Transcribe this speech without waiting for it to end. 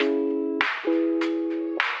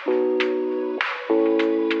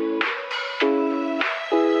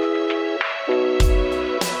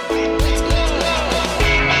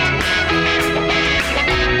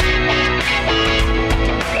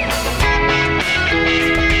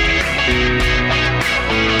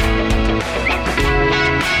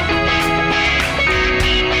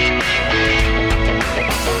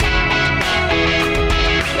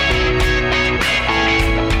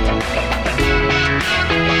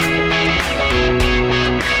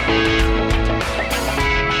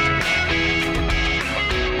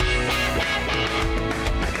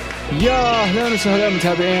أهلا وسهلا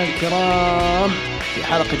متابعين الكرام في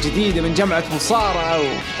حلقة جديدة من جمعة مصارعة.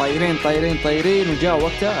 وطايرين وجاء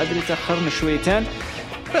وقتها أدري تأخرنا شويتين،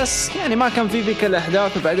 بس يعني ما كان في ذيك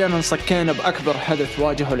الأحداث، وبعدين انصكينا بأكبر حدث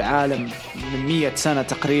واجهه العالم من 100 سنة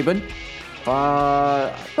تقريبا.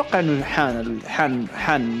 فأتوقع أنه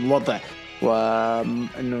حان الوضع،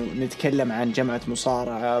 وأنه نتكلم عن جمعة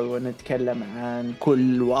مصارعة ونتكلم عن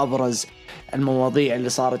كل وأبرز المواضيع اللي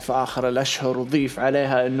صارت في آخر الأشهر، وضيف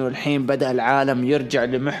عليها أنه الحين بدأ العالم يرجع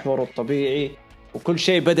لمحوره الطبيعي وكل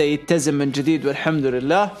شيء بدأ يتزن من جديد والحمد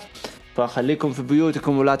لله. فخليكم في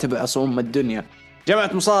بيوتكم ولا تبعصوا أم الدنيا. جمعة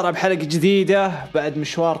مصارعة بحلقة جديدة بعد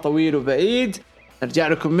مشوار طويل وبعيد، نرجع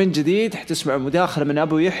لكم من جديد. حتسمعوا مداخلة من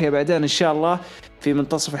أبو يحيى بعدين إن شاء الله في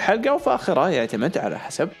منتصف الحلقة وفي آخرها، يعتمد على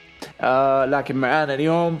حسب. لكن معانا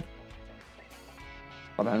اليوم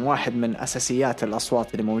طبعا واحد من أساسيات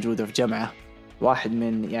الأصوات اللي موجودة في جمعة، واحد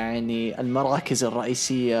من يعني المراكز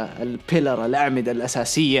الرئيسية، البيلر، الأعمدة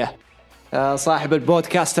الأساسية، صاحب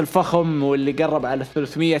البودكاست الفخم واللي قرب على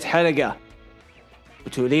 300 حلقة،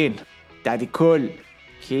 بتولين دادي كل.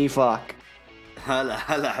 كيفك؟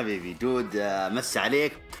 هلا حبيبي جود، مسي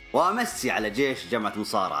عليك وامسي على جيش جمعة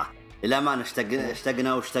مصارعة. للأمانة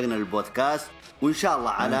اشتقنا للبودكاست، وإن شاء الله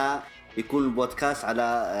على يكون البودكاست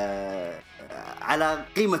على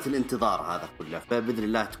قيمة الانتظار هذا كله، فبإذن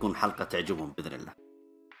الله تكون حلقة تعجبهم بإذن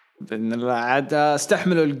الله. عاد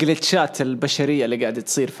استحملوا الجليتشات البشرية اللي قاعدة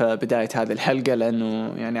تصير في بداية هذه الحلقة،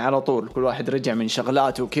 لأنه يعني على طول كل واحد رجع من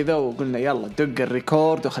شغلاته وكذا، وقلنا يلا دق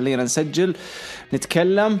الريكورد وخلينا نسجل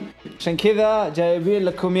نتكلم. عشان كذا جايبين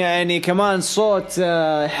لكم يعني كمان صوت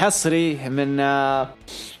حصري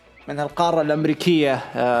من القارة الأمريكية.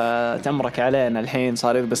 تمرك علينا الحين،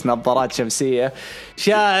 صار يلبس نظارات شمسية.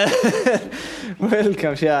 شاعر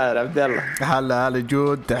ويلكم شاعر عبد الله. هلا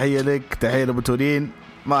جود، تحية لك، تحية لبتولين.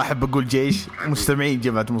 ما أحب أقول جيش، مستمعين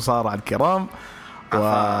جمعة مصارعة الكرام،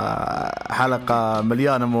 وحلقة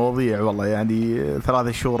مليانة مواضيع والله، يعني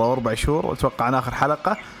 3 شهور أو 4 شهور، وأتوقع عن آخر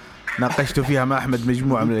حلقة ناقشت فيها مع أحمد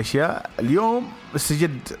مجموعة من الأشياء. اليوم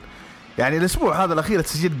استجد يعني الأسبوع هذا الأخير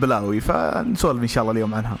تسجد بلاوي، فنسولف إن شاء الله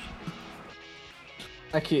اليوم عنها.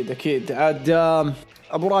 أكيد. عاد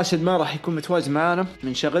أبو راشد ما راح يكون متواجد معنا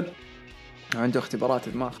من شغل، عنده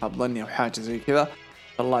اختبارات ما خاب ظني أو حاجة زي كذا،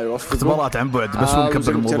 الله يوفقه. اختبارات عن بعد بس هو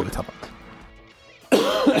مكبر الموضوع ترى.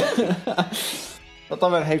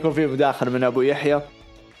 طبعا حيكون في مداخلة من أبو يحيى.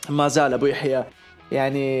 ما زال أبو يحيى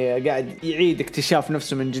يعني قاعد يعيد اكتشاف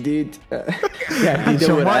نفسه من جديد، قاعد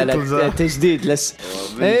يدور على تجديد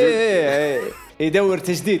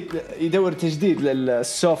يدور تجديد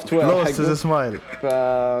للسوفت وير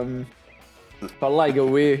حقه. فالله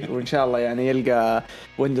يقويه، وإن شاء الله يعني يلقى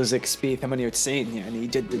ويندوز اكس بي 98 يعني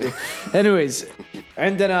يجدده. anyways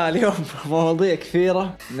عندنا اليوم مواضيع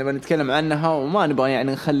كثيرة نبغى نتكلم عنها، وما نبغى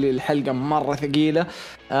يعني نخلي الحلقة مرة ثقيلة،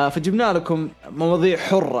 فجبنا لكم مواضيع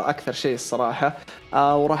حرة أكثر شيء الصراحة،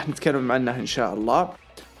 وراح نتكلم عنها إن شاء الله.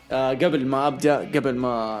 قبل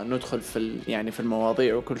ما ندخل في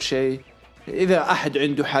المواضيع وكل شيء، إذا أحد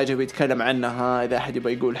عنده حاجة بيتكلم عنها، إذا أحد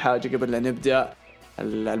يبغى يقول حاجة قبل لا نبدأ،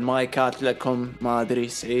 المايكات لكم. ما أدري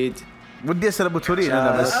سعيد، ودي أسأل أبو تولين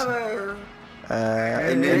أنا بس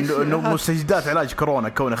إنه مستجدات علاج كورونا،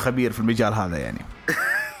 كونه خبير في المجال هذا يعني.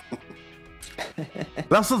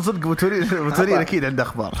 لا صدق أبو تولين أكيد عنده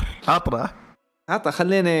أخبار. عطى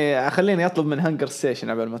خليني أطلب من هانجر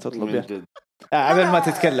ستيشن قبل ما تطلب يا قبل ما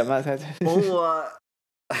تتكلم. هو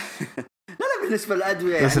لا بالنسبة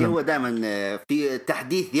للأدوية يعني هو دائما في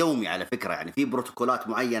تحديث يومي على فكرة، يعني في بروتوكولات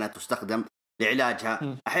معينة تستخدم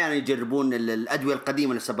لعلاجها. أحيانا يجربون الأدوية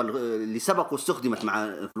القديمة اللي سبق واستخدمت مع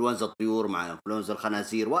إنفلونزا الطيور، مع إنفلونزا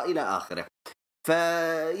الخنازير وإلى آخره.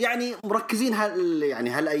 فيعني مركزين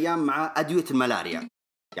هالأيام مع أدوية الملاريا،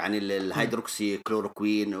 يعني الهيدروكسي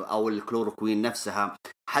كلوروكوين أو الكلوروكوين نفسها،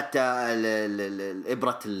 حتى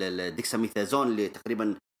الإبرة الديكساميثازون اللي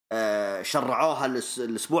تقريبا شرعوها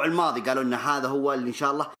الأسبوع الماضي، قالوا إن هذا هو اللي إن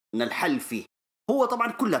شاء الله إن الحل فيه. هو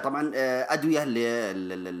طبعا كلها طبعا أدوية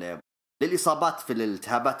للإصابات في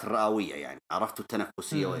الالتهابات الرئوية، يعني عرفتوا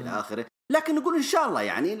التنفسية وإلى آخره. لكن نقول إن شاء الله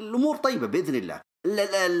يعني الأمور طيبة بإذن الله،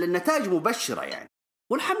 النتائج مبشرة يعني،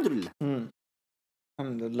 والحمد لله.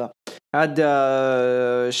 الحمد لله. عاد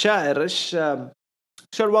شاعر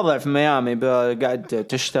شو الوضع في ميامي؟ قاعد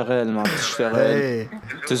تشتغل ما تشتغل؟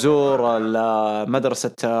 تزور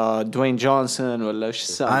مدرسة دوين جونسون ولا إيش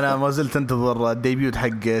السالفة؟ أنا ما زلت أنتظر الديبيوت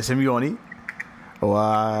حق سيميوني،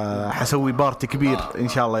 وحسوي بارتي كبير إن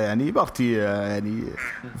شاء الله، يعني بارتي يعني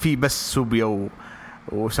في بس سوبيا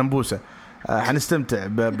وسمبوسة. حنستمتع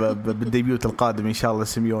بالديبيوت القادم إن شاء الله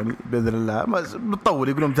سيميوني بإذن الله. بتطول،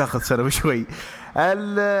 يقولون تأخذ سنة وشوي.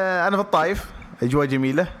 أنا في الطائف، أجواء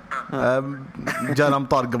جميلة، جانا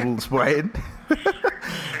أمطار قبل أسبوعين.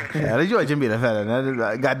 الأجواء جميلة فعلا.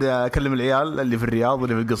 أنا قاعد أكلم العيال اللي في الرياض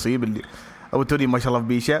واللي في القصيم اللي أو توني ما شاء الله في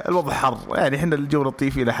بيشة. الوضع حر يعني، إحنا الجو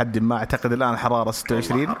لطيف إلى حد ما. أعتقد الآن حرارة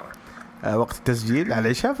 26 وقت التسجيل على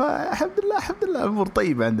العشاء، فالحمد لله الحمد لله الأمور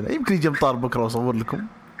طيبة عندنا. يمكن يجي أمطار بكرة وأصور لكم.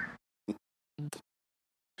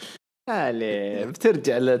 هالي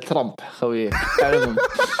بترجع لترامب خويه.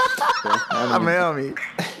 ميامي.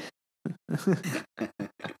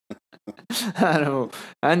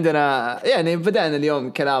 عندنا يعني بدأنا اليوم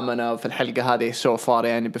كلامنا في الحلقة هذه سو فار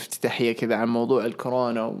يعني بافتتاحية كذا عن موضوع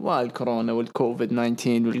الكورونا والكوفيد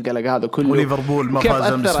 19 والقلق هذا كله، وليفربول ما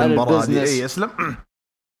فاز امس في المباراة دي. اي اسلم.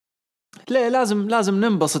 لا لازم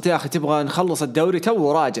ننبسط يا اخي. تبغى نخلص الدوري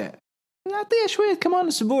تو راجع، نعطيه شوية كمان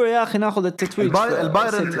أسبوع يا أخي ناخذ التتويج.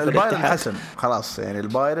 البايرن حسن خلاص يعني.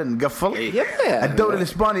 البايرن قفل الدوري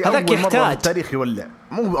الإسباني أول مرة في التاريخ يولع.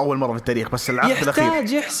 مو أول مرة في التاريخ بس العقد الأخير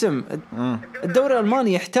يحتاج يحسم. الدوري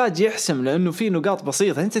الألماني يحتاج يحسم لأنه في نقاط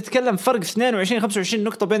بسيطة. أنت تتكلم فرق 22-25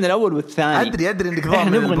 نقطة بين الأول والثاني. أدري إنك ضامن.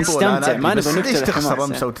 إحنا نبغى نستمتع ما نبغى نكتب. ليش تخسر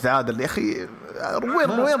أمس وتتعادل يا أخي؟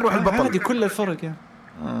 وين روح البطل؟ هذه كل الفرق يعني.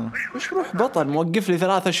 وش روح بطل موقف لي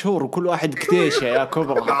 3 شهور وكل واحد كتيشة يا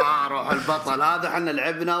كبرى. روح البطل هذا حنا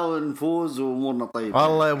لعبنا ونفوز وامورنا طيبه.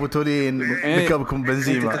 والله يا ابو تولين بكبكم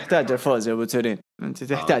بنزيمه. انت تحتاج الفوز يا ابو تولين. انت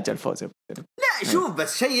تحتاج الفوز يا ابو تولين. لا شوف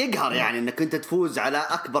بس شيء يقهر يعني انك انت تفوز على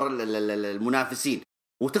اكبر المنافسين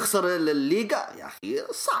وتخسر الليغا يا اخي.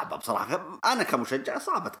 صعبه بصراحه. انا كمشجع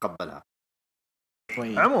صعب اتقبلها.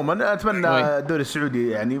 عموما اتمنى الدوري السعودي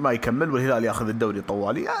يعني ما يكمل والهلال ياخذ الدوري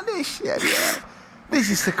طوالي. ليش يعني ليش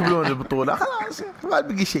يستكملون البطولة؟ خلاص ما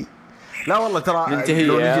بقي شيء. لا والله ترى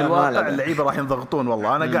لو نجي الواقع اللعيبة راح ينضغطون.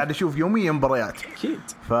 والله أنا قاعد أشوف يوميا مباريات أكيد،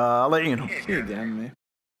 فالله يعينهم. أكيد يا عمي.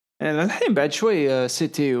 يعني الحين بعد شوي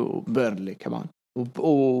سيتي وبيرلي كمان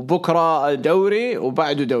وبكرة دوري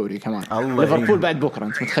وبعده دوري كمان. ليفربول بعد بكرة.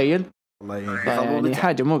 أنت متخيل؟ الله يعينهم. يعني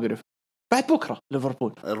حاجة مقرف. بعد بكرة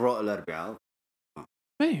ليفربول الأربعاء.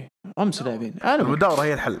 إيه أمس لاعبين. المداورة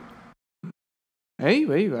هي الحل.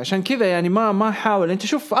 ايوه عشان كذا يعني ما حاول. انت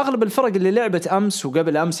شوف اغلب الفرق اللي لعبت امس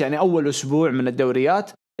وقبل امس يعني اول اسبوع من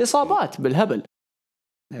الدوريات اصابات بالهبل،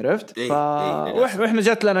 عرفت؟ واحنا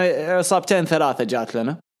جات لنا اصابتين 3 جات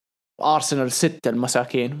لنا. ارسنال 6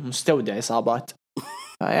 المساكين مستودع اصابات.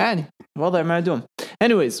 يعني وضع معدوم.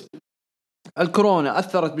 anyways الكورونا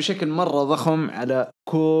أثرت بشكل مرة ضخم على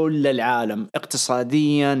كل العالم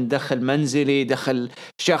اقتصاديا، دخل منزلي، دخل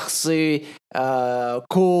شخصي،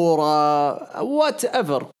 كورة،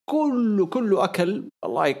 whatever. كله أكل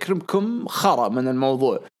الله يكرمكم خرا من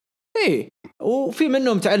الموضوع. إيه وفي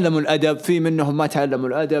منهم تعلموا الأدب، في منهم ما تعلموا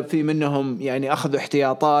الأدب، في منهم يعني أخذوا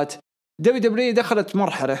احتياطات. WWE دخلت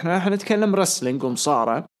مرحلة إحنا نتكلم رسلينج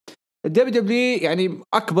ومصارعة. WWE يعني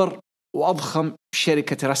أكبر وأضخم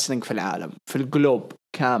شركة رسلينج في العالم في الجلوب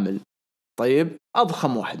كامل. طيب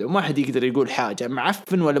أضخم واحدة وما حد يقدر يقول حاجة.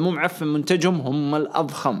 معفن ولا مو معفن منتجهم هم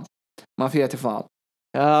الأضخم ما فيها تفاهم.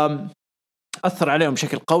 أثر عليهم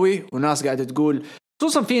بشكل قوي وناس قاعدة تقول،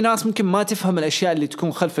 خصوصا في ناس ممكن ما تفهم الأشياء اللي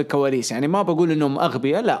تكون خلف الكواليس. يعني ما بقول إنهم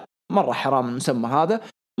أغبياء، لا مرة حرام المسمى هذا.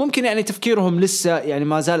 ممكن يعني تفكيرهم لسه يعني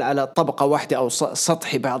ما زال على طبقة واحدة أو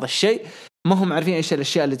سطحي بعض الشيء. ما هم عارفين إيش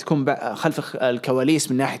الأشياء اللي تكون خلف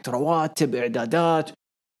الكواليس من ناحية رواتب، إعدادات.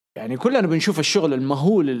 يعني كلنا بنشوف الشغل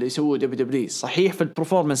المهول اللي يسووه WWE صحيح في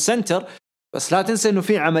البرفورمانس سنتر، بس لا تنسى إنه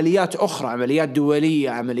في عمليات أخرى، عمليات دولية،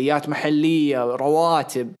 عمليات محلية،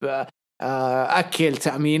 رواتب، أكل،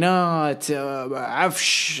 تأمينات،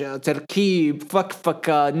 عفش، تركيب،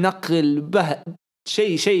 فكفكة، نقل،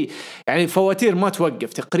 شيء يعني فواتير ما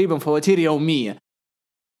توقف، تقريبا فواتير يومية.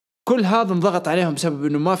 كل هذا انضغط عليهم بسبب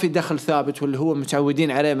انه ما في دخل ثابت، واللي هو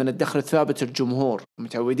متعودين عليه من الدخل الثابت الجمهور.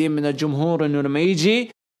 متعودين من الجمهور انه لما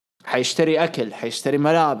يجي حيشتري اكل، حيشتري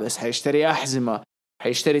ملابس، حيشتري احزمة،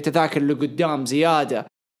 حيشتري تذاكر اللي قدام زيادة،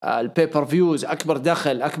 البيبر فيوز، اكبر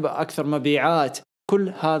دخل، اكثر مبيعات.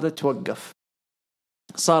 كل هذا توقف.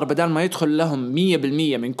 صار بدل ما يدخل لهم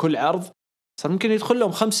 100% من كل عرض، صار ممكن يدخل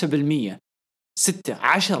لهم 5%، 6،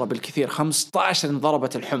 10 بالكثير، 15 إن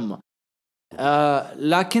ضربت الحمى.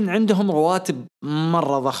 لكن عندهم رواتب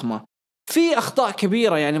مرة ضخمة. في أخطاء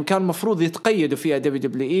كبيرة يعني كان المفروض يتقيدوا فيها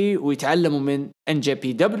WWE ويتعلموا من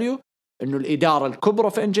NJPW. إنه الإدارة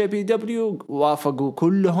الكبرى في NJPW وافقوا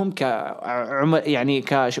كلهم يعني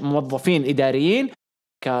كموظفين إداريين،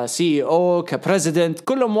 كCEO، كبريزيدنت،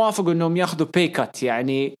 كلهم وافقوا إنهم ياخذوا باي-كات،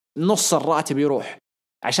 يعني نص الراتب يروح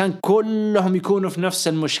عشان كلهم يكونوا في نفس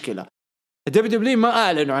المشكلة. WWE ما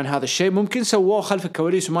أعلنوا عن هذا الشيء. ممكن سووه خلف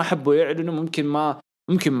الكواليس وما حبوا يعلنوا،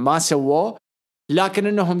 ممكن ما سووه، لكن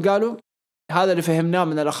إنهم قالوا هذا اللي فهمناه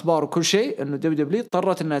من الأخبار وكل شيء، إنه WWE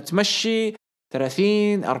اضطرت إنها تمشي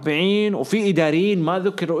 30 40 وفي إداريين ما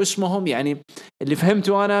ذكروا اسمهم. يعني اللي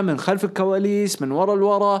فهمته أنا من خلف الكواليس من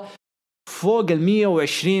وراء فوق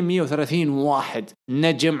 120 130 واحد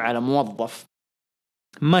نجم على موظف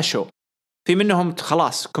مشوا. في منهم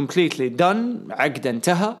خلاص completely done عقد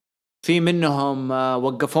انتهى، في منهم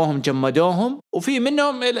وقفوهم جمدوهم، وفي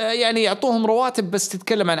منهم يعني يعطوهم رواتب بس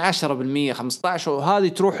تتكلم عن 10% 15، وهذه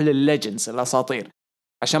تروح للليجندز الأساطير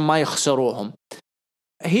عشان ما يخسروهم.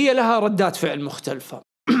 هي لها ردات فعل مختلفة.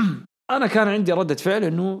 أنا كان عندي ردة فعل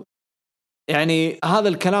إنه يعني هذا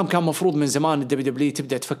الكلام كان مفروض من زمان الدبليو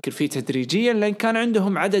تبدأ تفكر فيه تدريجيا، لأن كان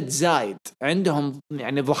عندهم عدد زايد، عندهم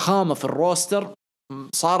يعني ضخامة في الروستر.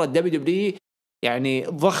 صار الدبليو يعني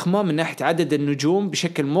ضخمة من ناحية عدد النجوم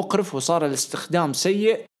بشكل مقرف، وصار الاستخدام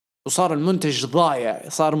سيء، وصار المنتج ضايع،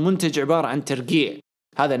 صار منتج عبارة عن ترقيع.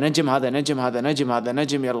 هذا نجم هذا نجم هذا نجم هذا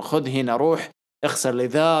نجم، يلا خذ هنا روح اخسر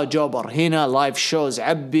لذا جوبر هنا لايف شوز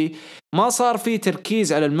عبي. ما صار في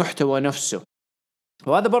تركيز على المحتوى نفسه،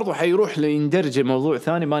 وهذا برضو حيروح ليندرج الموضوع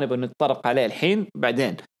ثاني ما نبغى نتطرق عليه الحين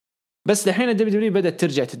بعدين. بس الحين الدبليو بدأت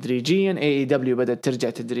ترجع تدريجيا، AEW بدأت ترجع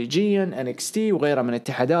تدريجيا، NXT وغيرها من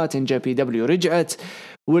اتحادات، NJPW رجعت،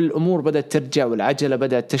 والأمور بدأت ترجع والعجلة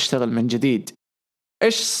بدأت تشتغل من جديد.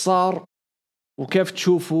 إيش صار وكيف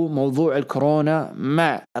تشوفوا موضوع الكورونا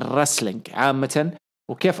مع الرسلينج عامة،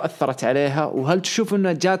 وكيف أثرت عليها؟ وهل تشوفوا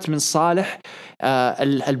أنها جات من صالح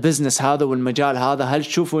البزنس هذا والمجال هذا؟ هل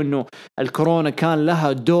تشوفوا أنه الكورونا كان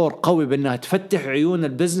لها دور قوي بأنها تفتح عيون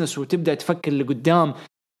البزنس وتبدأ تفكر لقدام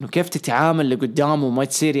إنه كيف تتعامل لقدام وما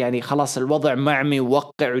تصير يعني خلاص الوضع معمي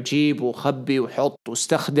ووقع وجيب وخبي وحط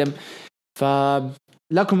واستخدم؟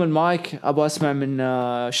 فلكم المايك، أبغى أسمع من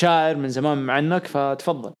شاعر من زمان عنك،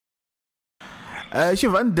 فتفضل.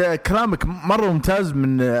 شوف، عند كلامك مرة ممتاز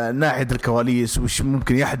من ناحية الكواليس وش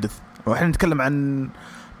ممكن يحدث، وإحنا نتكلم عن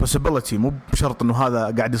possibility مو بشرط إنه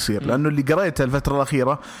هذا قاعد يصير. لأنه اللي قريته الفترة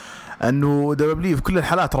الأخيرة أنه دبليو في كل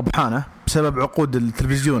الحالات ربحانة بسبب عقود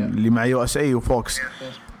التلفزيون اللي مع USA وفوكس.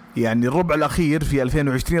 يعني الربع الأخير في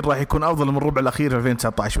 2020 راح يكون أفضل من الربع الأخير في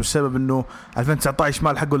 2019، والسبب إنه 2019 ما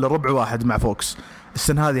لحقوا إلا ربع واحد مع فوكس،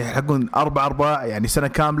 السنة هذه يحقون 4 أرباع، يعني سنة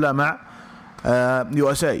كاملة مع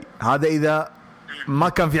USA. هذا إذا ما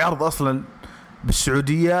كان في عرض أصلا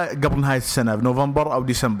بالسعودية قبل نهاية السنة بنوفمبر أو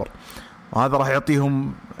ديسمبر، وهذا راح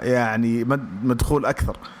يعطيهم يعني مدخول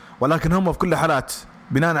أكثر. ولكن هم في كل حالات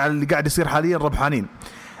بناء على اللي قاعد يصير حاليا ربحانين.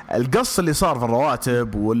 القص اللي صار في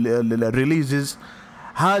الرواتب والريليزز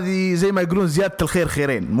هذه زي ما يقولون زيادة الخير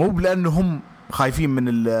خيرين، مو لأنه هم خايفين من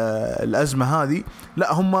الأزمة هذه،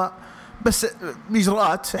 لا هم بس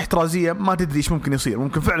إجراءات احترازية ما تدري إيش ممكن يصير.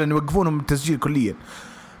 ممكن فعلا يوقفونهم من التسجيل كليا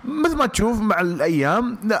مثل ما تشوف مع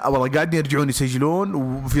الأيام. لا والله قاعدين يرجعون يسجلون،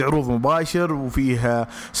 وفي عروض مباشر، وفيه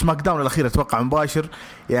سماك داون الأخير أتوقع مباشر.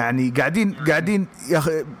 يعني قاعدين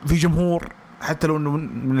في جمهور، حتى لو إنه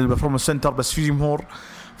من البرفورمانس سنتر بس في جمهور.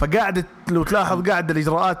 فقاعدة لو تلاحظ قاعدة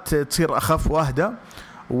الإجراءات تصير أخف وأهدى،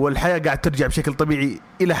 والحياة قاعد ترجع بشكل طبيعي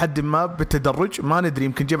إلى حد ما بالتدرج. ما ندري،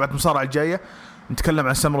 يمكن جمعة مصارعة الجاية نتكلم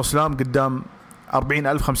عن سمر سلام قدام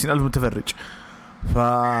 40,000 50,000 متفرج.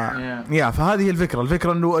 فهذه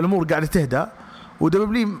الفكرة إنه الأمور قاعدة تهدى.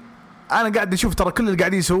 ودبليو أنا قاعد أشوف ترى كل اللي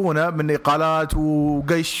قاعدين يسوونه من إقالات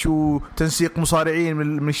وقش وتنسيق مصارعين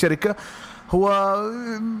من الشركة هو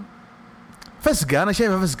فسقة. أنا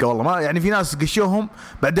شايفها فسقة والله. ما يعني في ناس قشوهم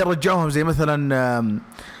بعدين رجعوهم، زي مثلا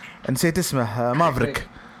نسيت اسمه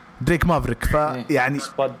دريك مافريك. فيعني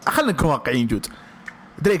خلينا نكون واقعيين جود.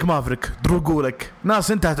 دريك مافريك دروغولك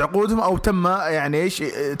ناس انتهت عقودهم أو تم يعني إيش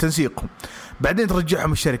تنسيقهم، بعدين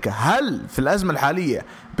ترجعهم الشركة. هل في الأزمة الحالية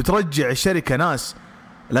بترجع الشركة ناس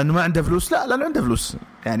لأنه ما عنده فلوس؟ لا، لأنه عنده فلوس،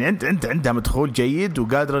 يعني عندها مدخول جيد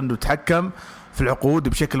وقادر أنه تحكم في العقود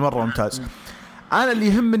بشكل مرة ممتاز. أنا اللي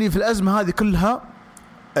يهمني في الأزمة هذه كلها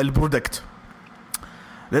البرودكت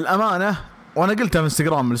للأمانة. وأنا قلتها في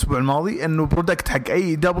انستغرام من الأسبوع الماضي أنه برودكت حق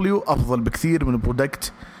AEW أفضل بكثير من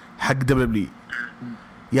برودكت حق WWE.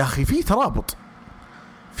 يا أخي في ترابط،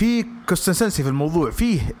 في كونسستنسي في الموضوع،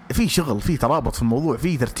 في شغل، في ترابط في الموضوع،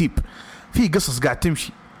 في ترتيب، في قصص قاعد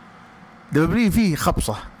تمشي. دبليو فيه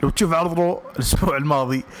خبصة. لو تشوف عرضه الأسبوع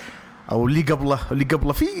الماضي أو اللي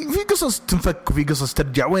قبله في قصص تنفك وفي قصص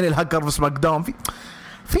ترجع. وين الهاكر في سماك داون؟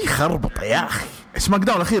 في خربطة يا أخي. سماك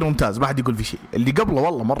داون الأخير ممتاز ما حد يقول في شيء، اللي قبله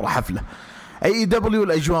والله مرة حفلة. AEW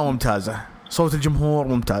الأجواء ممتازة، صوت الجمهور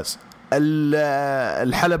ممتاز،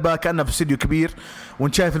 الحلبة كأنها في استوديو كبير،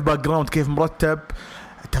 وانت شايف الباك جراوند كيف مرتب،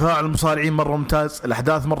 تفاعل المصارعين مرة ممتاز،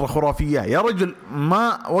 الأحداث مرة خرافية يا رجل.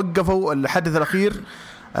 ما وقفوا الحدث الأخير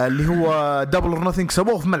اللي هو دبل اور نثينج،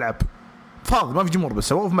 سووه في ملعب فاضي ما في جمهور بس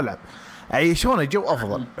سووه في ملعب، عيشون الجو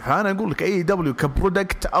أفضل. فأنا أقول لك AEW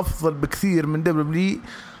كبرودكت أفضل بكثير من WWE،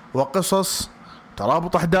 وقصص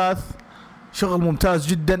ترابط احداث، شغل ممتاز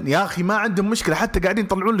جدا يا اخي. ما عندهم مشكله حتى قاعدين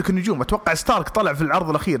يطلعون لك النجوم. اتوقع ستارك طلع في العرض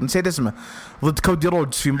الاخير نسيت اسمه ضد كودي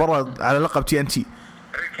روجز في مباراه على لقب تي ان تي.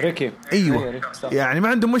 ريكي ايوه يعني ما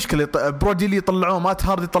عندهم مشكله. برودي اللي يطلعوه، مات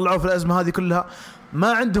هاردي يطلعوه في الازمه هذه كلها،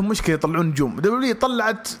 ما عندهم مشكله يطلعون نجوم. دبليو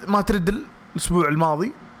طلعت ما تردل الاسبوع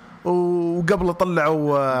الماضي، وقبل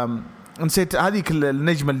طلعوا نسيت هذيك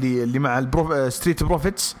النجمه اللي مع ستريت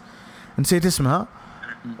بروفيتس نسيت اسمها،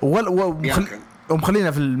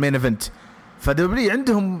 ومخلينا في المين ايفنت. فدبليو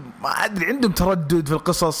عندهم ما ادري عندهم تردد في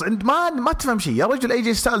القصص، ما تفهم شيء يا رجل. اي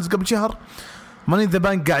جي ستايلز قبل شهر ماني ذا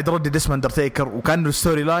بانك قاعد يردد اسم اندرتيكر وكان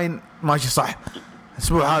الستوري لاين ماشي صح.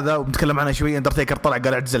 الاسبوع هذا وبنتكلم عنها شوي، اندرتيكر طلع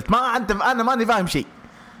قال اعتزلت. انا ماني فاهم شيء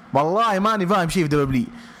والله، ماني فاهم شيء في دبليو.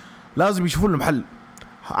 لازم يشوفون له حل.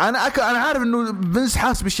 انا عارف انه فينس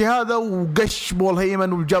حاس بالشيء هذا وقش بول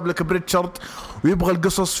هيمن وجاب لك بريتشارد ويبغى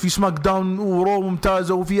القصص في سماك داون ورو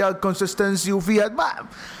ممتازه وفيها كونسيستنسي وفيها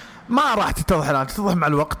ما راح تتضح الان، تتضح مع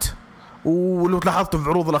الوقت. ولو تلاحظتوا في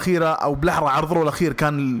العروض الاخيره او بالاحرى عرضه الاخير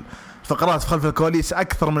كان الفقرات في خلف الكواليس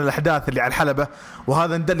اكثر من الاحداث اللي على الحلبه،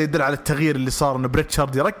 وهذا يدل على التغيير اللي صار. ان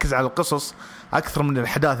بريتشارد يركز على القصص اكثر من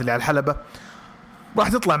الاحداث اللي على الحلبه. راح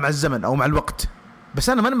تطلع مع الزمن او مع الوقت، بس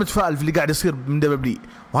انا ماني متفائل في اللي قاعد يصير من دبليو.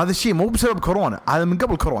 وهذا الشيء مو بسبب كورونا، هذا من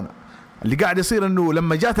قبل كورونا. اللي قاعد يصير انه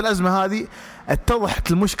لما جات الازمه هذه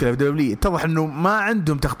اتضحت المشكله في دبليو، اتضح انه ما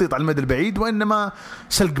عندهم تخطيط على المدى البعيد وانما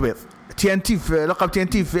سلق بيض. تي ان تي في لقب تي ان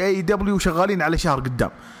تي في اي دبليو شغالين على شهر قدام،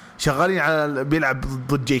 شغالين على بيلعب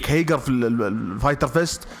ضد جيك هيجر في الفايتر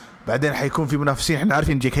فيست. بعدين حيكون في منافسين، احنا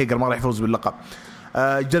عارفين جيك هيجر ما راح يفوز باللقب.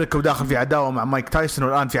 جيريكو داخل في عداوه مع مايك تايسون،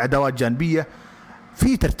 والان في عداوات جانبيه.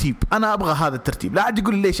 في ترتيب، انا ابغى هذا الترتيب. لا عاد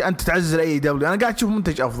يقول ليش انت تعزل اي دبليو، انا قاعد اشوف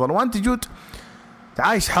منتج افضل وانت جود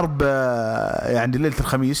عايش حرب يعني ليله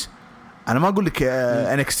الخميس. انا ما اقول لك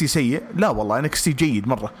انكستي سيء، لا والله انكستي جيد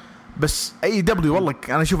مره، بس اي دبليو والله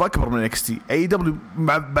انا اشوف اكبر من انكستي. اي دبليو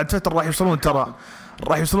بعد فتره راح يوصلون، ترى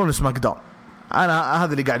راح يوصلون سماك داون. انا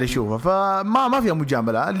هذا اللي قاعد اشوفه. فما فيها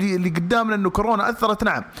مجامله. اللي قدامنا انه كورونا اثرت،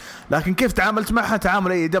 نعم، لكن كيف تعاملت معها؟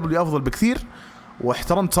 تعامل اي دبليو افضل بكثير.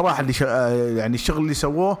 واحترمت صراحه اللي يعني الشغل اللي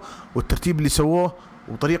سووه والترتيب اللي سووه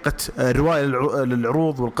وطريقه الروايه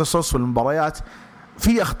للعروض والقصص والمباريات.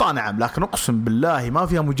 في اخطاء نعم، لكن اقسم بالله ما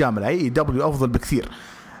فيها مجامله. اي دبليو افضل بكثير.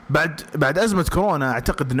 بعد ازمه كورونا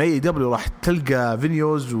اعتقد ان اي دبليو راح تلقى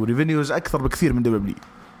فينيوز وريفينيوز اكثر بكثير من دبليو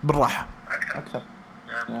بالراحه اكثر.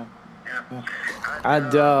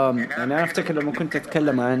 عاد يعني انا افتكر لما كنت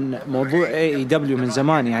اتكلم عن موضوع اي دبليو من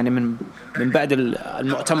زمان، يعني من بعد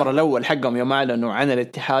المؤتمر الاول حقهم يوم اعلنوا عن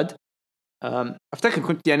الاتحاد، افتكر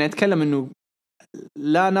كنت يعني اتكلم انه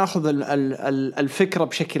لا ناخذ الفكره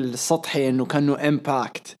بشكل سطحي انه كانه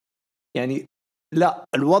امباكت، يعني لا،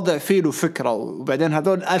 الوضع فيه له فكره. وبعدين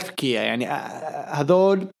هذول اذكياء، يعني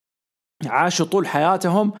هذول عاشوا طول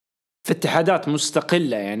حياتهم في اتحادات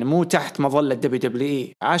مستقلة، يعني مو تحت مظلة دبليو،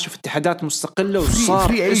 عاشوا في اتحادات مستقلة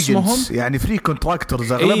وصار اسمهم يعني فري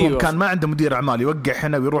كونتراكتورز اغلبهم. أيوه. كان ما عنده مدير اعمال، يوقع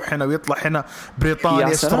هنا ويروح هنا ويطلع هنا،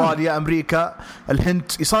 بريطانيا، استراليا، امريكا،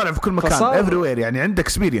 الهند، يصارع في كل مكان، everywhere، يعني عنده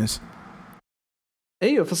اكسبيرينس.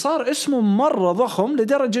 ايوه، فصار اسمه مرة ضخم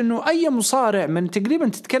لدرجة انه اي مصارع من تقريبا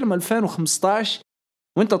تتكلم 2015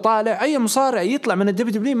 وانت طالع، اي مصارع يطلع من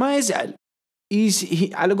الدبليو ما يزعل.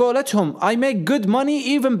 على قولتهم I make good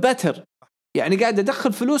money even better، يعني قاعد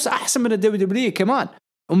أدخل فلوس أحسن من الدبليو كمان،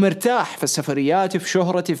 ومرتاح في السفريات، في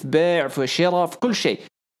شهرتي، في بيع، في شراء، في كل شيء.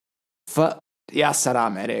 يا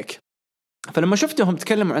سلام عليك. فلما شفتهم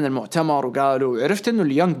تكلموا عن المؤتمر وقالوا، عرفت إنه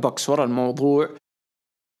اليونج بوكس ورا الموضوع،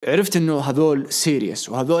 عرفت إنه هذول سيريس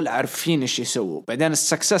وهذول عارفين إيش يسووا. بعدين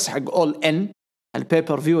السكسس حق all in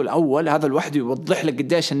البيبر فيو الأول هذا لوحده يوضح لك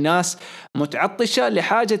قديش الناس متعطشة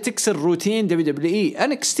لحاجة تكسر روتين دبليو.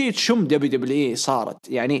 NXT تشم دبليو صارت،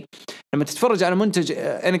 يعني لما تتفرج على منتج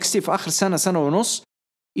NXT في آخر سنة ونص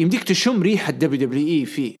يمديك تشم ريحة دبليو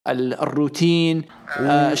في الروتين،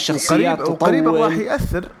 الشخصيات قريبا راح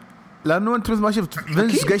يأثر، لأنه أنت مثل ما شفت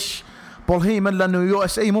فينس قش بول هيمن لأنه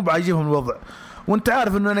USA مو بعاجبهم الوضع، وانت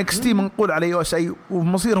عارف انه NXT منقول على USA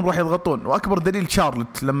ومصيرهم راح يضغطون. واكبر دليل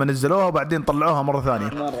شارلوت لما نزلوها وبعدين طلعوها مره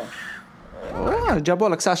ثانيه، جابوا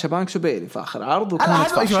لك ساشا بانكس وبيلي في اخر عرض،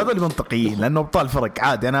 وكانت هذول منطقيين لانه ابطال فرق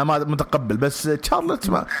عادي، انا ما متقبل. بس شارلوت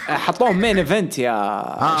ما حطوهم مين ايفنت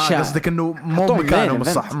يا قصدك انه مو مكانهم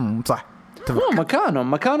الصح. صح، مو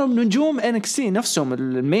مكانهم نجوم NXT نفسهم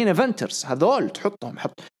المين ايفنترز هذول. تحطهم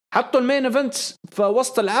حطوا المين ايفنت في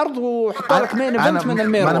وسط العرض وحطوا لك مين ايفنت من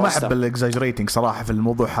المين. انا ما احب الاكزاجريتنج صراحه في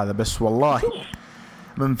الموضوع هذا، بس والله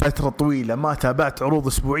من فترة طويلة ما تابعت عروض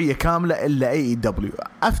أسبوعية كاملة إلا AEW.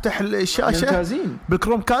 أفتح الشاشة ممتازين.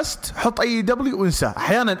 بالكروم كاست حط AEW وانساه.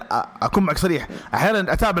 أحيانا أكون معك صريح،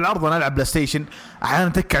 أحيانا أتابع العرض وأنا ألعب بلاي ستيشن، أحيانا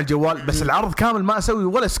أتك على الجوال، بس العرض كامل ما أسوي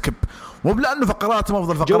ولا سكيب. مو لأنه فقرات ما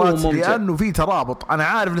أفضل فقرات، لأنه في ترابط. أنا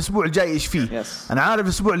عارف الأسبوع الجاي إيش فيه، أنا عارف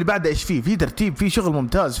الأسبوع اللي بعده إيش فيه، في ترتيب، في شغل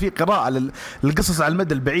ممتاز، في قراءة للقصص على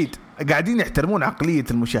المدى البعيد. قاعدين يحترمون عقلية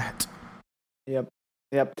المشاهد.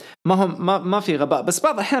 يب ما هم ما في غباء، بس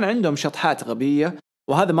بعض الأحيان عندهم شطحات غبية،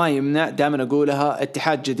 وهذا ما يمنع. دائما أقولها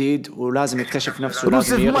اتحاد جديد ولازم يكتشف نفسه،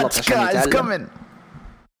 لازم يغلط عشان يتعلم.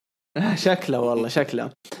 شكله والله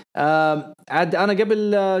شكله. عاد أنا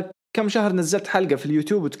قبل كم شهر نزلت حلقة في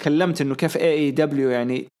اليوتيوب وتكلمت إنه كيف AEW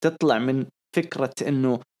يعني تطلع من فكرة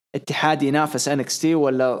إنه اتحاد ينافس NXT،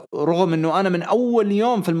 ولا رغم إنه أنا من أول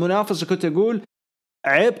يوم في المنافسة كنت أقول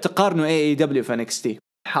عيب تقارنوا AEW في NXT،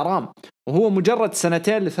 حرام. وهو مجرد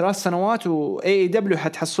 2 ل3 سنوات و AEW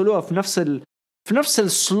حتحصلوها في نفس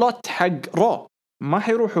السلوت حق رو. ما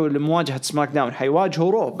حيروحوا لمواجهة سماك داون،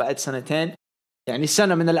 حيواجهوا رو بعد 2 يعني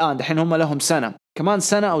سنة من الآن. دحين هم لهم سنة، كمان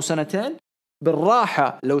سنة أو 2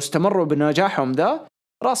 بالراحة لو استمروا بنجاحهم ذا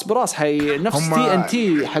راس براس نفس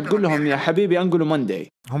TNT حتقول لهم يا حبيبي أنقلوا ماندي.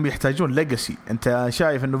 هم يحتاجون ليجاسي. انت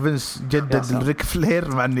شايف انه فينس جدد الريك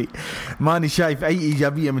فلير، معني ماني شايف اي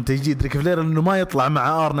ايجابيه من تجديد ريك فلير، انه ما يطلع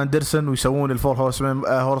مع ارن اندرسون ويسوون الفور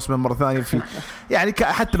هورسمان مره ثانيه في يعني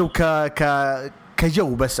حتى لو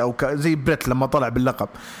كجو بس، او زي بريت لما طلع باللقب.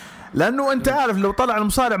 لانه انت عارف لو طلع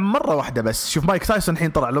المصارع مره واحده بس، شوف مايك تايسون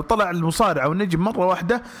الحين طلع، لو طلع المصارع والنجم مره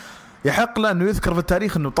واحده يحق له انه يذكر في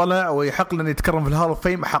التاريخ انه طلع، ويحق له انه يتكرم في الهال اوف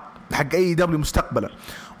فيم حق اي دبليو مستقبلا.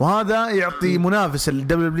 وهذا يعطي منافس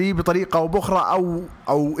للدبليو بطريقه او باخرى،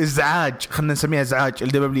 او ازعاج، خلينا نسميها ازعاج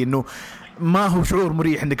الدبليو، انه ما هو شعور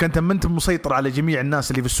مريح انك انت مسيطر على جميع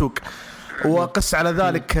الناس اللي في السوق. وقس على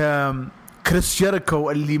ذلك كريس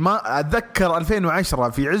جيريكو اللي ما اتذكر 2010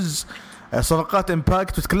 في عز صفقات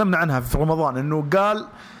امباكت وتكلمنا عنها في رمضان، انه قال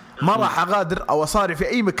ما راح اغادر او اصارع في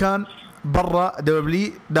اي مكان برا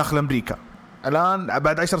دبليو داخل امريكا. الان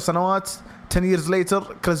بعد 10 سنوات 10 years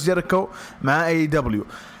later كريس جيريكو مع AEW.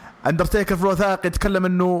 اندرتيكر في الوثائق يتكلم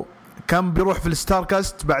انه كان بيروح في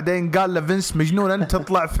الستاركاست، بعدين قال لفينس مجنون انت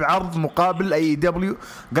تطلع في عرض مقابل AEW.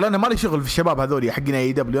 قال انا مالي شغل في الشباب هذول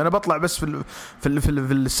حقين AEW، انا بطلع بس في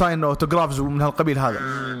الساين اوتوغرافز ومن هالقبيل هذا.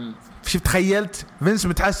 شفت تخيلت فينس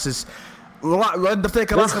متحسس،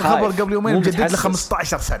 واندرتيكر اخر خبر قبل يومين مجدد له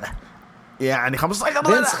 15 سنه. يعني 15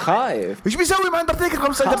 سنة خايف ايش بيسوي مع اندرتيكر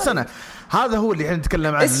 15 سنة؟ هذا هو اللي احنا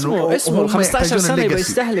نتكلم عنه. اسمه 15 سنة يبغى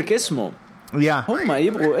يستهلك اسمه. هم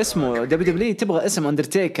يبغوا اسمه دبليو تبغى اسم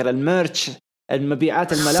اندرتيكر، الميرتش،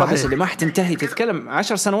 المبيعات، الملابس صحيح. اللي ما حتنتهي. تتكلم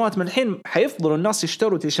 10 سنوات من الحين حيفضلوا الناس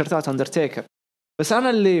يشتروا تيشيرتات اندرتيكر. بس انا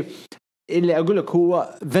اللي اقول لك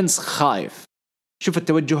هو فينس خايف. شوف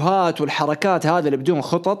التوجهات والحركات هذا اللي بدون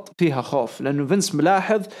خطط فيها خوف، لانه فينس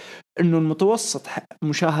ملاحظ انه المتوسط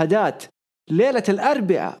مشاهدات ليلة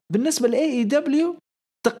الأربعاء بالنسبة لAEW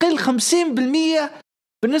تقل 50%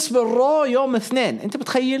 بالنسبة للرو يوم الاثنين. أنت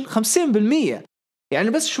بتخيل 50%؟ يعني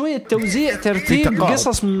بس شوية توزيع ترتيب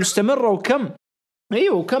قصص مستمرة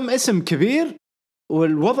وكم اسم كبير،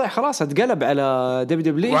 والوضع خلاص اتقلب على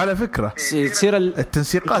دبليو. وعلى فكرة تصير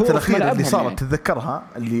التنسيقات الأخيرة اللي صارت يعني. تتذكرها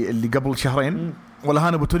اللي قبل شهرين ولا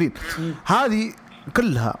هانا بوتولين هذه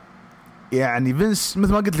كلها، يعني فينس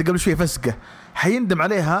مثل ما قلت لي قبل شوي فسقه حيندم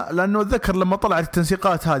عليها، لأنه ذكر لما طلعت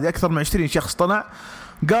التنسيقات هذه أكثر من 20 شخص طلع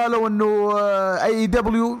قالوا أنه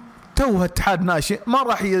AEW توه اتحاد ناشئ ما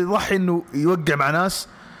راح يضحي أنه يوقع مع ناس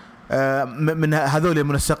من هذول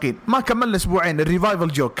المنسقين. ما كملنا أسبوعين الريفايفل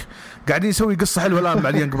جوك قاعدين يسوي قصة حلوة الآن مع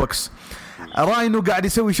اليانج بوكس. راينو قاعد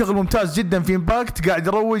يسوي شغل ممتاز جدا في امباكت، قاعد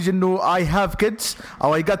يروج أنه I have kids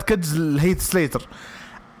أو I got kids الهيث سليتر.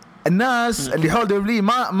 الناس اللي حول دبليو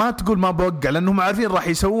ما تقول ما بوقع، لانهم عارفين راح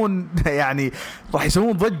يسوون يعني راح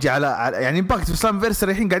يسوون ضجه على يعني امباكت في سلام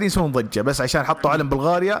فيرسري الحين قاعدين يسوون ضجه بس عشان حطوا علم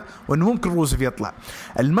بلغاريا وانه ممكن روسف يطلع.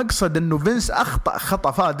 المقصد انه فينس اخطا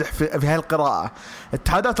خطا فادح في هالقراءه.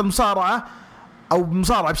 اتحادات المصارعه او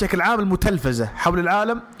المصارعه بشكل عام المتلفزه حول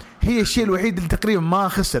العالم هي الشيء الوحيد اللي تقريبا ما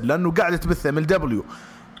خسر، لانه قاعده تبث من دبليو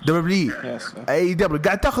اي دبليو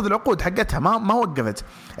قاعد تاخذ العقود حقتها ما وقفت.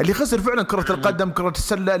 اللي خسر فعلا كرة القدم، كرة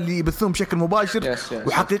السلة اللي يبثون بشكل مباشر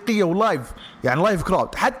وحقيقية ولايف، يعني لايف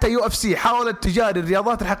كراود. حتى UFC حاولت تجاري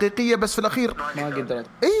الرياضات الحقيقية بس في الأخير ما قدرت.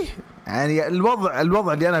 إيه يعني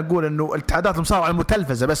الوضع اللي انا اقول انه الاتحادات المصارعه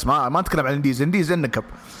المتلفزه بس ما اتكلم عن انديز النكب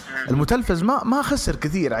المتلفز ما خسر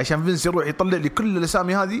كثير عشان فينس يروح يطلع لي كل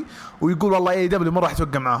الاسامي هذه ويقول والله اي دبليو ما راح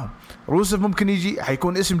توقع معاهم. روسف ممكن يجي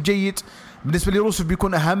حيكون اسم جيد بالنسبه لي، روسف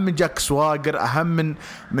بيكون اهم من جاك سواجر، اهم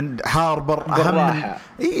من هاربر، اهم من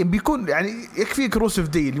اي بيكون يعني يكفيك روسف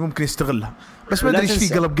دي اللي ممكن يستغلها. بس ما ادري ايش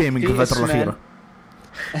في قلب جيمنج في الفتره الاخيره.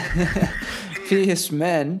 في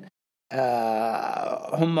اسمان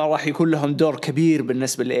هم راح يكون لهم دور كبير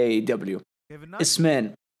بالنسبه لاي دبليو.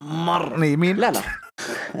 اسمان مر مين؟ لا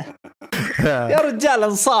يا رجال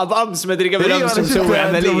انصاب امس ما ادري قبل امس مسوي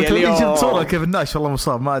عمليه اليوم. شفت صوره كيف الناش والله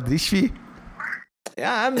مصاب ما ادري ايش فيه يا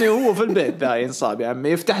عمي. هو في البيت ذا ينصاب يا عمي،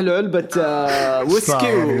 يفتح له علبه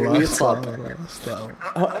ويسكي ويتصاب.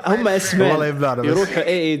 هم اسمان يروحوا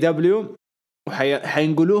اي دبليو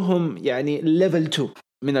وحينقلوهم يعني ليفل 2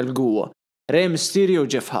 من القوه. ري ميستيريو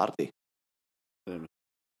وجيف هاردي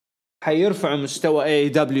حيرفعوا مستوى اي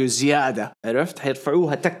دبليو زياده، عرفت؟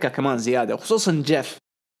 حيرفعوها تكه كمان زياده، وخصوصا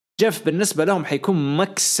جيف بالنسبه لهم حيكون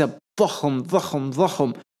مكسب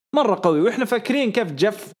ضخم مره قوي. واحنا فاكرين كيف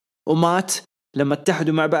جيف ومات لما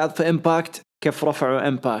اتحدوا مع بعض في امباكت، كيف رفعوا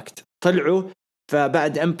امباكت، طلعوا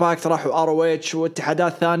فبعد امباكت راحوا ROH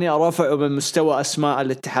واتحادات ثانيه رفعوا من مستوى اسماء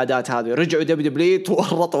الاتحادات هذه، رجعوا دبليو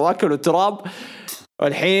تورطوا واكلوا تراب.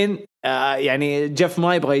 والحين يعني جيف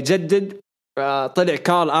ما يبغى يجدد. طلع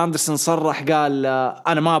كارل أندرسون صرح قال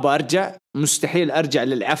أنا ما أبغى أرجع، مستحيل أرجع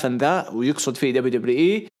للعفن ذا، ويقصد فيه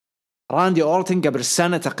WWE. راندي أورتن قبل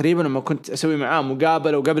السنة تقريبا لما كنت أسوي معاه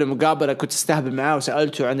مقابلة، وقبل المقابلة كنت استهبل معاه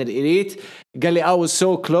وسألته عن الإليت، قال لي I was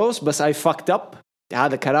so close بس I fucked up.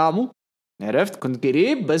 هذا كلامه، عرفت؟ كنت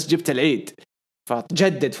قريب بس جبت العيد،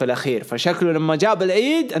 فتجدد في الأخير. فشكله لما جاب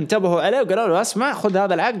العيد انتبهوا عليه وقالوا له اسمع خذ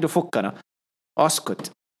هذا العقد وفكنا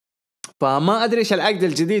اسكت. فما أدري إيش العقد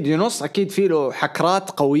الجديد ينص، أكيد فيه له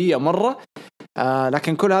حكرات قوية مرة.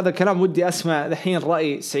 لكن كل هذا الكلام ودي أسمع الحين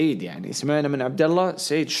رأي سعيد. يعني سمعنا من عبد الله،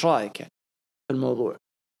 سعيد إيش رأيك يعني في الموضوع؟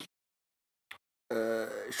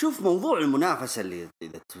 شوف موضوع المنافسة اللي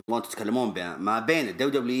إذا تبغون تتكلمون ما بين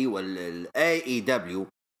الدبليو والآي إي دبليو،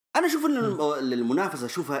 أنا أشوف إن المنافسة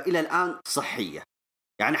أشوفها إلى الآن صحية.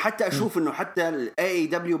 يعني حتى أشوف إنه حتى الآي إي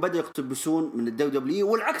دبليو بدأ يقتبسون من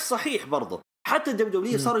الدبليو، والعكس صحيح برضه. حتى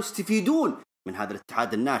الدبليو صاروا يستفيدون من هذا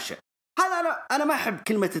الاتحاد الناشئ. هذا أنا ما أحب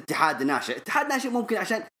كلمة اتحاد ناشئ. اتحاد ناشئ ممكن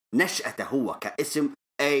عشان نشأته هو كاسم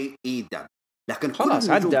AEW، لكن خلاص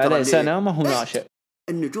عدى عليه سنة ما هو ناشئ.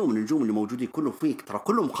 النجوم اللي موجودين كلهم فيك ترى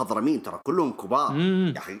كلهم مخضرمين، ترى كلهم كبار.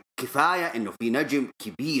 يا أخي كفاية إنه في نجم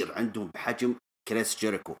كبير عندهم بحجم كريس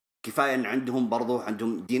جيريكو، كفاية إن عندهم برضو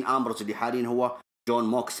عندهم دين أمبرز اللي حاليا هو جون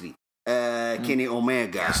موكسلي، كيني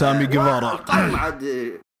أوميجا، سامي جيفارا.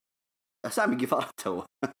 سامي جيفارا تو.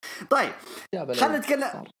 طيب خلينا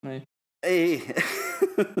نتكلم. ايه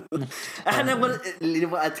احنا اللي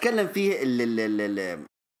نبغى اتكلم فيه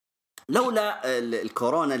لولا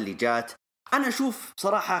الكورونا اللي جات. انا اشوف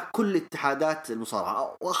صراحه كل اتحادات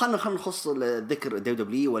المصارعه، وخلنا نخص ذكر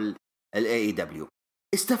دبليو والاي دبليو،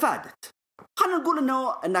 استفادت. خلينا نقول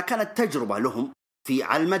انها كانت تجربه لهم في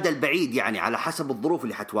على المدى البعيد، يعني على حسب الظروف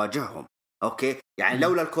اللي حتواجههم. اوكي يعني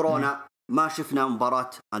لولا الكورونا ما شفنا مباراة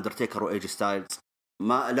اندرتيكر وايج ستايلز،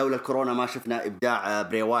 ما لولا الكورونا ما شفنا ابداع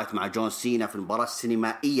بري وايت مع جون سينا في المباراة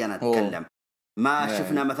السينمائية. انا اتكلم ما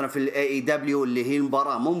شفنا مثلا في الاي اي دبليو اللي هي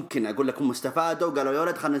المباراة ممكن اقول لكم استفادوا وقالوا يا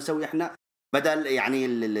ولد خلينا نسوي احنا بدل يعني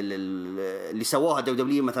اللي سووها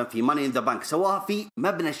دبليو مثلا في ماني ان ذا بانك، سووها في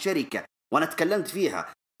مبنى الشركة وانا تكلمت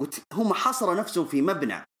فيها. هم حصروا نفسهم في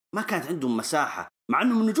مبنى ما كانت عندهم مساحة، مع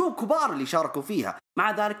انهم نجوم كبار اللي شاركوا فيها،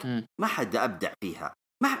 مع ذلك ما حد ابدع فيها،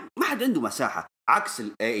 ما حد عنده مساحة. عكس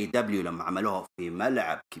الاي اي دبليو لما عملوها في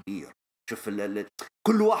ملعب كبير، شوف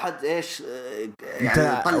كل واحد ايش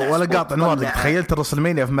يعني ولا قاطع نوارك. تخيلت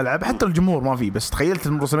الرسلمانيا في ملعب، حتى الجمهور ما فيه، بس تخيلت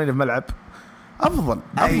الرسلمانيا في ملعب افضل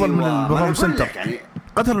من البرفورم سنتر. يعني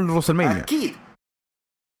قتلوا الرسلمانيا اكيد،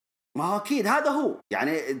 ما اكيد هذا هو.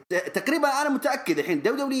 يعني تقريبا انا متاكد الحين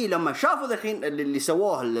دبليو لما شافوا الحين اللي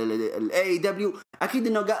سووه الاي دبليو اكيد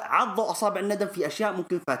انه عضوا اصابع الندم في اشياء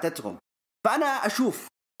ممكن فاتتهم. فانا اشوف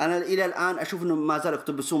الى الان اشوف انه ما زالوا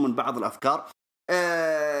يقتبسون من بعض الافكار.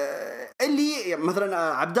 اللي مثلا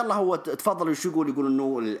عبد الله هو تفضل وش يقول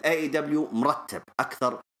انه الاي دبليو مرتب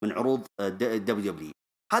اكثر من عروض دبليو.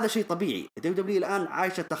 هذا شيء طبيعي. دبليو الان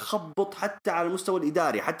عايشه تخبط حتى على المستوى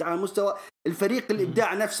الاداري، حتى على مستوى الفريق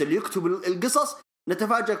الابداع نفسه اللي يكتب القصص.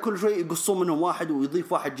 نتفاجأ كل شوي يقصون منهم واحد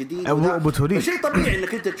ويضيف واحد جديد. شيء طبيعي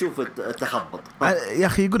انك انت تشوف التخبط. يا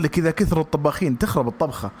اخي يقول لك اذا كثروا الطباخين تخرب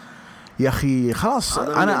الطبخه. يا اخي خلاص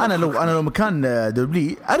انا لو مكان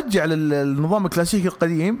دبليو ارجع للنظام الكلاسيكي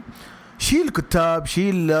القديم. شيل كتاب،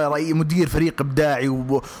 شيل مدير فريق ابداعي،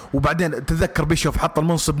 وبعدين تذكر بيشوف حط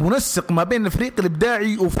المنصب منسق ما بين الفريق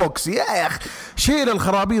الابداعي وفوكس. يا اخي شيل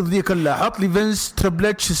الخرابيط دي كلها، حط لي فينس،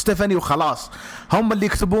 تريبلتش، ستيفاني وخلاص. هم اللي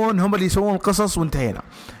يكتبون، هم اللي يسوون القصص وانتهينا.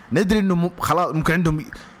 ندري انه خلاص ممكن عندهم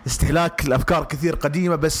استهلاك الافكار كثير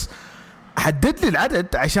قديمه، بس حدد لي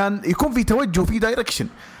العدد عشان يكون في توجه وفي دايركشن.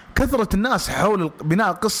 كثرة الناس حول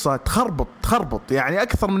بناء قصة تخربط يعني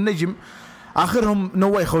أكثر من نجم. آخرهم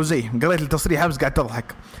نواي خوزي، قريت التصريح أمس قاعد تضحك،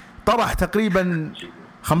 طرح تقريبا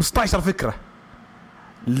 15 فكرة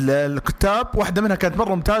الكتاب، واحدة منها كانت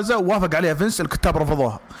مرة ممتازة ووافق عليها فينس، الكتاب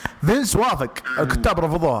رفضوها. فينس وافق، الكتاب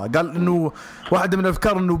رفضوها. قال إنه واحدة من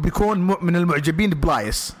الأفكار إنه بيكون من المعجبين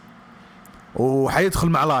بلايس، وحيدخل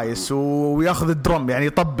مع لايس وياخذ الدرم يعني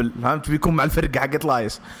يطبل، فهمت؟ بيكون مع الفرقة حقت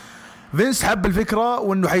لايس. فينس حب الفكرة،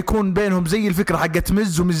 وانه حيكون بينهم زي الفكرة حقت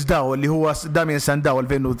مز ومزداو اللي هو داميان سانداو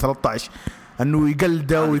 2013، انه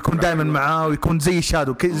يقلده ويكون دائما معاه ويكون زي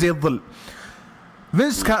شادو زي الظل.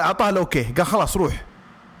 فينس كان اعطاه الاوكي، قال خلاص روح.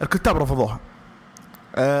 الكتاب رفضوها.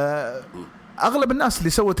 اغلب الناس اللي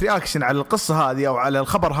سوت رياكشن على القصة هذه او على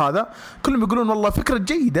الخبر هذا كلهم يقولون والله فكرة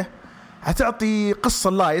جيدة، حتعطي قصة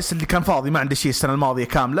لايس اللي كان فاضي ما عنده شيء السنة الماضية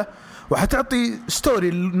كاملة، وحتعطي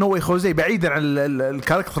ستوري نوي خوزي بعيدا عن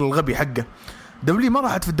الكاركتر الغبي حقه. دبلي ما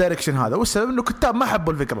راحت في الدايركشن هذا، والسبب انه كتاب ما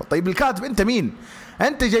حبوا الفكرة. طيب الكاتب انت مين؟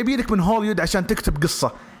 انت جايبينك من هوليوود عشان تكتب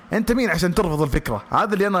قصة، انت مين عشان ترفض الفكرة؟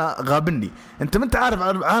 هذا اللي انا غابني. انت ما انت عارف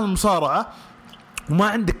عالم المصارعة وما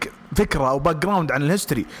عندك فكرة او باك جراوند عن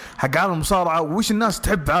الهيستوري حق عالم المصارعة وش الناس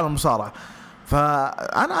تحب عالم المصارعة.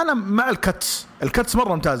 فانا مع الكتس مره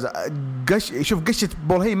ممتازه. شوف قشه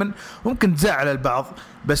بول هيمن ممكن تزعل البعض،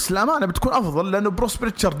 بس الامانه بتكون افضل، لانه بروس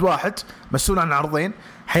ريتشارد واحد مسؤول عن عرضين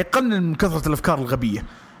حيقنن من كثره الافكار الغبيه.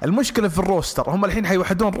 المشكله في الروستر، هم الحين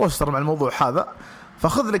حيوحدون الروستر مع الموضوع هذا،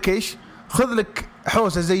 فخذ لك ايش؟ خذ لك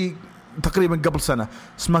حوسه زي تقريبا قبل سنه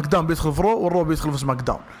سماك داون بيدخل في رو والرو بيدخل في سماك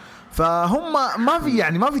داون. فهم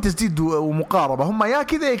ما في تسديد ومقاربه، هم يا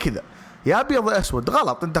كذا يا كذا، يا ابيض يا اسود.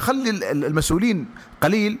 غلط، انت خلي المسؤولين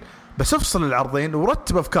قليل بس افصل العرضين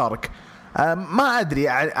ورتب افكارك. ما ادري،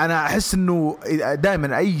 انا احس انه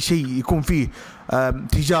دائما اي شيء يكون فيه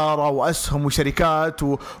تجاره واسهم وشركات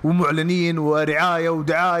ومعلنين ورعايه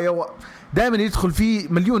ودعايه دائما يدخل فيه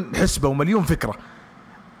مليون حسبه ومليون فكره.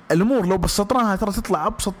 الامور لو بسطناها ترى تطلع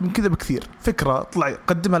ابسط من كذا بكثير. فكره طلع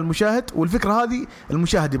قدمها المشاهد، والفكره هذه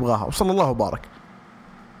المشاهد يبغاها، وصلى الله وبارك.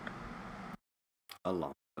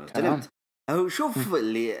 الله تمام. هو شوف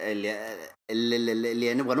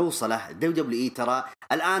اللي نبغى نوصله، دبليو ترى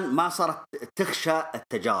الآن ما صارت تخشى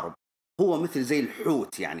التجارب. هو مثل زي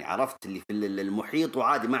الحوت يعني، عرفت، اللي في المحيط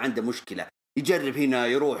وعادي ما عنده مشكلة، يجرب هنا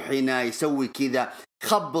يروح هنا يسوي كذا،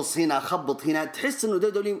 خبص هنا خبط هنا. تحس إنه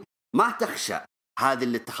دبليو ما تخشى هذه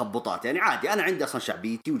التخبطات يعني، عادي. أنا عندي أصلا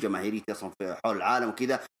شعبيتي وجماهيريتي أصلا في حول العالم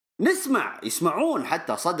وكذا، يسمعون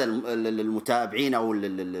حتى صدى المتابعين أو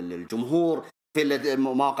الجمهور في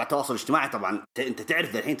مواقع التواصل الاجتماعي. طبعا انت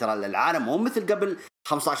تعرف الحين ترى العالم مو مثل قبل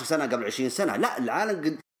 15 سنه، قبل 20 سنه، لا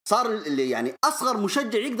العالم صار اللي يعني اصغر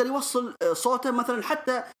مشجع يقدر يوصل صوته مثلا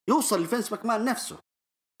حتى يوصل لفينس ماكمان نفسه.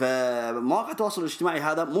 فمواقع التواصل الاجتماعي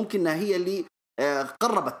هذا ممكن هي اللي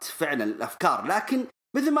قربت فعلا الافكار. لكن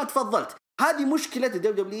مثل ما تفضلت، هذه مشكله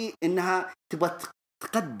دبليو انها تبغى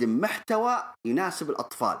تقدم محتوى يناسب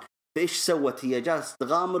الاطفال. فايش سوت هي؟ جالسه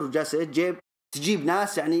تغامر وجالسه تجيب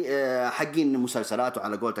ناس يعني حقين مسلسلات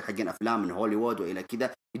وعلى قولتك حقين أفلام من هوليوود وإلى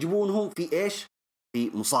كذا، يجيبونهم في إيش؟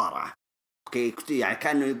 في مصارعة. أوكي، يعني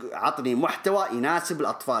كأنه عطني محتوى يناسب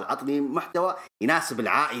الأطفال، عطني محتوى يناسب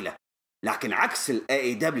العائلة. لكن عكس ال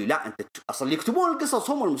AEW، لا، أنت أصلا يكتبون القصص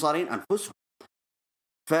هم المصارعين أنفسهم.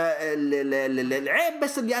 فالعيب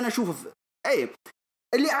بس اللي أنا أشوفه العيب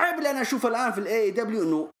اللي أنا أشوفه الآن في ال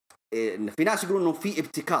AEW إنه في ناس يقولون إنه في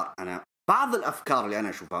ابتكار. أنا بعض الأفكار اللي أنا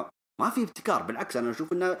أشوفها ما في ابتكار، بالعكس أنا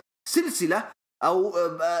أشوف إنها سلسلة أو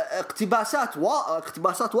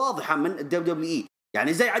اقتباسات واضحة من WWE.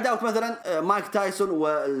 يعني زي عداوة مثلا مايك تايسون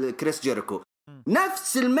وكريس جيريكو،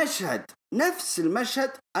 نفس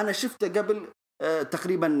المشهد أنا شفته قبل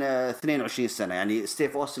تقريبا 22 سنة، يعني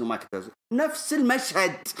ستيف أوستن ومايك تايسون نفس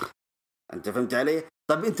المشهد. أنت فهمت علي؟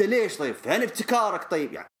 طب أنت ليش؟ طيب فين ابتكارك؟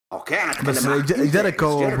 طيب يعني أوكي أنا بس جيريكو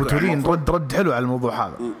وبوتولين رد حلو على الموضوع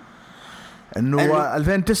هذا. انه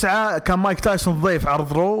 2009 كان مايك تايسون ضيف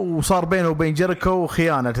عرض رو، وصار بينه وبين جيريكو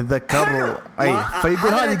خيانه تتذكر.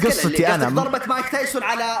 فيقول هذه قصتي انا، ضربت مايك تايسون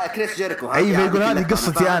على كريس جيريكو. فيقول هذه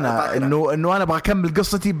قصتي انا، انه انا ابغى اكمل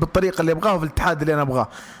قصتي بالطريقه اللي ابغاها في الاتحاد اللي انا ابغاه،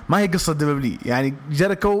 ما هي قصه دبليو. يعني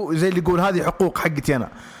جيريكو زي اللي يقول هذه حقوق حقتي انا،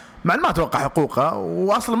 مع ما اتوقع حقوقها،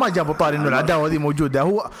 واصلا ما جابوا طاري انه العداوه دي موجوده.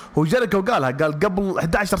 هو جيريكو قالها، قال قبل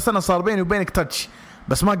 11 سنه صار بيني وبينك تاتش،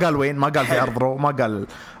 بس ما قال وين، ما قال في عرض رو، ما قال.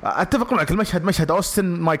 اتفق معك، المشهد مشهد اوستن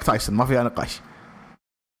مايك تايسون ما فيها نقاش.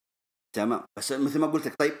 تمام، بس مثل ما قلت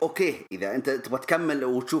لك طيب اوكي، اذا انت تبغى تكمل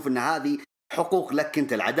وتشوف ان هذه حقوق لك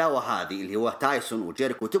انت، العداوه هذه اللي هو تايسون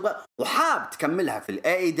وجيريكو، وتبغى وحاب تكملها في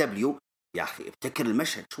الاي دبليو، يا اخي ابتكر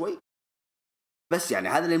المشهد شوي. بس يعني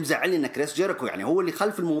هذا اللي مزعلني، ان كريس جيريكو يعني هو اللي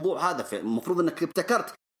خلف الموضوع هذا، المفروض انك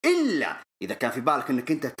ابتكرت، الا اذا كان في بالك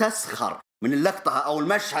انك انت تسخر من اللقطه او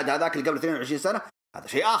المشهد هذاك اللي قبل 22 سنه، هذا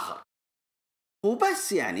شيء اخر.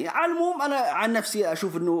 وبس يعني على العموم انا عن نفسي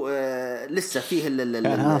اشوف انه لسه فيه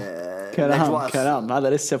كلام هذا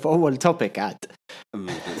لسه في اول توبيك عاد.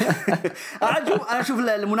 انا اشوف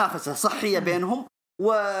المنافسه صحيه بينهم،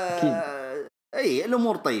 و اي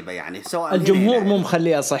الامور طيبه يعني. سواء الجمهور مو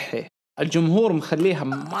مخليها صحي، الجمهور مخليها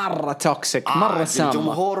مره توكسيك، مره سامه.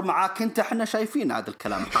 الجمهور معاك انت، احنا شايفين هذا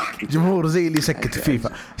الكلام. الجمهور زي اللي سكت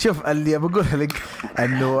فيفا. شوف اللي بقول لك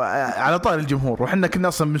انه على طار الجمهور، وحنا كنا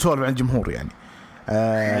اصلا بنسولف عن الجمهور يعني.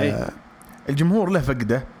 الجمهور له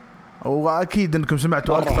فقده، واكيد انكم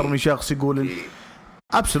سمعتوا اكثر من شخص يقول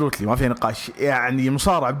ابسولوتلي ما في نقاش يعني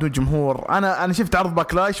مصارعه بدون جمهور. انا شفت عرض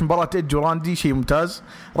باكلاش مباراه ايدج وراندي، شيء ممتاز،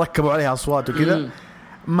 ركبوا عليها اصوات وكذا.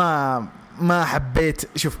 ما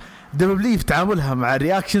حبيت. شوف دبليو في تعاملها مع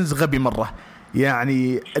الرياكشنز غبي مره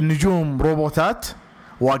يعني. النجوم روبوتات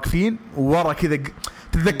واقفين ورا كذا.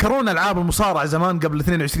 تتذكرون العاب المصارعه زمان قبل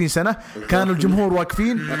 22 سنه كانوا الجمهور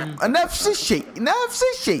واقفين، نفس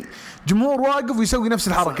الشيء جمهور واقف ويسوي نفس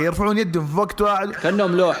الحركه، يرفعون يدهم في وقت واحد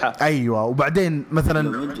كانهم لوحه. ايوه. وبعدين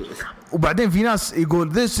مثلا في ناس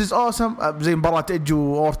يقول this is awesome زي مباراه ايدج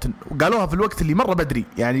واورتن، وقالوها في الوقت اللي مره بدري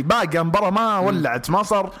يعني، باقي المباراه ما ولعت،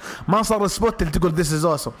 ما صار السبوت اللي تقول this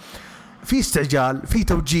is awesome. في استعجال، في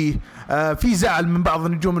توجيه، في زعل من بعض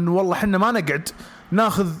النجوم انه والله احنا ما نقعد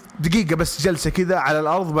ناخذ دقيقه بس جلسه كذا على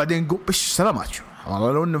الارض وبعدين نقول بش سلامات.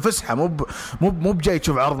 والله لو انه فسحه مو بجاي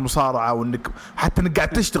تشوف عرض مصارعه، وانك حتى انك قاعد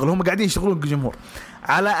تشتغل، هم قاعدين يشتغلون بالجمهور.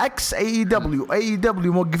 على عكس اي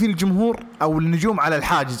دبليو موقفين الجمهور او النجوم على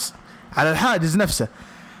الحاجز نفسه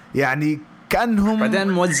يعني، كأنهم بعدين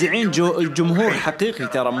موزعين جمهور حقيقي،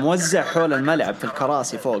 ترى موزع حول الملعب في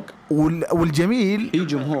الكراسي فوق. والجميل في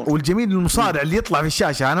جمهور، والجميل المصارع اللي يطلع في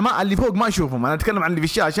الشاشة، أنا ما اللي فوق ما أشوفهم، أنا أتكلم عن اللي في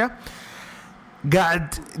الشاشة.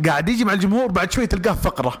 قاعد يجي مع الجمهور، بعد شوي تلقاه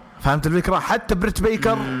فقرة. فهمت الفكرة؟ حتى بريت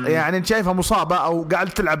بيكر يعني انت شايفها مصابة او قاعد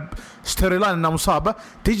تلعب ستوري لاين انها مصابة،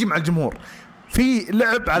 تيجي مع الجمهور. في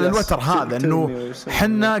لعب على الوتر هذا، انه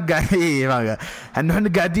حنا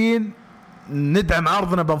قاعدين ندعم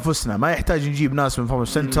عرضنا بانفسنا، ما يحتاج نجيب ناس من فورم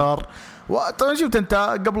سنتر. وطبعا شفت انت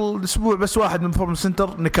قبل اسبوع بس واحد من فورم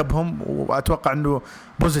سنتر نكبهم، واتوقع انه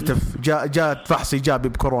بوزيتيف، جاء فحص ايجابي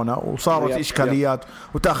بكورونا، وصارت اشكاليات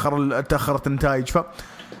وتاخرت النتائج.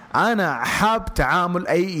 فانا حاب تعامل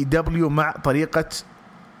اي دبليو مع طريقه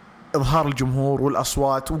اظهار الجمهور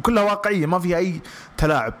والاصوات، وكلها واقعيه ما فيها اي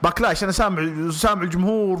تلاعب. باكلاش انا سامع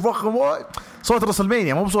الجمهور فخم، صوت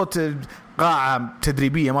رسلمانيا، مو بصوت قاعه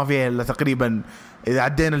تدريبيه ما فيها الا تقريبا اذا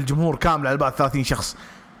عدينا الجمهور كامل على بعض 30 شخص.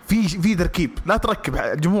 في تركيب، لا تركب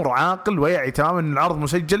الجمهور عاقل ويعي تماما ان العرض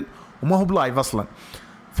مسجل وما هو بلايف اصلا.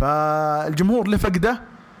 فالجمهور له فقده.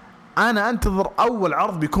 انا انتظر اول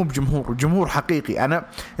عرض بيكون بجمهور، وجمهور حقيقي.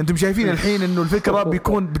 انتم شايفين الحين انه الفكره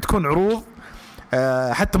بتكون عروض،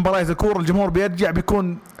 حتى مباريات الكوره الجمهور بيرجع،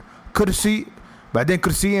 بيكون كرسي بعدين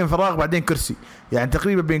كرسيين فراغ بعدين كرسي، يعني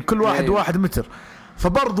تقريبا بين كل واحد متر.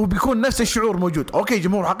 فبرضه بيكون نفس الشعور موجود. اوكي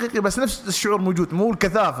جمهور حقيقي، بس نفس الشعور موجود، مو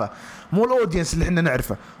الكثافه، مو الاودينس اللي احنا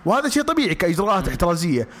نعرفه، وهذا شيء طبيعي كاجراءات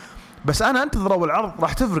احترازيه. بس انا انتظر اول عرض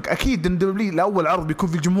راح تفرق اكيد. ان دبليو الاول عرض بيكون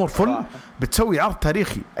في الجمهور فل، بتسوي عرض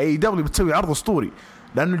تاريخي. اي دبليو بتسوي عرض اسطوري،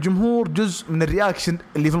 لأن الجمهور جزء من الرياكشن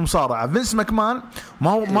اللي في المصارعة. فينس ماكمان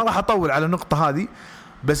ما راح أطول على النقطة هذه،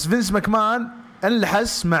 بس فينس ماكمان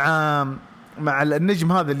انلحس مع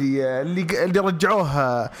النجم هذا اللي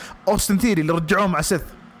رجعوه أوستن ثيري، اللي رجعوه مع سيث.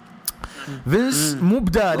 فينس مو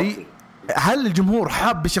بداري هل الجمهور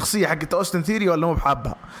حاب الشخصية حقت أوستن ثيري ولا مو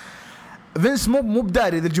بحابها. فينس مو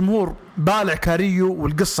بداري إذا الجمهور بالع كاريو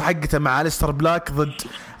والقصة حقته مع أليستر بلاك ضد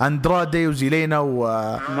أندرادي وزيلينا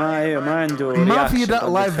ما عنده ما في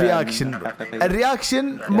لايف رياكشن.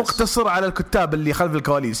 الرياكشن مقتصر على الكتاب اللي خلف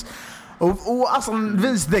الكواليس. واصلا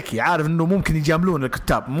فينس ذكي، عارف انه ممكن يجاملون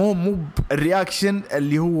الكتاب، مو الرياكشن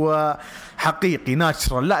اللي هو حقيقي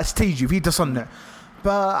ناتشرال، لا استيجي فيه تصنع.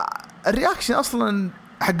 فالرياكشن اصلا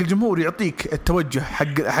حق الجمهور يعطيك التوجه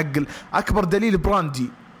حق اكبر دليل براندي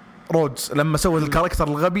رودز لما سوت الكاركتر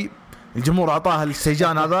الغبي، الجمهور اعطاها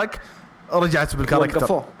السيجان هذاك، رجعت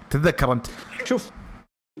بالكاركتر. تتذكر انت؟ شوف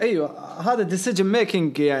ايوه هذا ديسيجن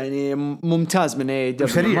ميكينج يعني ممتاز من اي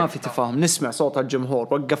دبليو، ما في تفاهم، نسمع صوت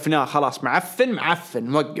الجمهور، وقفناه خلاص،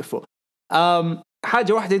 معفن وقفوا.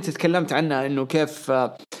 حاجة واحدة أنت تكلمت عنها إنه كيف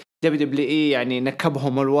WWE يعني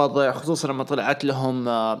نكبهم الوضع، خصوصا لما طلعت لهم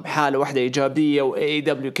حالة واحدة إيجابية، و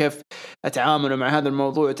AEW كيف أتعاملوا مع هذا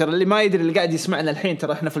الموضوع. ترى اللي ما يدري اللي قاعد يسمعنا الحين،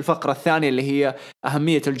 ترى إحنا في الفقرة الثانية اللي هي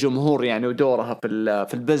أهمية الجمهور يعني ودورها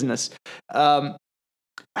في البزنس.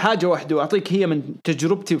 حاجة واحدة وأعطيك هي من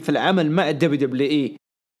تجربتي في العمل مع WWE.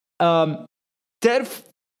 تعرف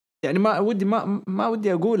يعني ما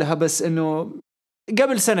ودي أقولها، بس إنه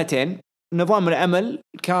قبل سنتين نظام العمل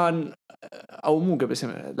كان، أو مو قبل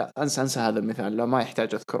سنة، لا أنسى هذا المثال، لا ما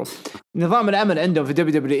يحتاج أذكره. نظام العمل عندهم في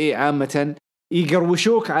WWE عامة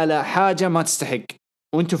يقروشوك على حاجة ما تستحق،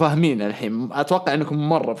 وانتوا فاهمين الحين، أتوقع أنكم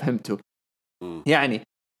مرة فهمتوا. يعني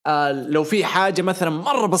لو في حاجة مثلا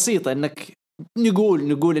مرة بسيطة إنك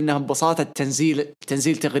نقول إنها ببساطة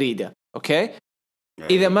تنزيل تغريدة، أوكي؟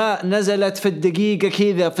 إذا ما نزلت في الدقيقة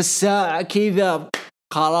كذا، في الساعة كذا،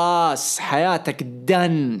 خلاص حياتك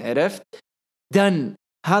دن، عرفت؟ دن.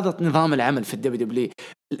 هذا نظام العمل في الدبليو.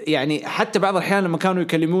 يعني حتى بعض الأحيان لما كانوا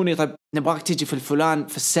يكلموني، طيب نبغاك تيجي في الفلان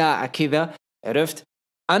في الساعة كذا، عرفت؟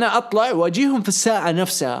 أنا أطلع وأجيهم في الساعة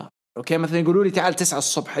نفسها، أوكي؟ مثلا يقولوا لي تعال 9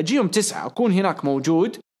 الصبح، أجيهم 9، أكون هناك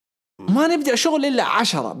موجود، ما نبدأ شغل إلا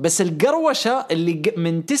 10. بس القروشة اللي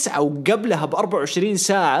من 9 وقبلها ب24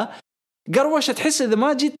 ساعة قروشة، تحس إذا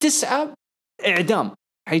ما جيت 9 إعدام،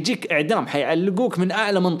 حيجيك إعدام، حيعلقوك من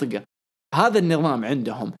أعلى منطقة. هذا النظام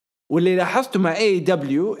عندهم. واللي لاحظته مع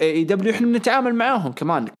AEW إحنا بنتعامل معاهم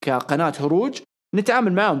كمان كقناة هروج،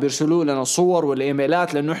 نتعامل معاهم، بيرسلوا لنا الصور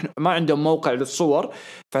والإيميلات، لأنه إحنا ما عندهم موقع للصور،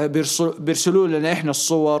 فبيرسلوا لنا إحنا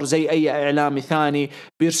الصور زي أي إعلامي ثاني.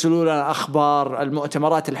 بيرسلوا لنا أخبار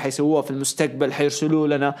المؤتمرات اللي حيسووها في المستقبل، حيرسلوا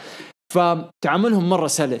لنا. فتعاملهم مرة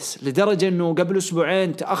سلس، لدرجة إنه قبل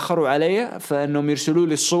أسبوعين تأخروا علي فإنهم يرسلوا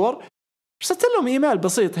لي الصور. رسلت لهم إيميل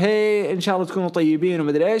بسيط، هي إن شاء الله تكونوا طيبين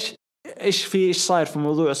ومدري إيش صاير في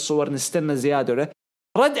موضوع الصور، نستنى زيادة ولا.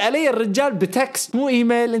 رد علي الرجال بتكست، مو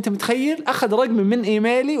إيميل، أنت متخيل؟ أخذ رقمي من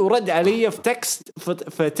إيميلي ورد علي في تكست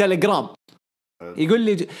في تيليجرام، يقول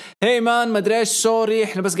لي هي مان مدري إيش، سوري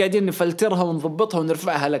إحنا بس قاعدين نفلترها ونضبطها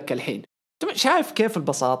ونرفعها لك الحين. شايف كيف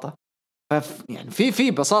البساطة؟ يعني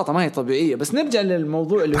في بساطة ما هي طبيعية. بس نرجع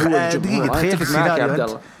للموضوع اللي هو الجمهور. دقيقة، تخيل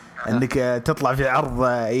السيناريو انك تطلع في عرض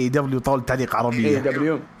AEW طول تعليق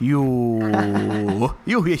عربية.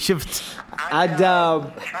 يو يا شفت عاد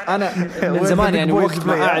انا من زمان يعني وقت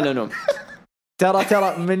ما اعلنوا،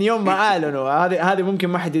 ترى من يوم ما اعلنوا، هذه ممكن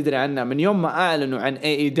ما حد يدري عنها، من يوم ما اعلنوا عن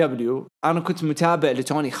AEW انا كنت متابع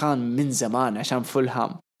لتوني خان من زمان عشان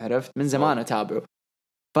فولهام، عرفت؟ من زمان اتابعه.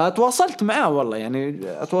 فتواصلت معاه والله، يعني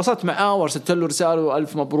اتواصلت معاه وارسلت له رسالة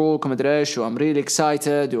ألف مبروك ومدري ايش، وام ريلي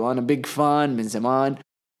اكسايتد، وانا بيج فان من زمان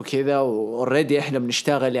وكذا، واوريدي احنا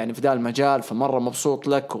بنشتغل يعني في ذا المجال، فمره مبسوط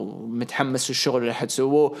لك ومتحمس للشغل اللي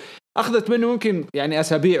حتسووه. اخذت منه ممكن يعني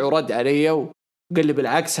اسابيع ورد علي وقال لي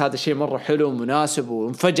بالعكس هذا شيء مره حلو ومناسب،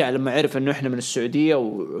 وانفجع لما عرف انه احنا من السعوديه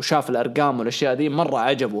وشاف الارقام والاشياء دي مره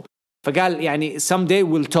عجبه، فقال يعني someday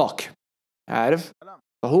we'll talk، عارف؟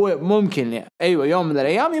 فهو ممكن يعني ايوه يوم من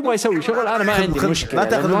الايام يبغى يسوي شغل، انا ما عندي مشكله، لا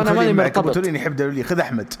تاخذ انا ماني مرتبط. يحب دولي، خذ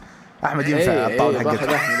احمد ينفع الطاولة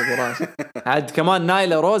حقته. عاد كمان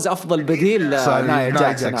نايلة روز أفضل بديل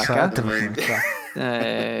نايلة جاكسون.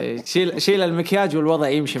 شيل المكياج والوضع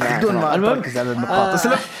يمشي معه بدون ما تركز على النقاط.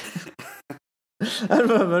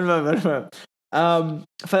 المهم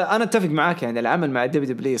فأنا أتفق معاك، يعني العمل مع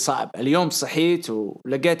WWE صعب. اليوم صحيت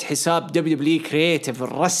ولقيت حساب WWE كرياتيف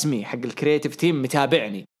الرسمي حق الكرياتيف تيم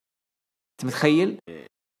متابعني، أنت متخيل؟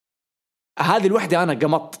 هذه الوحدة أنا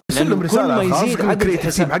قمط، لأنه كل ما يزيد عدد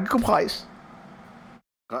الحساب حقكم خايس.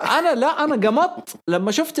 أنا قمط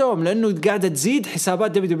لما شفتهم، لأنه قاعدة تزيد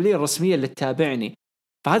حسابات WWE الرسمية اللي تتابعني،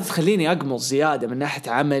 فهذا تخليني أقمط زيادة من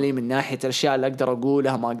ناحية عملي، من ناحية الأشياء اللي أقدر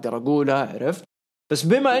أقولها ما أقدر أقولها، عرفت؟ بس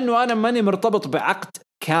بما أنه أنا ماني مرتبط بعقد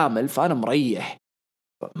كامل فأنا مريح،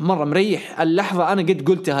 مرة مريح. اللحظة أنا قد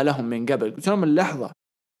قلتها لهم من قبل، قلت لهم اللحظة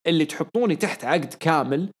اللي تحطوني تحت عقد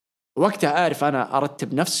كامل وقتها أعرف أنا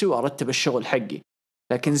أرتب نفسي وأرتب الشغل حقي.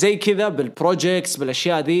 لكن زي كذا بالبروجيكتس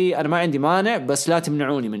بالأشياء ذي أنا ما عندي مانع، بس لا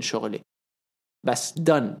تمنعوني من شغلي، بس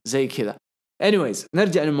done زي كذا. anyways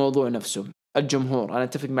نرجع للموضوع نفسه. الجمهور، أنا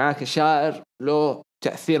أتفق معاك، الشاعر له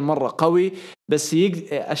تأثير مرة قوي، بس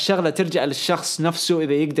الشغلة ترجع للشخص نفسه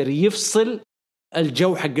إذا يقدر يفصل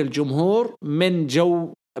الجو حق الجمهور من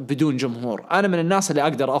جو بدون جمهور. أنا من الناس اللي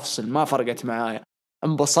أقدر أفصل، ما فرقت معايا،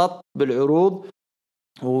 انبسطت بالعروض،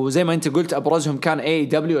 وزي ما أنت قلت أبرزهم كان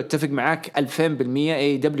AEW. أتفق معاك 2000%.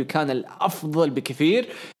 AEW كان الأفضل بكثير،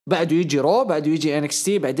 بعده يجي رو، بعده يجي NXT،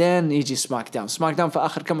 بعدين يجي سماك داون في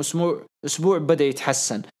آخر كم أسبوع بدأ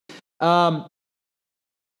يتحسن.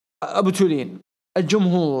 أبو تولين،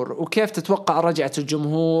 الجمهور وكيف تتوقع رجعة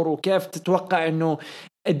الجمهور وكيف تتوقع إنه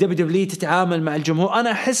الدبليو تتعامل مع الجمهور.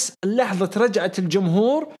 أنا أحس لحظة رجعة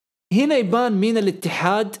الجمهور هنا يبان مين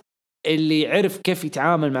الاتحاد اللي يعرف كيف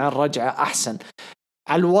يتعامل مع الرجعة أحسن.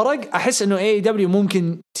 على الورق أحس إنه AEW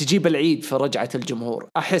ممكن تجيب العيد في رجعة الجمهور.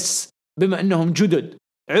 أحس بما إنهم جدد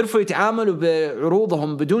عرفوا يتعاملوا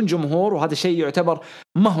بعروضهم بدون جمهور، وهذا شيء يعتبر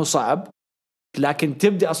ما هو صعب، لكن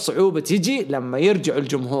تبدأ الصعوبة تيجي لما يرجع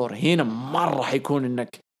الجمهور. هنا مرة حيكون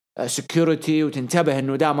إنك سكيورتي وتنتبه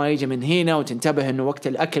إنه دا ما يجي من هنا، وتنتبه إنه وقت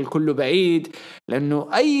الأكل كله بعيد، لأنه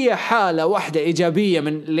أي حالة واحدة إيجابية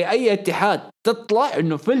من لأي اتحاد تطلع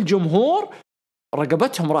إنه في الجمهور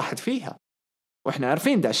رقبتهم راحت فيها. وإحنا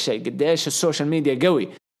عارفين ده الشيء قديش السوشيال ميديا قوي.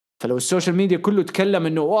 فلو السوشيال ميديا كله تكلم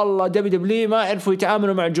إنه والله دبليو ما عرفوا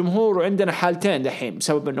يتعاملوا مع الجمهور، وعندنا حالتين دحين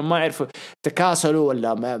بسبب إنه ما عرفوا تكاسلوا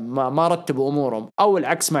ولا ما رتبوا أمورهم، أو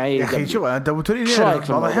العكس مع يا أخي شوف أنت بتقولي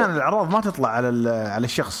بعض الأحيان الأعراض ما تطلع على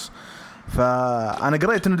الشخص. فأنا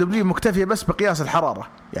قريت إنه دبليو مكتفية بس بقياس الحرارة،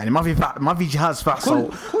 يعني ما في جهاز فحص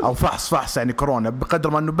أو فحص يعني كورونا، بقدر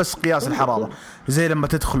ما إنه بس قياس الحرارة زي لما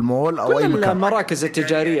تدخل مول أو أي مكان. المراكز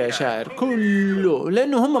التجارية يا شاعر كله،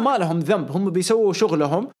 لأنه هم ما لهم ذنب، هم بيسووا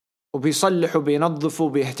شغلهم وبيصلحوا بينظفوا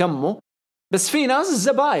بيهتموا. بس في ناس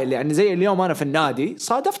الزبايل، يعني زي اليوم أنا في النادي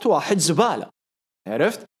صادفت واحد زبالة،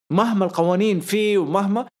 عرفت؟ مهما القوانين فيه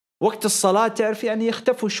ومهما وقت الصلاة تعرف يعني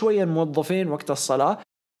يختفوا شوية الموظفين وقت الصلاة،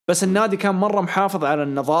 بس النادي كان مرة محافظ على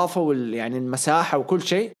النظافة يعني المساحة وكل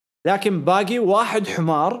شيء. لكن باقي واحد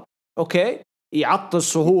حمار أوكي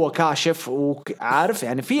يعطس وهو كاشف، وعارف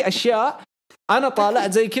يعني في أشياء أنا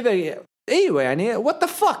طالعت زي كذا ايوه يعني وات ذا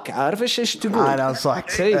فاك، عارف ايش تقول؟ انا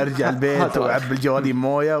انصحك ارجع البيت وعب الجوالين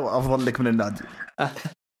مويه وافضل لك من النادي.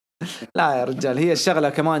 لا يا رجال، هي الشغله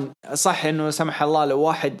كمان صح انه سمح الله لو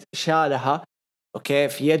واحد شالها اوكي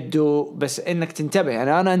في يده، بس انك تنتبه.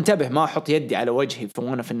 يعني انا انتبه ما احط يدي على وجهي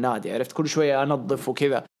وانا في النادي، عرفت؟ كل شويه انظف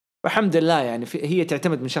وكذا، والحمد لله. يعني هي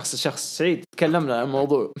تعتمد من شخص لشخص. سعيد تكلمنا عن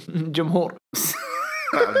الموضوع جمهور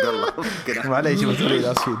عبد الله معليش ابو توليد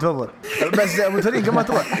اسفي تفضل. بس ابو توليد قبل ما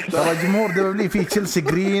تروح ترى جمهور دبليو فيه تشيلسي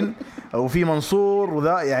جرين وفي منصور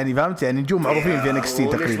وذا، يعني فهمت يعني نجوم معروفين في انكستي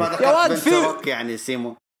تقريبا. يا واد في يعني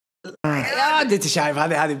سيمو يا انت شايف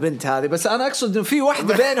هذه بنت هذه، بس انا اقصد انه في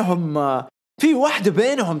واحده بينهم، في واحده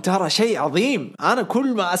بينهم ترى شيء عظيم. انا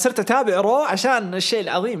كل ما صرت اتابع رو عشان الشيء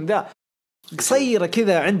العظيم ذا. قصيره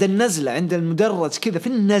كذا عند النزله عند المدرج كذا في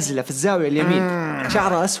النزله في الزاويه اليمين،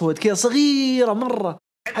 شعرها اسود كذا صغيره مره،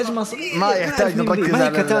 حجمها صغير ما يحتاج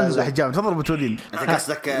نركز على الاحجام. تفضل بتقولين انت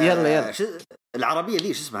قصدك يلا العربيه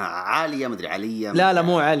ليش اسمها عاليه مدري عليا؟ لا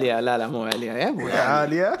مو عاليه، لا مو عاليه يا ابو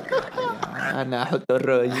عاليه. انا احط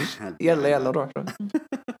الروج. يلا روح.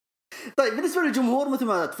 طيب بالنسبه للجمهور مثل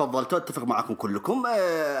ما تفضلتوا اتفق معكم كلكم،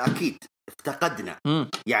 اكيد افتقدنا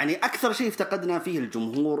يعني اكثر شيء افتقدنا فيه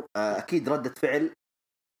الجمهور اكيد ردة فعل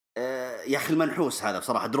يا اخي المنحوس هذا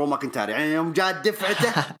بصراحه درو ماكنتاير. يعني يوم جاء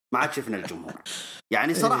دفعته ما عاد شفنا الجمهور.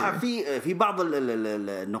 يعني صراحه في بعض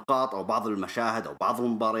النقاط او بعض المشاهد او بعض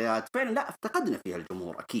المباريات فعلا لا افتقدنا فيها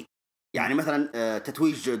الجمهور اكيد. يعني مثلا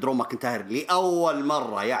تتويج درو ماكنتاير لاول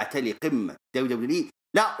مره يعتلي قمه دبليو،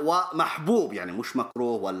 لا ومحبوب يعني مش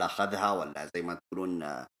مكروه ولا اخذها ولا زي ما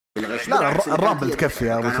تقولون بالغش. لا الرامبل تكفي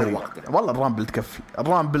يا ابو سري، والله الرامبل تكفي.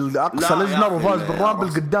 الرامبل اقصى لجنر وفاز بالرامبل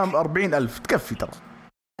قدام 40,000 تكفي ترى.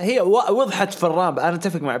 هي وضحت في الرامبل. انا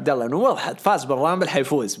اتفق مع عبد الله انه وضحت فاز بالرامبل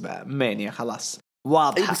حيفوز بمانيا خلاص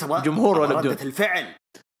واضح. جمهور ولا بدون الفعل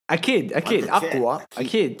اكيد اقوى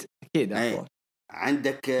اكيد اقوى.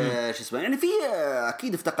 عندك شو اسمه يعني في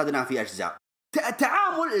اكيد افتقدناه في اجزاء.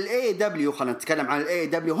 تعامل الاي دبليو، خلينا نتكلم عن الاي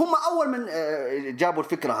دبليو، هم اول من جابوا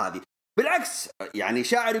الفكره هذه. بالعكس يعني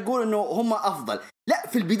شاعر يقول انه هم افضل. لا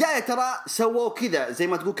في البدايه ترى سووا كذا زي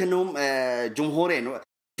ما تقول كانهم جمهورين،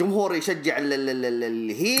 جمهور يشجع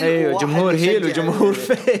الهيل، ايوه جمهور هيل وجمهور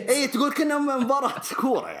فيس. اي تقول كانهم مباراه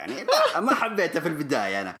كوره يعني. لا ما حبيتها في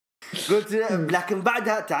البدايه انا قلت، لكن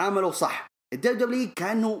بعدها تعاملوا صح. الدبليو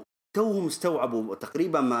كانوا توهم استوعبوا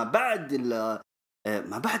تقريبا ما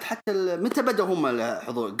بعد حتى متى بدأوا هم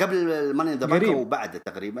الحضور قبل الماني ذا بانك وبعد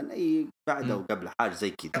تقريبا اي بعده وقبل حاجه زي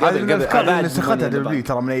كذا. قبل نسختها دبليو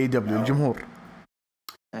ترى من اي دبليو الجمهور.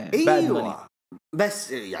 ايوه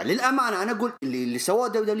بس يعني للامانه انا اقول اللي سواه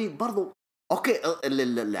دبليو برضو اوكي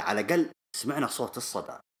على الاقل سمعنا صوت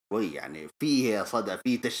الصدى شوي، يعني فيه صدى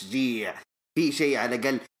فيه تشجيع فيه شيء على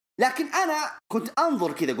الاقل. لكن انا كنت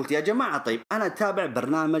انظر كذا قلت يا جماعه طيب انا اتابع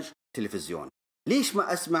برنامج تلفزيون، ليش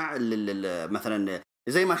ما اسمع مثلا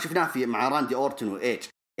زي ما شفناه في مع راندي اورتن وايج؟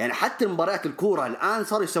 يعني حتى مباريات الكوره الان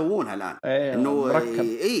صاروا يسوونها الان انه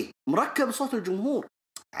مركب صوت الجمهور.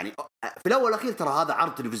 يعني في الاول والاخير ترى هذا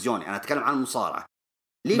عرض تلفزيوني، انا اتكلم عن المصارعه.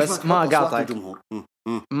 بس ما قاطعك،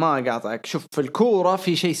 ما قاطعك. شوف في الكورة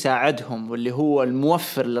في شيء ساعدهم واللي هو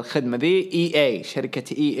الموفر للخدمة دي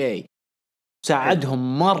شركة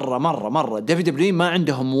ساعدهم مرة WWE ما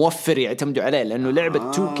عندهم موفر يعتمدوا عليه، لأنه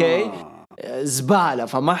لعبة 2K زبالة،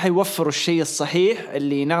 فما حيوفروا الشيء الصحيح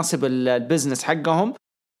اللي يناسب البزنس حقهم.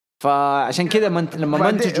 فعشان كذا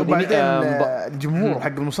لما منتجوا الجمهور حق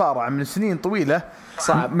المصارعة من سنين طويلة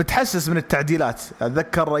صعب متحسس من التعديلات.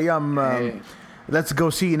 أتذكر أيام ليتس جو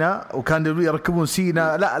سينا، وكان يركبون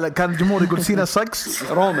سينا، لا كان الجمهور يقول سينا سكس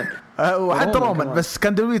رومان وحتى رومان، بس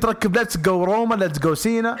كان دبليو يتركب ليتس جو رومان ليتس جو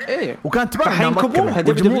سينا، وكانت تبان حينكبوها،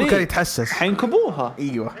 الجمهور كان يتحسس حينكبوها.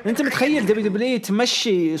 ايوه انت متخيل دبليو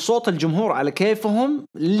تمشي صوت الجمهور على كيفهم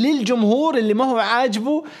للجمهور اللي ما هو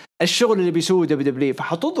عاجبه الشغل اللي بيسويه دبليو،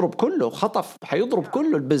 فحتضرب كله خطف، حيضرب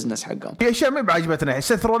كله البزنس حقهم. في اشياء ما بعجبتني.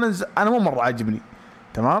 سيث رولينز انا مو مره عاجبني،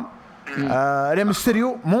 تمام.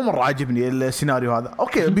 ريمستيريو مو مرة عاجبني السيناريو هذا.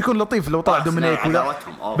 اوكي بيكون لطيف لو طلع دومينيك ولا،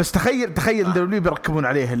 بس تخيل دبليو بيركبون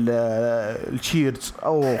عليه التشيرز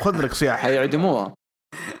او خذ لك صياح. حيعدموها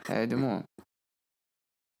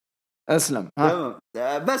اسلم.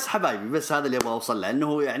 بس حبايبي، بس هذا اللي ابغى اوصل له،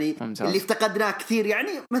 انه يعني ممتاز. اللي افتقدناه كثير،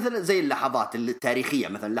 يعني مثلا زي اللحظات التاريخية،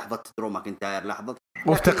 مثلا لحظة درو ماكنتاير، لحظة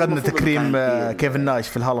وافتقدنا تكريم كيفن نايش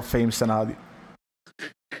في الهال اوف فيم السنة هذه.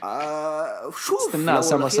 شوف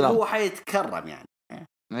هو حيتكرم يعني.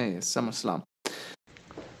 السلام سلام.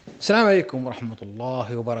 السلام عليكم ورحمة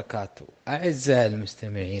الله وبركاته. أعزائي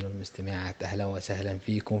المستمعين والمستمعات، أهلا وسهلا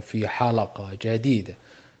فيكم في حلقة جديدة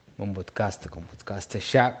من بودكاستكم، بودكاست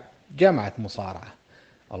الشعب، جمعة مصارعة.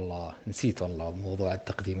 الله نسيت والله موضوع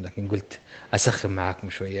التقديم، لكن قلت أسخن معاكم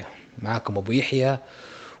شوية. معاكم أبو يحيى،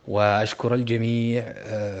 وأشكر الجميع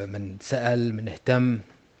من سأل، من اهتم.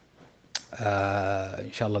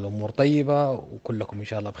 إن شاء الله الأمور طيبة وكلكم إن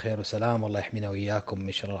شاء الله بخير وسلام، والله يحمينا وإياكم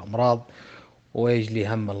من شر الأمراض ويجلي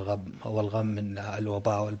هم الغم من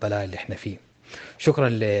الوباء والبلاء اللي احنا فيه. شكرا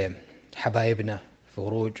لحبايبنا في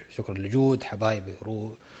هروج، شكرا لجود حبايب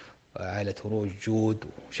عائلة هروج، جود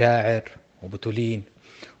وشاعر وبتولين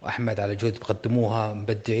وأحمد على جهد بقدموها،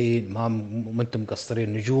 مبدعين، ما انتم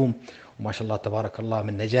مقصرين، نجوم، وما شاء الله تبارك الله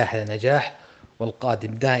من نجاح لنجاح.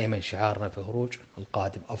 والقادم دائما شعارنا في هروج،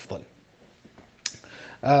 القادم أفضل.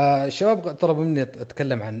 الشباب طلبوا مني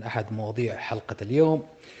أتكلم عن أحد مواضيع حلقة اليوم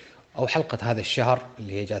أو حلقة هذا الشهر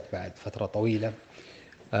اللي هي جات بعد فترة طويلة.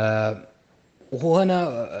 وهو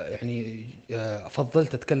هنا يعني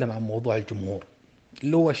فضلت أتكلم عن موضوع الجمهور،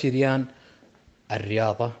 اللي هو شريان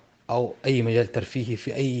الرياضة أو أي مجال ترفيهي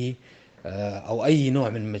في أي أو أي نوع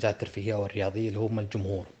من المجال الترفيهية أو الرياضية، اللي هم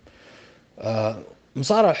الجمهور.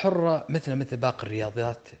 مصارعة الحرة مثل باقي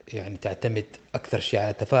الرياضات يعني تعتمد أكثر شيء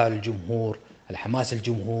على تفاعل الجمهور، الحماس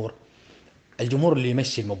الجمهور اللي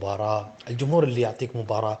يمشي المباراة، الجمهور اللي يعطيك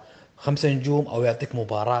مباراة 5 نجوم أو يعطيك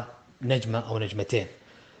مباراة نجمة أو نجمتين.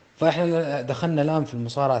 فإحنا دخلنا الآن في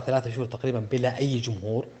المصارعة 3 شهور تقريبا بلا أي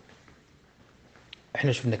جمهور.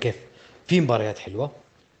 إحنا شفنا كيف في مباريات حلوة،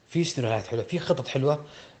 في سيناريوهات حلوة، في خطط حلوة،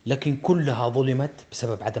 لكن كلها ظلمت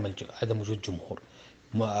بسبب عدم وجود جمهور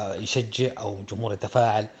يشجع أو جمهور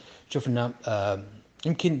يتفاعل. شفنا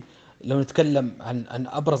يمكن لو نتكلم عن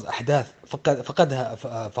أبرز أحداث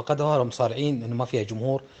فقدها المصارعين إنه ما فيها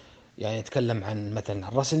جمهور. يعني نتكلم عن مثلا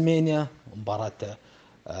عن راسلمانيا، مباراة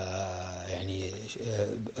يعني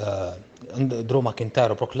درو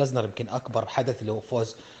ماكنتاير وبروك ليزنر، يمكن أكبر حدث اللي هو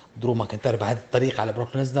فوز درو ماكنتاير بهذه الطريقة على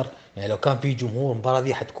بروك ليزنر. يعني لو كان في جمهور المباراة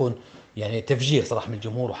دي حتكون يعني تفجير صراحة من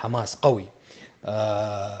الجمهور وحماس قوي.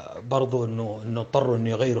 برضو إنه اضطروا إنه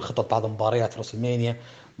يغيروا خطط بعض مباريات راسلمانيا،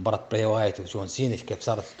 مباراة بري وايت وجون سينا كيف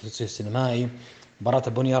صارت التسلسل السينمائي، مباراة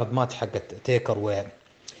البونيارد مات حقت تيكر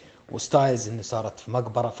وستايلز إنه صارت في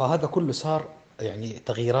مقبرة. فهذا كله صار يعني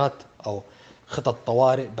تغييرات أو خطط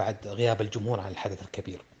طوارئ بعد غياب الجمهور عن الحدث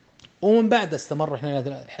الكبير. ومن بعد استمر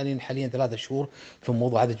احنا حاليا 3 شهور في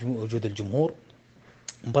موضوع عدم وجود الجمهور.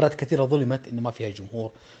 مباريات كثيرة ظلمت إنه ما فيها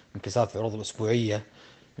جمهور، يمكن صارت في العروض الأسبوعية.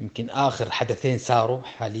 يمكن آخر حدثين صاروا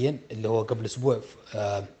حاليا اللي هو قبل أسبوع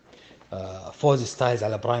فوز ستايلز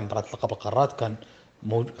على براين، مباراة لقب القارات،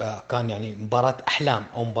 كان يعني مباراة أحلام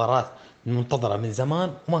أو مباراة منتظرة من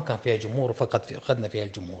زمان وما كان فيها جمهور فقدنا فيها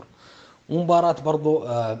الجمهور. ومباراة برضو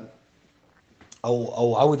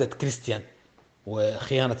أو عودة كريستيان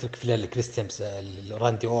وخيانة الكفلة لكريستيان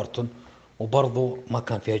راندي أورتون، وبرضو ما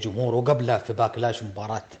كان فيها جمهور. وقبلها في باكلاش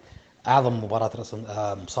مباراة أعظم مباراة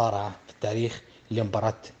مصارعة في التاريخ اللي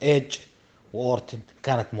مباراة ايج وأورتون،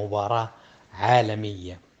 كانت مباراة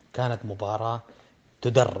عالمية، كانت مباراة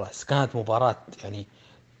تدرس، كانت مباراة يعني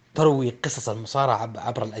تروي قصص المصارعة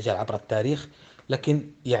عبر الأجيال عبر التاريخ. لكن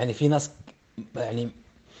يعني في ناس يعني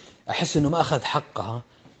أحس إنه ما أخذ حقها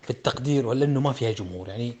في التقدير ولا انه ما فيها جمهور.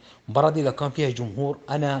 يعني المباراة دي لو كان فيها جمهور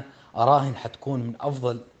انا اراهن حتكون من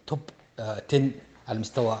افضل توب 10 على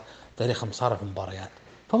مستوى تاريخ المصارعة في المباريات.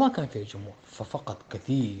 فما كان فيها جمهور، ففقد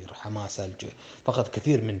كثير حماسة، فقد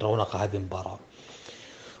كثير من رونق هذه المباراة.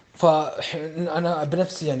 فأنا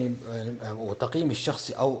بنفسي يعني وتقييمي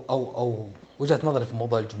الشخصي أو وجهة نظري في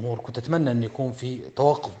موضوع الجمهور، كنت أتمنى أن يكون في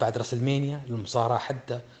توقف بعد راسلمانيا للمصارعة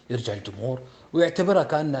حتى يرجع الجمهور ويعتبرها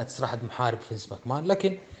كأنها استراحة محارب فينس ماكمان.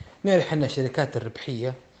 لكن نعرف أن الشركات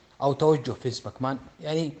الربحية أو توجه فينس ماكمان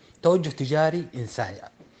يعني توجه تجاري إنساني،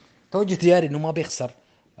 توجه تجاري إنه ما بيخسر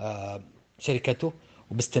شركته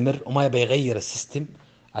وبيستمر وما يبي يغير السيستم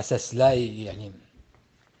على أساس لا يعني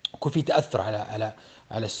يكون في تأثر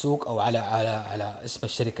على السوق أو على اسم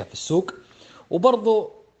الشركة في السوق.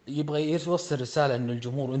 وبرضه يبغى يوصل رسالة إنه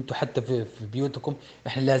الجمهور أنتم حتى في بيوتكم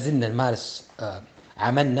إحنا لازلنا نمارس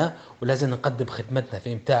عملنا ولازم نقدم خدمتنا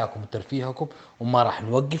في إمتاعكم وترفيهكم وما راح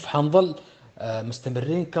نوقف، حنظل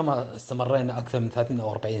مستمرين كما استمرينا أكثر من 30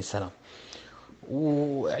 أو 40 سنة.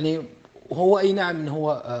 ويعني وهو أي نعم إنه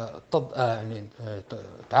هو يعني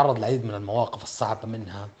تعرض لعديد من المواقف الصعبة،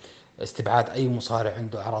 منها استبعاد أي مصارع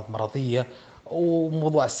عنده أعراض مرضية،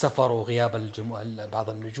 وموضوع السفر وغياب بعض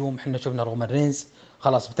النجوم. احنا شفنا رومان رينز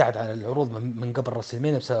خلاص ابتعد عن العروض من قبل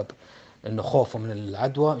راسلمانيا بسبب انه خوفه من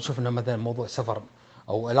العدوى. شفنا مثلا موضوع سفر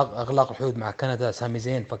او اغلاق الحدود مع كندا، سامي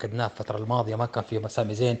زين فقدناه الفتره الماضيه، ما كان في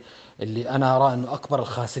سامي زين اللي انا ارى انه اكبر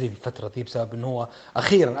الخاسرين في الفتره دي بسبب انه هو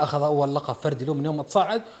اخيرا اخذ اول لقب فردي له من يوم ما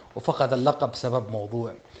تصعد، وفقد اللقب بسبب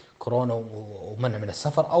موضوع كورونا ومنع من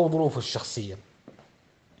السفر او ظروفه الشخصيه.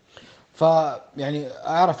 فيعني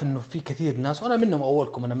اعرف انه في كثير ناس وانا منهم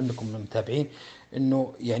اولكم، انا منكم من المتابعين،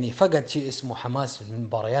 انه يعني فقد شيء اسمه حماس في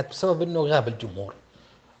المباريات بسبب انه غاب الجمهور.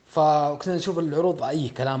 فكنا نشوف العروض اي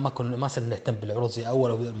كلام، ما صرنا نهتم بالعروض زي اول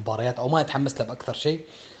او المباريات او ما نتحمس لها باكثر شيء.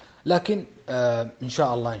 لكن ان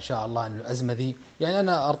شاء الله ان الازمه ذي يعني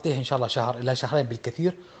انا ارطيها ان شاء الله شهر الى شهرين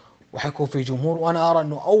بالكثير وحيكون في جمهور. وانا ارى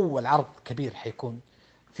انه اول عرض كبير حيكون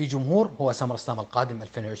في جمهور هو سمر اسلام القادم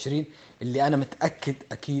 2020، اللي انا متاكد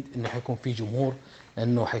اكيد انه حيكون في جمهور،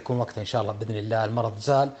 لانه حيكون وقتها ان شاء الله باذن الله المرض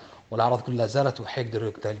زال والاعراض كلها زالت وحيقدروا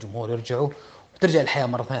وقتها الجمهور يرجعوا وترجع الحياه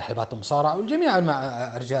مره ثانيه حلبات المصارعه والجميع مع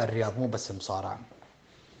ارجاء الرياض مو بس المصارعه.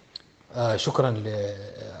 شكرا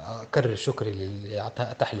اكرر شكري اللي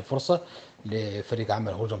اتاح لي فرصه لفريق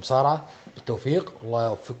عمل هروج المصارعه. بالتوفيق، الله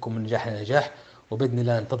يوفقكم من نجاح لنجاح، وباذن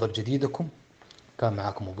الله ننتظر جديدكم. كان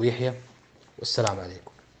معكم ابو يحيى والسلام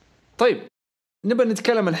عليكم. طيب نبى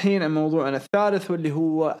نتكلم الحين عن موضوعنا الثالث واللي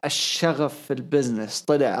هو الشغف في البزنس.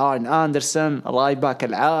 طلع آرن أندرسون، رايباك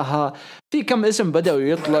العاهة، في كم اسم بدأوا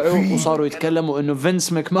يطلعوا وصاروا يتكلموا إنه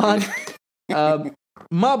فينس ماكمان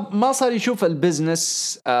ما صار يشوف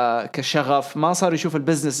البزنس كشغف، ما صار يشوف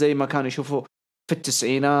البزنس زي ما كان يشوفه في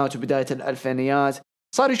التسعينات وبداية الألفينيات.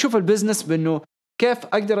 صار يشوف البزنس بأنه كيف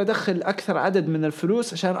أقدر أدخل أكثر عدد من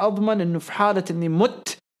الفلوس عشان أضمن إنه في حالة إني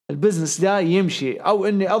مت البزنس ده يمشي، أو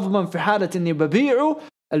إني أضمن في حالة إني ببيعه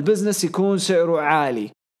البزنس يكون سعره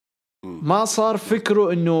عالي. ما صار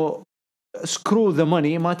فكره إنه سكرو ذا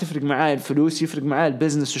ماني، ما تفرق معاه الفلوس، يفرق معاه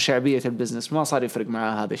البزنس وشعبية البزنس. ما صار يفرق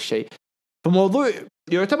معاه هذا الشيء. فموضوع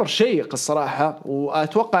يعتبر شيق الصراحة،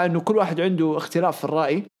 وأتوقع إنه كل واحد عنده اختلاف في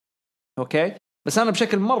الرأي. أوكي، بس أنا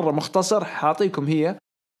بشكل مرة مختصر حاعطيكم هي.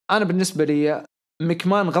 أنا بالنسبة لي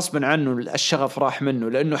مكمان غصبا عنه الشغف راح منه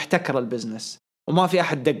لأنه احتكر البزنس وما في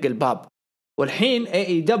أحد دق الباب. والحين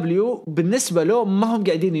AEW بالنسبة له ما هم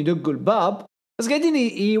قاعدين يدقوا الباب، بس قاعدين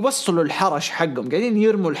يوصلوا الحرش حقهم، قاعدين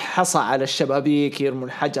يرموا الحصى على الشبابيك، يرموا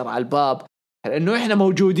الحجر على الباب لأنه إحنا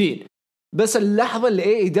موجودين. بس اللحظة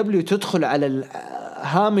اللي AEW تدخل على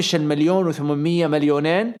هامش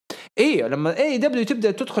 1,800,000 إيه، لما AEW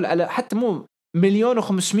تبدأ تدخل على حتى مو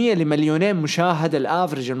 1,500,000 ل2,000,000 مشاهد،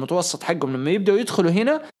 الافرج المتوسط حقهم لما يبدأوا يدخلوا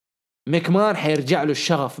هنا، مكمان حيرجع له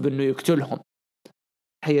الشغف بأنه يقتلهم،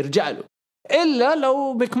 حيرجع له. إلا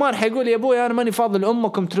لو مكمان حيقول يا أبوي أنا ماني فاضل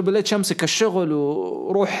أمكم، تريبل اتش أمسك الشغل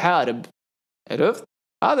وروح حارب. عرفت؟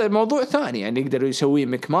 هذا موضوع ثاني يعني يقدروا يسويه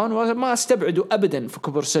مكمان، وما استبعده أبدا في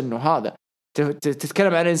كبر سنه. هذا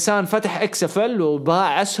تتكلم عن إنسان فتح XFL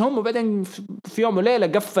وباع أسهم وبعدين في يوم وليلة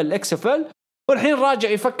قفل XFL والحين راجع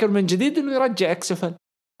يفكر من جديد إنه يرجع XFL.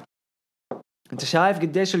 أنت شايف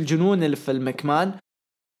قديش الجنون اللي في المكمان.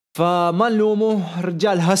 فما نلومه،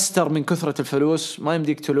 الرجال هستر من كثرة الفلوس، ما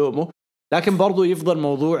يمديك تلومه. لكن برضو يفضل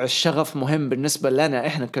موضوع الشغف مهم بالنسبة لنا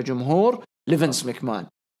إحنا كجمهور لفينس ماكمان.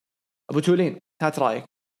 أبو تولين هات رأيك.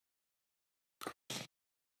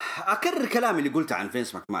 أكرر كلامي اللي قلته عن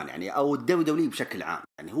فينس ماكمان يعني، أو الدولي بشكل عام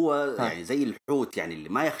يعني. هو يعني زي الحوت يعني اللي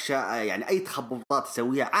ما يخشى يعني أي تخبطات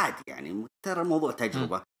يسويها عادي يعني، ترى الموضوع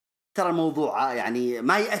تجربة. ترى الموضوع يعني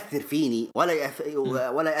ما يأثر فيني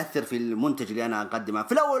ولا يأثر في المنتج اللي أنا أقدمه.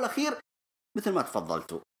 في الأول والأخير مثل ما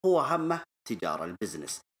تفضلتوا هو همه تجارة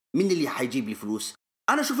البزنس. من اللي حيجيب لي فلوس؟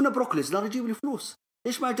 أنا أشوف إن بروكليز لا يجيب لي فلوس،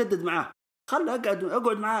 ليش ما أجدد معاه؟ خله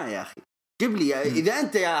أقعد معاه يا أخي. جيب لي إذا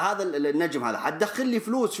أنت يا هذا النجم هذا حتدخل لي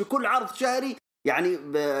فلوس في كل عرض شهري، يعني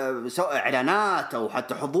سواء إعلانات أو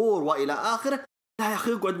حتى حضور وإلى آخره، لا يا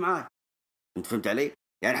أخي اقعد معاي. أنت فهمت علي؟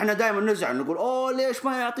 يعني إحنا دائما نزعل نقول أوه ليش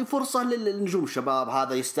ما يعطي فرصة للنجوم الشباب،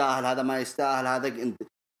 هذا يستاهل هذا ما يستاهل هذا.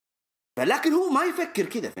 لكن هو ما يفكر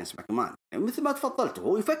كذا فينس ماكمان، يعني مثل ما تفضلت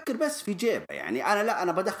هو يفكر بس في جيبه. يعني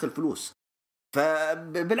أنا بدخل فلوس.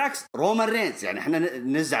 فبالعكس رومان رينز، يعني إحنا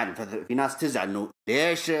نزعل، في ناس تزعل إنه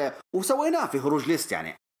ليش، وسويناه في هروج ليست.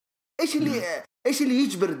 يعني إيش اللي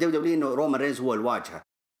يجبر الدولي إنه رومان رينز هو الواجهة؟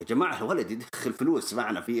 يا جماعة الولد يدخل فلوس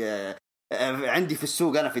معنا في عندي في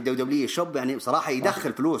السوق أنا في الدولية شوب، يعني بصراحة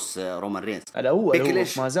يدخل فلوس رومان رينز الأول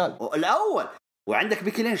ما زال الأول. وعندك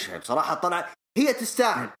بيكي لينش بصراحة طلع هي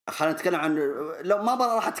تستاهل. خلينا نتكلم عن، لو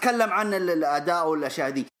ما راح أتكلم عن الأداء والأشياء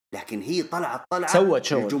دي، لكن هي طلعت سوت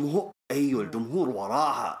شو الجمهور. أيوة الجمهور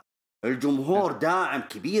وراها، الجمهور داعم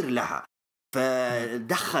كبير لها،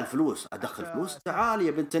 فدخل فلوس. أدخل فلوس تعال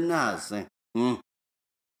يا بنت الناس.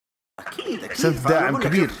 أكيد داعم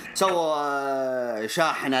كبير. سوى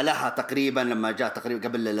شاحنة لها تقريبا لما جاء تقريبا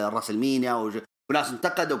قبل الراسلمانيا، وناس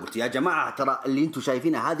انتقدوا. قلت يا جماعة ترى اللي انتم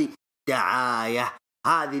شايفينها هذه دعاية،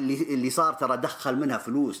 هذه اللي صار ترى دخل منها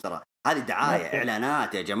فلوس، ترى هذه دعاية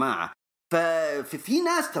إعلانات يا جماعة. ففي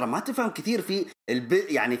ناس ترى ما تفهم كثير في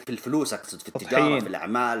يعني في الفلوس، أقصد في التجارة في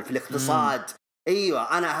الأعمال في الاقتصاد.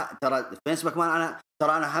 أيوة أنا ترى فينس ماكمان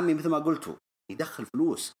أنا همي مثل ما قلتوا يدخل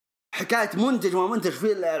فلوس. حكاية منتج وما منتج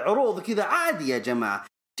في العروض كذا عادي يا جماعة.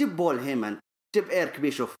 جيب بول هيمن، جيب إيرك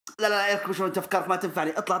بيشوف، لا إيرك بيشوف أنت فكرت ما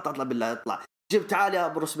تنفعني، اطلع بالله اطلع. جيب تعال يا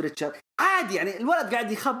بروس بريتشر عادي. يعني الولد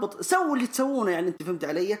قاعد يخبط، سووا اللي تسوونه. يعني أنت فهمت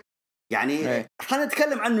علي؟ يعني خلينا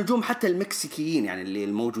نتكلم عن نجوم حتى المكسيكيين يعني اللي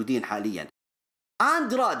الموجودين حاليا.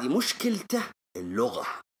 أندرادي مشكلته اللغة،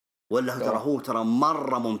 ولا ترى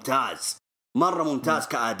مرة ممتاز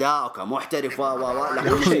كأداء وكمحترف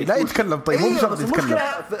لا يتكلم. طيب مو شرط يتكلم.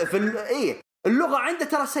 في اللغة عنده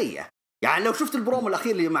ترى سيئة. يعني لو شفت البرومو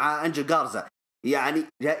الأخير اللي مع أنجل غارزا، يعني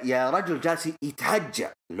يا رجل جالس يتهجى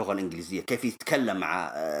اللغة الإنجليزية كيف يتكلم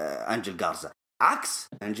مع أنجل غارزا، عكس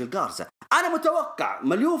أنجل غارزا. أنا متوقع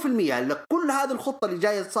 100% لكل هذه الخطة اللي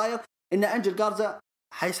جاية تصاير إن أنجل غارزا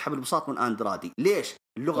حيسحب البساط من أندرادي. ليش؟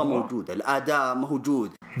 اللغة موجودة، الأداء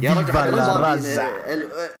موجود يا رجل.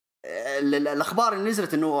 الأخبار اللي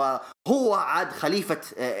نزلت إنه هو عاد خليفة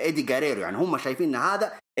إيدي غاريرو، يعني هم شايفين إن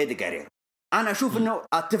هذا إيدي غاريرو. أنا أشوف إنه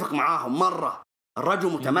أتفق معاهم مرة. الرجل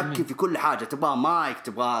متمكن في كل حاجة، تبغى مايك،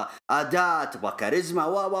 تبغى أداء، تبغى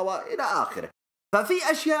كاريزما إلى آخره.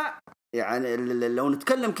 ففي أشياء يعني لو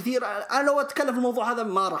نتكلم كثير، أنا لو أتكلم في الموضوع هذا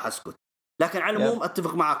ما راح أسكت. لكن على العموم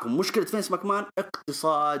أتفق معاكم، مشكلة فينس ماكمان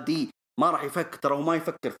اقتصادي، ما راح يفكر، ترى هو ما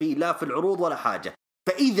يفكر فيه لا في العروض ولا حاجة.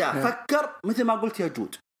 فإذا فكر مثل ما قلت يا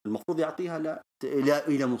جود، المفروض يعطيها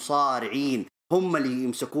إلى مصارعين هم اللي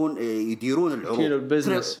يمسكون يديرون العروض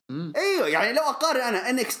البزنس. ايوه يعني لو اقارن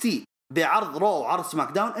انا NXT بعرض رو وعرض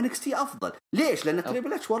سماك داون، NXT افضل. ليش؟ لان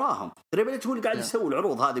تريبل اتش وراهم، تريبل اتش هو اللي قاعد يسوي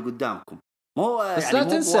العروض هذه قدامكم. مو بس يعني لا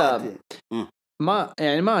تنسى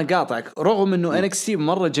ما قاطعك، رغم انه NXT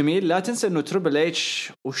مره جميل، لا تنسى انه تريبل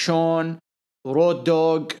اتش وشون ورود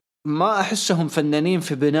دوغ ما احسهم فنانين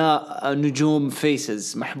في بناء نجوم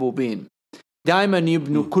فيسز محبوبين. دائما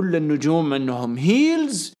يبنوا كل النجوم انهم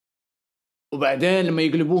هيلز، وبعدين لما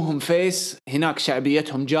يقلبوهم فيس هناك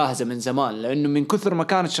شعبيتهم جاهزة من زمان، لأنه من كثر ما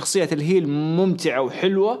كانت شخصية الهيل ممتعة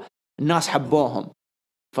وحلوة الناس حبوهم.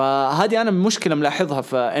 فهذه أنا مشكلة ملاحظها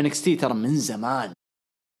في NXT ترى من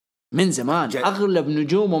زمان أغلب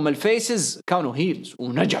نجومهم الفيسز كانوا هيلز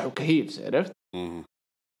ونجحوا كهيلز، عرفت؟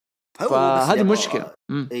 فهذه مشكلة.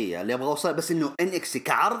 إيه اللي أبغى أوصل بس إنه NXT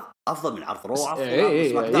كعرض أفضل من عرض روعة.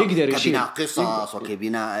 يقدر يشيل كبناء قصص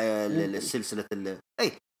وكبناء السلسلة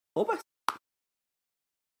هو بس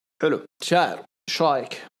حلو. شاعر ايش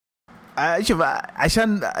رايك؟ شوف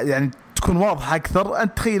عشان يعني تكون واضح اكثر،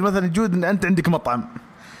 انت تخيل مثلا جود ان انت عندك مطعم،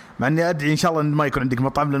 مع اني ادعي ان شاء الله ان ما يكون عندك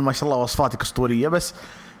مطعم لان ما شاء الله وصفاتك اسطوريه، بس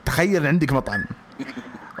تخيل عندك مطعم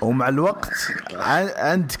ومع الوقت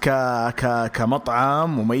انت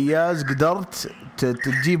كمطعم مميز قدرت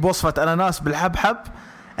تجيب وصفه اناناس بالحبحب،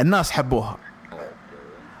 الناس حبوها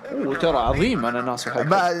وترى عظيم اناناس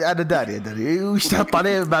وحبحب. انا داري وش تحط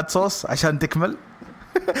عليه بعد صوص عشان تكمل؟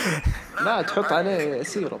 لا تحط عليه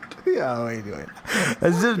سيرب. يا ويلي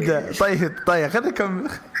الزبدة. طيب خليكم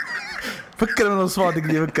فكر من الوصفات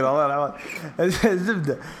دي، فكر والله العظيم.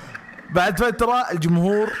 الزبدة بعد فترة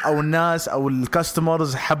الجمهور أو الناس أو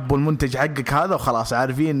الكاستمرز حبوا المنتج حقك هذا وخلاص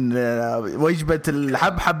عارفين وجبة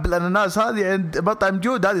الحبحب الأناناس هذه عند مطعم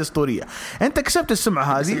جود هذه أسطورية. أنت كسبت السمعة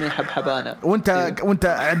هذه حبحبانة وأنت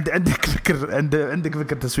عندك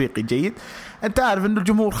فكر تسويقي جيد. أنت عارف إنه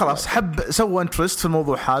الجمهور خلاص حب سوى انترست في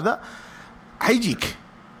الموضوع هذا حيجيك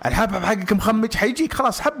الحبحب حقك مخمج حيجيك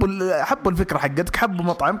خلاص حبوا الفكرة حقتك حبوا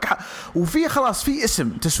مطعمك وفي خلاص في اسم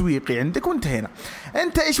تسويقي عندك وانتهينا.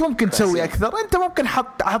 انت ايش ممكن تسوي اكثر؟ انت ممكن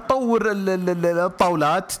حتطور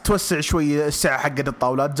الطاولات توسع شوي السعة حقت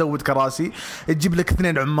الطاولات تزود كراسي تجيب لك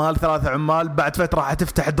 2 عمال 3 عمال بعد فترة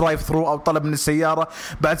حتفتح درايف ثرو او طلب من السيارة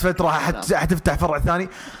بعد فترة حتفتح فرع ثاني.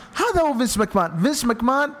 هذا هو فينس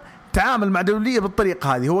ماكمان تعامل مع دولية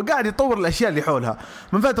بالطريقة هذه. هو قاعد يطور الأشياء اللي حولها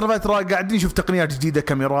من فترة قاعدين نشوف تقنيات جديدة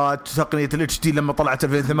كاميرات تقنية الHD لما طلعت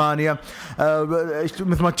 2008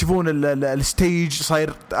 مثل ما تشوفون الستيج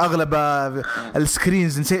صاير أغلب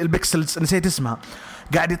السكرينز نسيت البكسلز نسيت اسمها.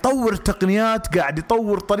 قاعد يطور التقنيات قاعد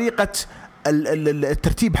يطور طريقة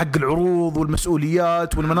الترتيب حق العروض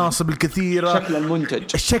والمسؤوليات والمناصب الكثيرة شكل المنتج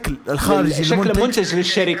الشكل الخارجي شكل المنتج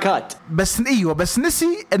للشركات بس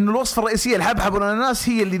نسي أن الوصفة الرئيسية الحبحب والأناناس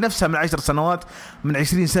هي اللي نفسها من 10 سنوات من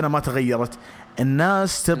 20 سنة ما تغيرت.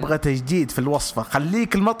 الناس تبغى تجديد في الوصفة.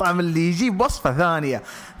 خليك المطعم اللي يجيب وصفة ثانية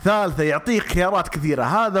ثالثة يعطيك خيارات كثيرة.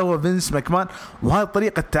 هذا هو فينس ماكمان وهذه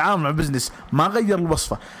طريقة تعامل مع البزنس ما غير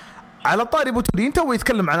الوصفة. على طاري بوتولين تو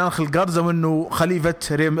يتكلم عن أنخل جارزا وإنه خليفة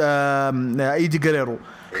إيدي غيريرو.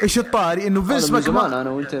 إيش الطاري إنه فينس ماكمان أنا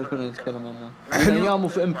وأنت كنا نتكلم عنه أيامه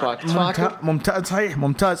في إمباكت ممتاز صحيح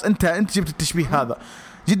ممتاز. أنت جبت التشبيه هذا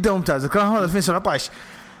جدا ممتاز. الكلام هذا 2017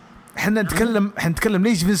 إحنا نتكلم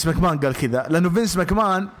ليش فينس ماكمان قال كذا لأنه فينس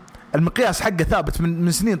ماكمان المقياس حقه ثابت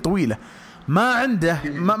من سنين طويلة. ما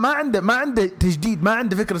عنده تجديد ما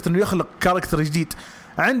عنده فكرة إنه يخلق كاركتر جديد.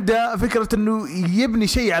 عنده فكرة إنه يبني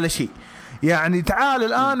شيء على شيء. يعني تعال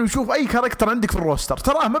الآن وشوف أي كاركتر عندك في الروستر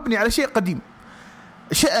تراه مبني على شيء قديم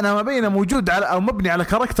شيء ما بينه موجود على أو مبني على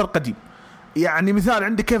كاركتر قديم. يعني مثال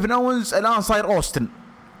عندك كيفن أوينز الآن صاير أوستن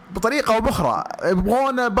بطريقة أو بأخرى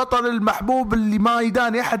يبغون بطل المحبوب اللي ما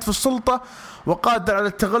يداني أحد في السلطة وقادر على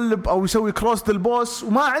التغلب أو يسوي كروس للبوس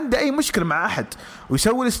وما عنده أي مشكلة مع أحد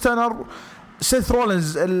ويسوي الستانر. سيث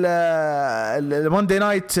رولينز الموندي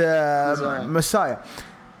نايت مسايا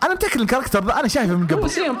أنا متأكد الكاركتر ذا أنا شايفه من قبل.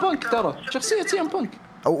 سي ام بانك ترى شخصية سي ام بانك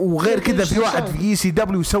وغير كذا في واحد في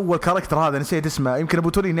ECW سوى الكاركتر هذا نسيت اسمه يمكن أبو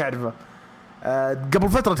تولي نعرفه. قبل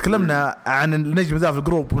فترة تكلمنا عن النجم ذا في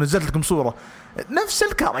الجروب ونزلت لكم صورة نفس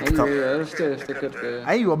الكاركتر. افتكرت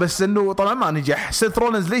أيوة بس إنه طبعا ما نجح. سيث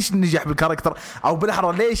رولينز ليش نجح بالكاركتر أو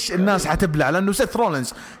بالأحرى ليش الناس حتبلع لأنه سيث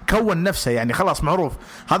رولينز كون نفسه يعني خلاص معروف.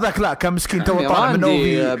 هذاك لا كان مسكين تو طالع من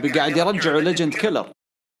أوفي قاعد يرجعوا ليجند كيلر.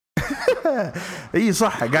 إيه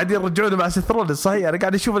صح قاعد يرجعونه مع سيث رولينز صحيح. أنا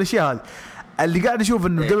قاعد أشوف الأشياء هذه اللي قاعد أشوف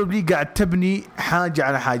إنه دبليو قاعد تبني حاجة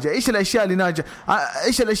على حاجة. إيش الأشياء اللي ناجح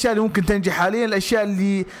إيش الأشياء اللي ممكن تنجح حاليا الأشياء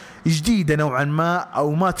اللي جديدة نوعا ما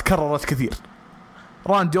أو ما تكررت كثير.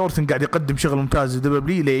 راندي أورتن قاعد يقدم شغل ممتاز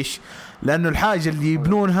لدبليو ليش؟ لأنه الحاجة اللي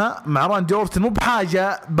يبنونها مع راندي أورتن مو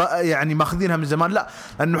بحاجة يعني ماخذينها من زمان لا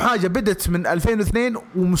لأنه حاجة بدت من 2002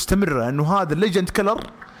 ومستمرة. إنه هذا الليجند كيلر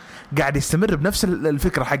قاعد يستمر بنفس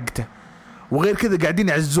الفكرة حقته. وغير كذا قاعدين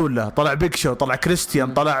يعزون له طلع بيكي طلع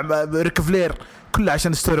كريستيان طلع ريك فلير كله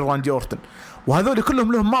عشان ستوري راندي أورتن وهذول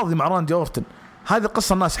كلهم لهم ماضي مع راندي أورتن. هذه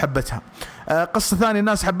قصة الناس حبتها. قصة ثانية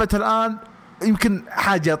الناس حبتها الآن يمكن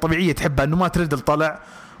حاجة طبيعية تحبها إنه ما تريدل طلع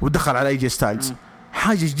ودخل على AJ ستايلز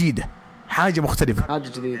حاجة جديدة حاجة مختلفة حاجة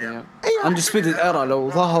جديدة يعني. أيوة. Undisputed Era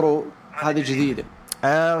لو ظهروا هذه جديدة.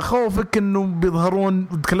 خوفك إنه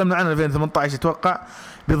بيظهرون تكلمنا عنها 2018 أتوقع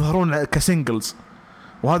بيظهرون كسينجلز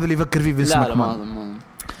وهذا اللي يفكر فيه فينس ماكمان.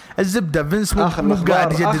 الزبدة فينس مو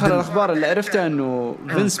قاعد يجدد. آخر الأخبار اللي عرفتها إنه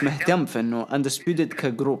فينس مهتم في إنه Undisputed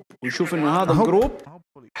كجروب ويشوف إنه هذا الجروب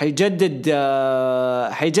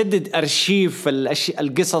حيجدد أرشيف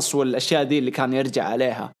القصص والأشياء دي اللي كان يرجع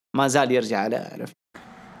عليها ما زال يرجع عليها. عرفت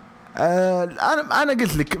أنا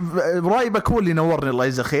قلت لك رايبك هو اللي نورني الله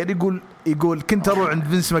يجزاه خير. يقول كنت أروح عند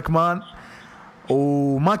فينس ماكمان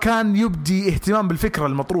وما كان يبدي اهتمام بالفكرة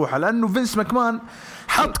المطروحة لأنه فينس ماكمان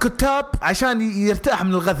حط كتاب عشان يرتاح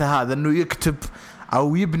من الغثى هذا إنه يكتب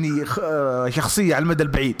أو يبني شخصية على المدى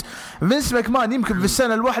البعيد. فينس ماكمان يمكن في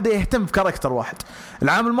السنة الواحدة يهتم في كاركتر واحد.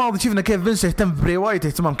 العام الماضي شفنا كيف فينس يهتم في بري وايت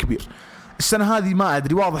اهتمام كبير. السنة هذه ما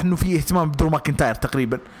أدري واضح إنه فيه اهتمام بدرو ماكنتاير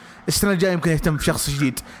تقريبا. السنة الجاية يمكن يهتم بشخص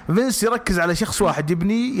جديد. فينس يركز على شخص واحد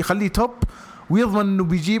يبني يخليه توب ويضمن إنه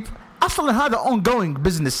بيجيب. أصلا هذا ongoing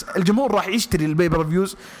business. الجمهور راح يشتري البيبر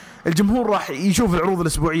ريفيوز الجمهور راح يشوف العروض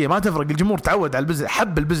الاسبوعيه، ما تفرق. الجمهور تعود على البزنس،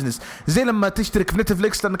 حب البزنس. زي لما تشترك في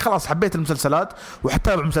نتفليكس لانك خلاص حبيت المسلسلات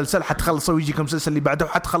وحتتابع مسلسل، حتخلص ويجيك المسلسل اللي بعده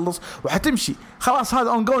وحتخلص وحتمشي خلاص. هذا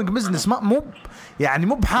اون جوينج بزنس، مو يعني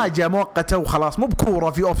مو بحاجه مؤقته وخلاص، مو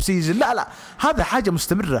بكوره في اوف سيزون، لا هذا حاجه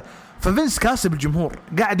مستمره. ففينس كاسب الجمهور،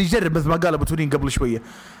 قاعد يجرب مثل ما قال ابو تورين قبل شويه.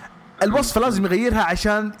 الوصفه لازم يغيرها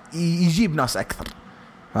عشان يجيب ناس اكثر.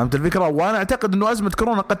 فهمت الفكره؟ وانا اعتقد انه ازمه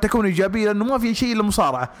كورونا قد تكون ايجابيه، لانه ما في شيء الا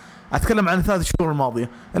مصارعه. اتكلم عن 3 شهور الماضيه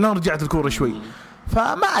انا رجعت الكوره شوي.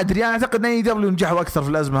 فما ادري، انا اعتقد ان دبليو نجحوا اكثر في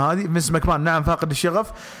الازمه هذه. فينس ماكمان نعم فاقد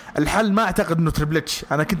الشغف. الحل ما اعتقد انه تريبلتش.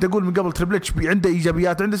 انا كنت اقول من قبل تريبلتش عنده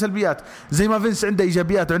ايجابيات وعنده سلبيات، زي ما فينس عنده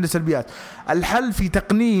ايجابيات وعنده سلبيات. الحل في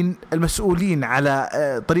تقنين المسؤولين على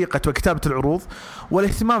طريقه وكتابه العروض،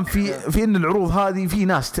 والاهتمام في ان العروض هذه في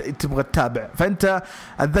ناس تبغى تتابع. فانت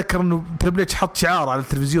اتذكر انه تريبلتش حط شعار على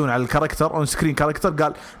التلفزيون على الكاركتر اون سكرين كاركتر،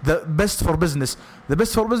 قال ذا بيست فور بزنس. ذا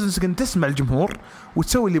بيست فور بزنس كنت تسمع الجمهور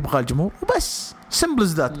وتسوي اللي يبغاه الجمهور وبس. سمبل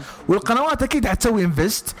از ذات. والقنوات اكيد حتسوي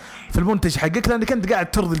انفست في المنتج حقك، لانك انت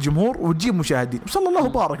قاعد ترضي الجمهور وتجيب مشاهدين. صلى الله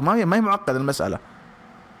وبارك. ما هي معقده المساله.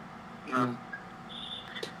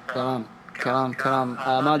 كلام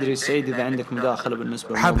ما ادري سعيد اذا عندك مداخله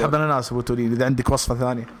بالنسبه حب انا ناس ابو تورين اذا عندك وصفه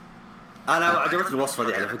ثانيه. انا عجبتني الوصفه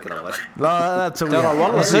دي على فكره. لا تسويها ترى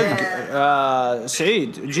والله صدق.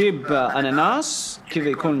 سعيد جيب اناناس كذا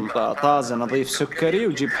يكون طازه نظيف سكري،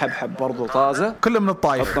 وجيب حبحب برضو طازه كله من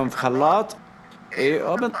الطايف، حطهم في خلاط.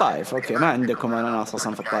 ايه من الطايف. اوكي ما عندكم اناناس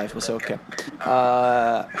اصلا في الطايف بس اوكي.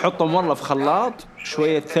 حطهم والله في خلاط،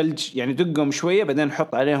 شويه ثلج يعني دقهم شويه، بعدين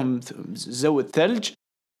حط عليهم زود ثلج،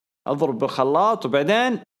 اضرب بالخلاط،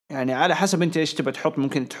 وبعدين يعني على حسب انت ايش تبي تحط.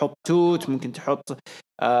 ممكن تحط توت، ممكن تحط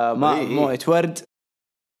مويه ورد.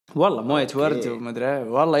 والله مويه ورد وما ادري،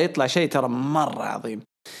 والله يطلع شيء ترى مره عظيم.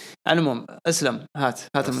 المهم اسلم هات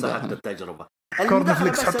المداخله. التجربه كورن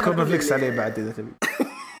فليكس، حط كورن فليكس عليه بعد اذا تبي.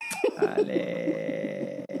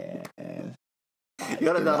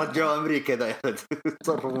 يا رجال رجعوا امريكا ذا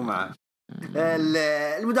تصرفوا معه.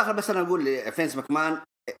 المداخله بس انا اقول فينس ماكمان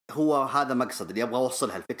هو هذا مقصد اللي يبغى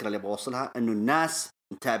اوصلها. الفكره اللي يبغى اوصلها انه الناس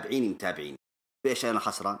متابعين بايش انا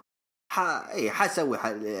خسران. حسوي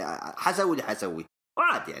اللي حسوي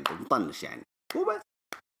وعادي يعني مطنش يعني وبس.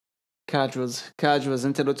 كاجوز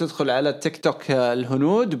انت لو تدخل على التيك توك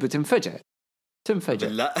الهنود بتنفجع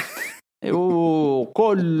لا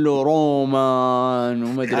كله رومان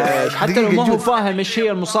وما ادري ايش. حتى لو ما هو فاهم ايش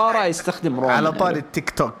هي المصارعه يستخدم رومان. على طاري التيك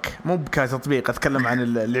توك مو كتطبيق، اتكلم عن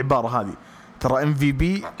العباره هذه. ترى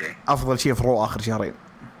MVP افضل شيء في رو اخر شهرين.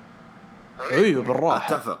 ايوه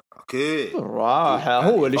بالراحه اتفق. اوكي بالراحه.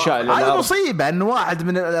 هو اللي شايل هذه مصيبه انه واحد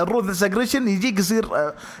من الروث اجريشن يجيك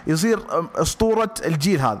يصير اسطوره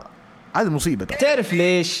الجيل هذا. هذه مصيبه. تعرف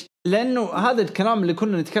ليش؟ لانه هذا الكلام اللي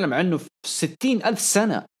كنا نتكلم عنه في 60,000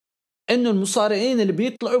 سنه، انه المصارعين اللي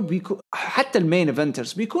بيطلعوا حتى المين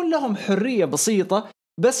ايفنترز بيكون لهم حريه بسيطه،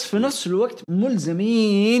 بس في نفس الوقت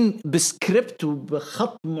ملزمين بسكريبت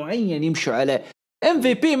وبخط معين يمشوا عليه.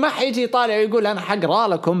 MVP ما حيجي طالع يقول انا حقرا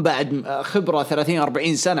لكم بعد خبره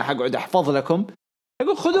 30-40 سنه حقعد احفظ لكم.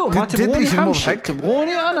 يقول خذوه، ما تبغوني حمشي،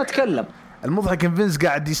 تبغوني انا اتكلم. المضحك ان فينس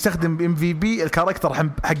قاعد يستخدم MVP الكاركتر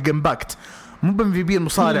حق امباكت، مو MVP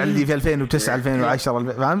المصارع اللي في 2009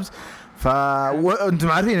 2010 فهمت.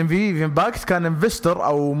 فانتم عارفين في امباكت كان انفستر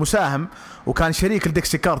او مساهم، وكان شريك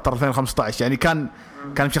لديكسي كارتر 2015. يعني كان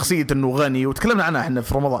بشخصيه انه غني، وتكلمنا عنها احنا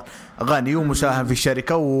في رمضان. غني ومساهم في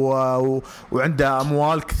الشركه وعنده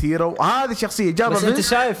اموال كثيره، وهذه الشخصيه جابها. بس انت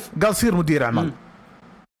شايف قال صير مدير اعمال.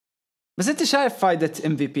 بس انت شايف فائده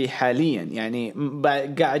MVP حاليا؟ يعني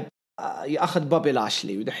قاعد ياخذ بابي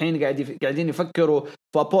لاشلي، ودحين قاعدين يفكروا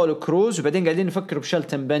في أبولو كروز، وبعدين قاعدين يفكروا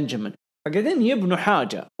بشلتن بنجامين. فقاعدين يبنوا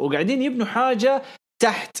حاجه، وقاعدين يبنوا حاجه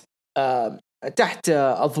تحت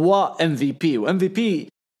اضواء MVP. وMVP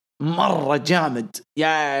مره جامد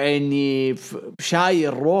يعني،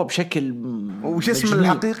 شاير رو بشكل. وش اسمه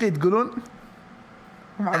الحقيقي تقولون؟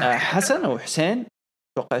 حسن او حسين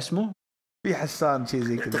اتوقع اسمه. في حسان شيء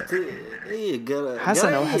زي كذا.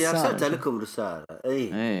 حسن او حسان. ارسلت لكم رساله.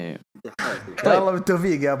 اي والله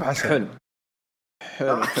بالتوفيق يا ابو حسن.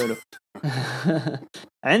 حلو.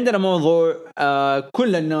 عندنا موضوع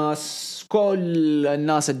كل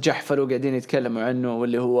الناس اتجحفلوا قاعدين يتكلموا عنه،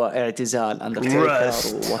 واللي هو اعتزال اندرتيكر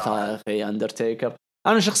ووثائقي اندرتيكر.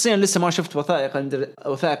 انا شخصيا لسه ما شفت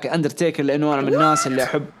وثائقي اندرتيكر، لانه انا من الناس اللي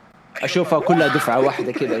احب اشوفها كلها دفعه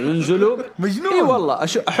واحده كذا ينزلوا. مجنون. اي والله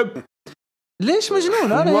احب. ليش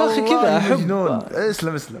مجنون انا يا اخي كذا احب مجنون.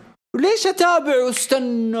 اسلم. وليش اتابع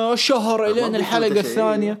واستنى شهر الين الحلقه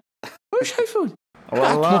الثانيه؟ وش حيفون؟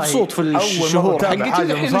 والله مبسوط في الشهور حقتي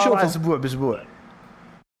الحين اشوفها اسبوع باسبوع.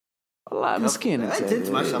 والله مسكين انت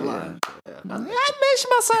ما شاء الله يعني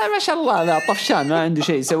ما شاء الله لا طفشان ما عنده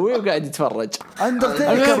شيء يسويه وقاعد يتفرج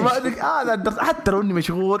اندرتيكر. حتى لو اني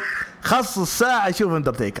مشغول خصص ساعه اشوف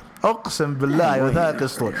اندرتيكر اقسم بالله وثائقي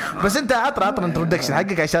اسطوري. بس انت عطر انترودكشن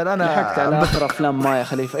حقك عشان انا حكت على اخر افلام ما يا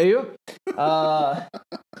خليفه. ايوه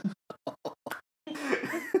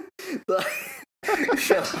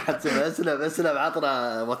اسلم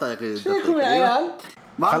عطنا وثائقي فيكم يا عيال.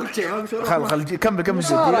 ما قلت شيء ما بشوف. خل كمل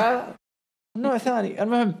نوع ثاني.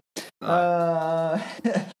 المهم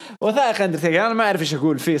وثائق اندرتيكر انا ما اعرف ايش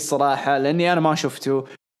اقول فيه الصراحه لاني انا ما شفته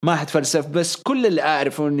ما حتفلسف. بس كل اللي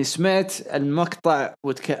اعرفه اني سمعت المقطع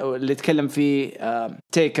اللي يتكلم فيه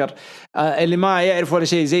تيكر اللي ما يعرف ولا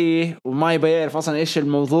شيء زيه وما يبغى يعرف اصلا ايش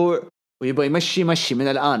الموضوع ويبغى يمشي من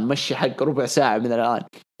الان مشي حق ربع ساعه من الان.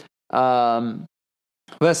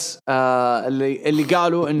 بس اللي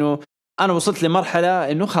قالوا انه انا وصلت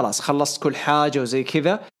لمرحله انه خلاص خلصت كل حاجه وزي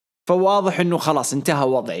كذا فواضح انه خلاص انتهى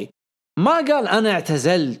وضعي. ما قال انا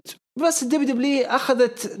اعتزلت بس الدبليو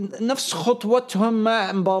اخذت نفس خطوتهم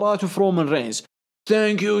مع مباراة فرومان رينز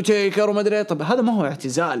ثانك يو تيكر وما ادري. طب هذا ما هو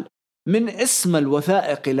اعتزال من اسم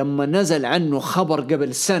الوثائقي لما نزل عنه خبر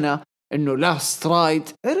قبل سنة انه لاست رايد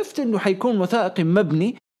عرفت انه حيكون وثائقي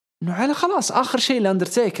مبني انه على خلاص اخر شيء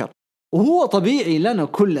لاندرتيكر وهو طبيعي لنا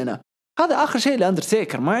كلنا هذا آخر شيء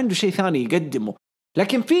لأندرتيكر ما عنده شيء ثاني يقدمه.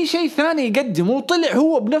 لكن في شيء ثاني يقدمه وطلع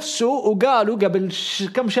هو بنفسه وقالوا قبل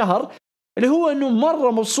كم شهر اللي هو أنه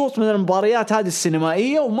مرة مبسوط من المباريات هذه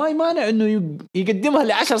السينمائية وما يمانع أنه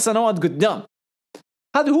يقدمها ل10 سنوات قدام.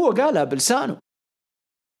 هذا هو قالها بلسانه.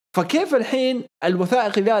 فكيف الحين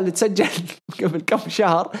الوثائقي ذا اللي تسجل قبل كم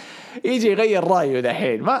شهر يجي يغير رأيه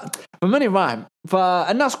دحين؟ ماني فاهم.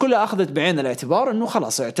 فالناس كلها أخذت بعين الاعتبار إنه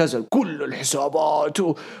خلاص اعتزل كل الحسابات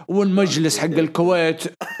والمجلس حق الكويت.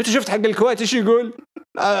 أنت شفت حق الكويت إيش يقول؟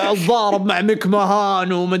 الضارب مع ميك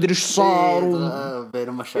مهان ومدري إيش صار بين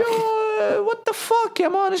مشاكل. what the fuck يا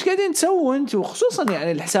مان إيش قاعدين تسووا أنتوا؟ وخصوصا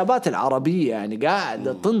يعني الحسابات العربية يعني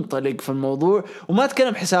قاعدة تنطلق في الموضوع وما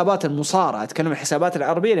أتكلم حسابات المصارعة أتكلم الحسابات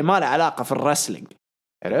العربية اللي ما لها علاقة في الرسلينج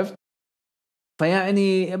عرفت؟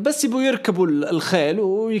 فيعني بس يبوا يركبوا الخيل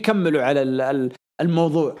ويكملوا على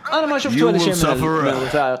الموضوع. أنا ما شفت ولا شيء من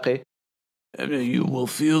الوثائقي. You will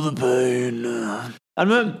feel the pain.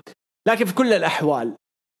 المهم لكن في كل الأحوال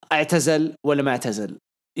اعتزل ولا ما اعتزل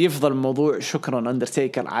يفضل الموضوع شكرا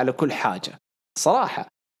اندرتيكر على كل حاجة صراحة.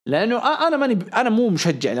 لأنه أنا مو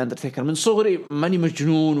مشجع لاندرتيكر من صغري ماني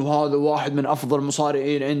مجنون وهذا واحد من أفضل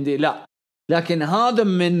المصارعين عندي لا. لكن هذا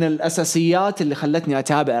من الأساسيات اللي خلتني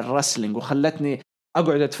أتابع الرسلينج وخلتني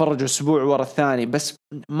أقعد أتفرج أسبوع ورا الثاني. بس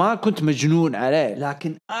ما كنت مجنون عليه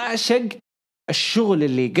لكن أعشق الشغل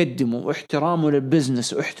اللي يقدمه واحترامه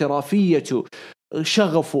للبزنس واحترافيته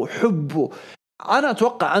شغفه حبه. أنا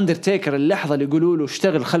أتوقع اندرتيكر اللحظة اللي يقولوا له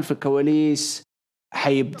اشتغل خلف الكواليس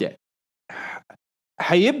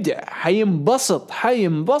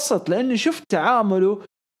حينبسط لأنه شفت تعامله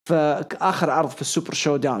في آخر عرض في السوبر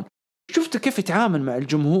شو داون. شفت كيف يتعامل مع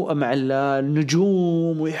الجمهور مع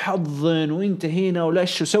النجوم ويحضن وانت هنا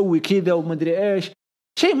ولاش يسوي كذا ومدري ايش.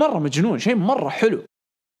 شيء مرة مجنون شيء مرة حلو.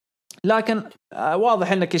 لكن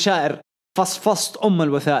واضح انك شاعر فصفصت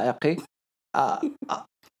الوثائقي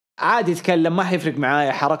عادي يتكلم ما حيفرق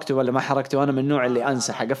معايا حركته ولا ما حركته. وانا من النوع اللي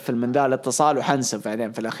انسى حقفل من ذا الاتصال وحنسف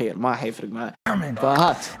بعدين في الاخير ما حيفرق معايا.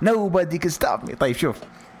 فهات nobody can stop me. طيب شوف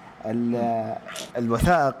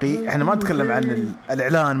الوثائقي احنا ما نتكلم عن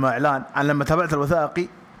الاعلان ما اعلان. انا لما تابعت الوثائقي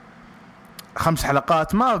 5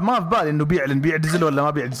 حلقات ما في بالي انه بيعتزل ولا ما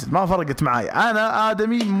بيعتزل ما فرقت معي. انا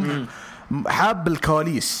ادمي حاب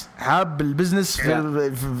الكواليس حاب البزنس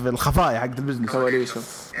في الخفايا حق البزنس كواليسه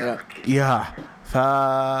يا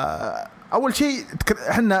فاول شيء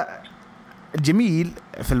احنا الجميل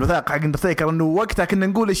في الوثائق حق اندرتيكر انه وقتها كنا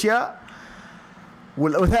نقول اشياء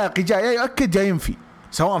والوثائقي جاي يؤكد جاي ينفي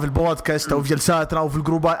سواء في البودكاست او في جلساتنا او في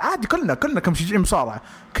الجروبات عادي. كلنا كمشجعين مصارعه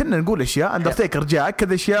كنا نقول اشياء اندرتيكر جاء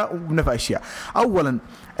اكد اشياء ونفى اشياء. اولا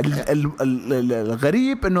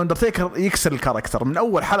الغريب انه اندرتيكر يكسر الكاركتر من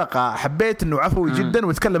اول حلقه. حبيت انه عفوي جدا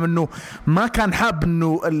ويتكلم انه ما كان حاب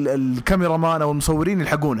انه الكاميرا مان او المصورين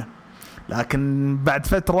يلحقونه لكن بعد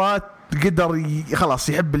فترات قدر خلاص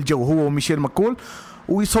يحب الجو هو وميشيل ماكول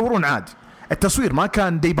ويصورون عادي. التصوير ما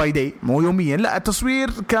كان داي باي داي مو يوميا لا التصوير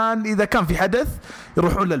كان إذا كان في حدث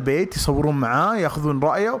يروحون للبيت يصورون معاه يأخذون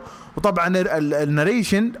رأيه. وطبعا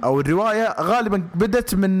الناريشن أو الرواية غالبا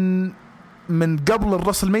بدت من قبل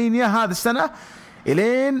الرسلمانيا هذه السنة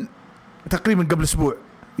إلين تقريبا قبل أسبوع.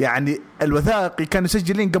 يعني الوثائقي كانوا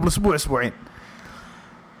يسجلين قبل أسبوعين.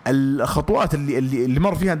 الخطوات اللي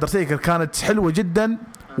مر فيها اندرتيكر كانت حلوة جدا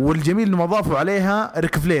والجميل انه اضافوا عليها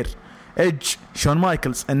ريك فلير ايج، شون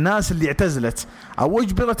مايكلز، الناس اللي اعتزلت او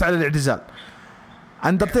اجبرت على الاعتزال.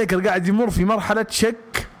 اندرتيكر قاعد يمر في مرحله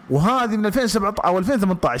شك، وهذه من 2017 او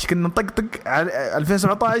 2018 كنا نطقطق على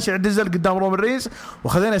 2017 اعتزل قدام رومان رينز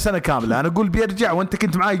وخذينا سنه كامله. انا اقول بيرجع وانت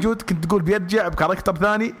كنت معاي جود، كنت تقول بيرجع بكاركتر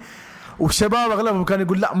ثاني، والشباب اغلبهم كان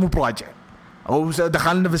يقول لا مو براجع، او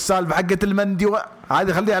دخلنا في السالفه حقه المندي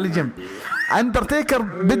هذه خليها على جنب. اندرتيكر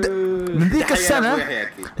بدا من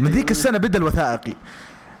ذيك السنه بدا الوثائقي.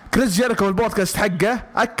 كريس جيريكو البودكاست حقه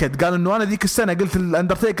أكد قال إنه أنا ذيك السنة قلت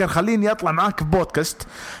الأندرتيكر خليني أطلع معاك في بودكاست.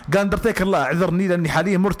 قال أندرتيكر لا اعذرني لأني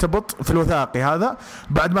حاليا مرتبط في الوثائقي هذا،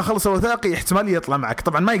 بعد ما خلص الوثائقي احتمال يطلع معك.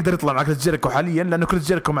 طبعا ما يقدر يطلع مع كريس جيريكو حاليا لأنه كريس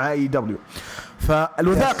جيريكو مع اي دبليو.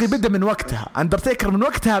 فالوثائقي بدأ من وقتها. أندرتيكر من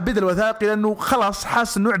وقتها بدأ الوثائقي لأنه خلاص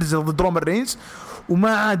حاس إنه اعتزل ضد رومان رينز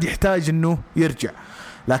وما عاد يحتاج إنه يرجع.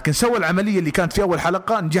 لكن سوى العملية اللي كانت في أول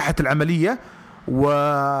حلقة، نجحت العملية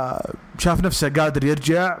وشاف نفسه قادر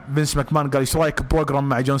يرجع. فينس ماكمان قال ايش رايك بروجرام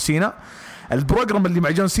مع جون سينا؟ البروجرام اللي مع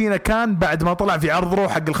جون سينا كان بعد ما طلع في عرض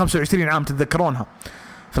روح حق ال 25 عام، تتذكرونها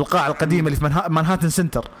في القاعة القديمة اللي في مانهاتن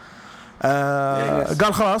سنتر.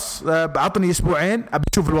 قال خلاص عطني اسبوعين ابي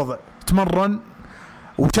اشوف الوضع. تمرن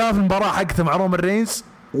وشاف المباراة حقته مع رومان رينز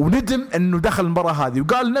وندم انه دخل المباراة هذه،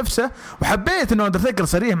 وقال نفسه وحبيت انه اندرتيكر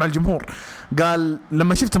صريح مع الجمهور. قال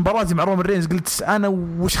لما شفت مباراتي مع رومان رينز قلت انا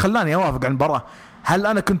وش خلاني اوافق على المباراة؟ هل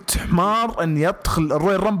انا كنت حمار اني ادخل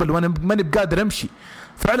الرويال رامبل وانا ماني بقادر امشي؟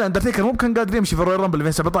 فعلا اندرتيكر مو كان قادر يمشي في الرويال رامبل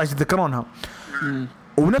 2017 تذكرونها.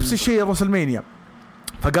 ونفس الشيء روسلمانيا.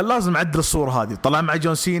 فقال لازم اعدل الصورة هذه. طلع مع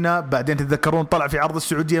جون سينا، بعدين تتذكرون طلع في عرض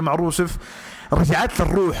السعودية مع روسف، رجعت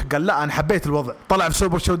الروح. قال لا انا حبيت الوضع. طلع في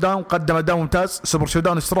سوبر شو داون، قدم اداء ممتاز. سوبر شو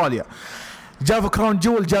داون استراليا، جاب كراون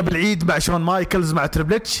جول، جاب العيد مع شون مايكلز مع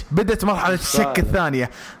تريبل اتش. بدت مرحله الشك الثانيه،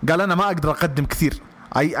 قال انا ما اقدر اقدم كثير،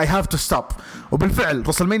 اي هاف تو ستوب. وبالفعل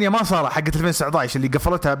رسلمانيا ما صار حقت 2019 اللي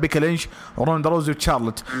قفلتها بيكي لينش وروندا روزي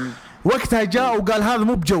وشارلوت. وقتها جاء وقال هذا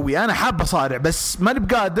مو بجوي، انا حاب اصارع بس ماني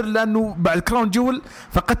بقادر لانه بعد كراون جول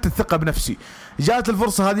فقدت الثقه بنفسي. جاءت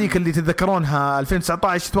الفرصه هذيك اللي تتذكرونها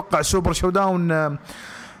 2019 اتوقع سوبر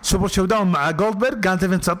شو داون مع جولدبرغ، كانت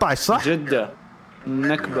 2019 صح؟ جده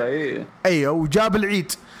نكبه. ايوه وجاب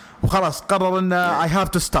العيد وخلاص قرر انه اي هاف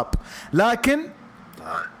تو ستوب. لكن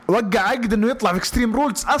وقع عقد انه يطلع في اكستريم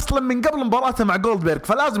رولز اصلا من قبل مباراته مع جولدبرغ،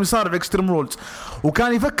 فلازم يصارع في اكستريم رولز.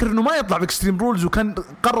 وكان يفكر انه ما يطلع في اكستريم رولز، وكان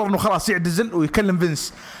قرر انه خلاص يعتزل ويكلم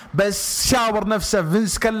فينس. بس شاور نفسه،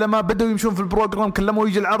 فينس كلمه، بدأوا يمشون في البروجرام، كلمه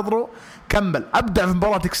ويجي العرض رو، كمل ابدع في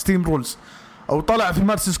مباراه اكستريم رولز. او طلع في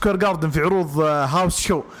مارسي سكوير جاردن في عروض هاوس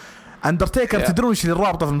شو. اندرتيكر تدرون ايش اللي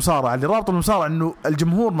رابطه في المصارعه؟ اللي رابطه المصارعه انه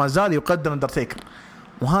الجمهور ما زال يقدر اندرتيكر،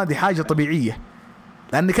 وهذه حاجه طبيعيه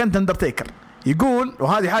لانك انت اندرتيكر. يقول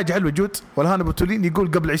وهذه حاجه حلوه جود والهان بوتولين،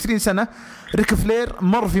 يقول قبل 20 سنه ريك فلير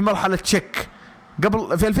مر في مرحله تشيك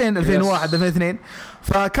قبل في 2001 2002،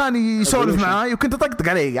 فكان يسولف معاي وكنت اطقطق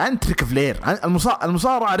عليه، انت ريك فلير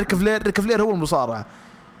المصارعه، ريك فلير هو المصارعه،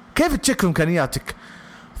 كيف تشيك امكانياتك؟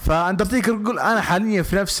 فاندرتيكر يقول انا حاليا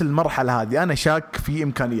في نفس المرحله هذه، انا شاك في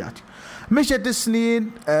امكانياتي. مشت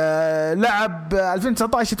السنين، لعب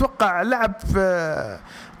 2019 اتوقع، لعب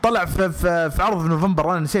طلع في عرض في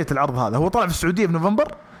نوفمبر، انا نسيت العرض هذا، هو طلع في السعوديه في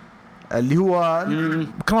نوفمبر اللي هو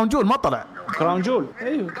كراون جول. ما طلع كراون جول،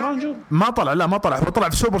 ايوه كراون جول ما طلع، لا ما طلع، هو طلع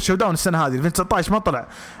في سوبر شو داون السنه هذه 2019 ما طلع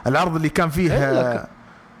العرض اللي كان فيه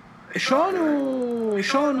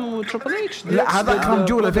شون وتريبل اتش. لا هذا كراون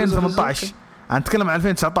جول 2018، انا اتكلم عن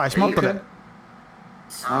 2019 ما طلع.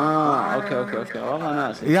 اوكي والله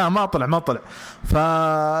ناسي. يا ما طلع.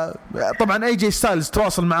 فطبعا اي جي ستايلز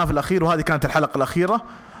تواصل معاه في الاخير، وهذه كانت الحلقه الاخيره،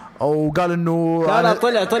 وقال انه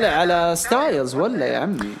لا طلع على ستايلز ولا يا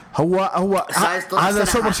عمي؟ هو هذا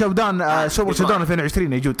سوبر شو داون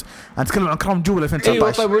 2020 يجود. انا اتكلم عن كراون جول 2019.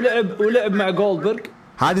 ايوه طيب ولعب مع جولدبرغ،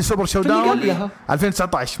 هذه سوبر شو داون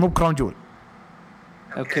 2019 مو بكراون جول.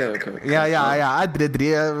 اوكي يا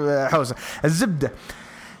ادري حوسه. الزبده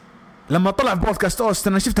لما طلع في بودكاست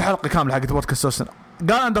اوستن، انا شفت الحلقه كامله حقت بودكاست اوستن،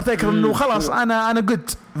 قال اندرتيكر انه خلاص انا قد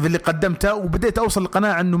في اللي قدمته، وبديت اوصل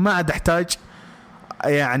لقناعه انه ما عاد احتاج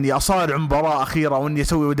يعني اصارع مباراه اخيره واني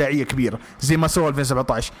اسوي وداعيه كبيره زي ما سوى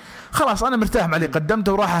 2017. خلاص انا مرتاح مع اللي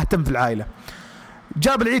قدمته وراح اهتم في العائله.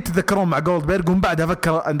 جاب العيد تذكرون مع جولدبرغ، ومن بعدها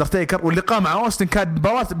فكر اندرتيكر، واللقاء مع اوستن كان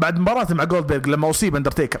بعد مباراته مع جولدبرغ لما اصيب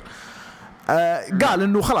اندرتيكر. قال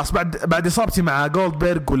انه خلاص بعد اصابتي مع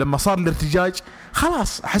جولدبرغ ولما صار الارتجاج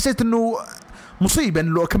خلاص حسيت انه مصيبه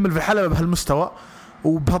انه اكمل في الحلبه بهالمستوى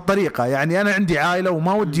وبهالطريقه، يعني انا عندي عائله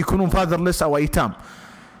وما ودي يكونون فاذرلس او ايتام.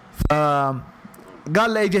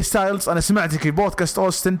 قال لي جي ستايلز انا سمعتك في بودكاست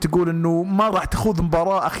اوستن تقول انه ما راح تخوض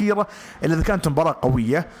مباراه اخيره الا اذا كانت مباراه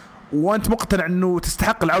قويه، وانت مقتنع انه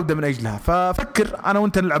تستحق العوده من اجلها، ففكر انا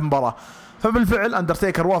وانت نلعب مباراه. فبالفعل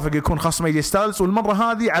اندرتيكر وافق يكون خصم اي جي ستايلز، والمره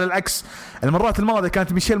هذه على العكس. المرات الماضيه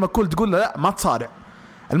كانت ميشيل ماكول تقول له لا ما تصارع،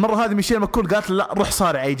 المره هذه ميشيل ماكول قالت له لا روح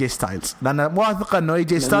صارع اي جي ستايلز، لان واثقه انه اي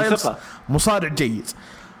جي ستايلز مصارع جيد.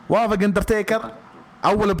 وافق اندرتيكر.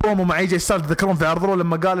 اول برومو مع اي جي ستايلز تذكرون في عرضه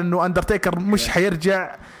لما قال انه اندرتيكر مش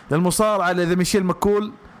حيرجع للمصارعه اذا ميشيل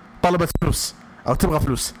ماكول طلبت فلوس او تبغى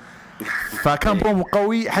فلوس. فكان برومو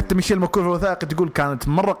قوي، حتى ميشيل ماكول في الوثائق تقول كانت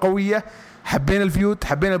مره قويه. حبينا الفيوت،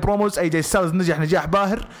 حبينا البروموز. اي جي ستايلز نجاح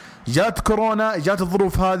باهر. جات كورونا، جات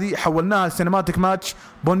الظروف هذه، حولناها سينماتيك ماتش،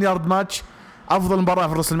 بونيارد ماتش، افضل مباراه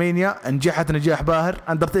في رسلمانيا، نجحت نجاح باهر.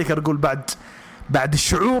 اندرتيكر يقول بعد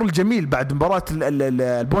الشعور الجميل بعد مباراه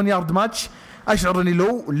البونيارد ماتش اشعر اني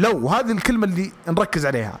لو هذه الكلمه اللي نركز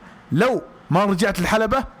عليها، لو ما رجعت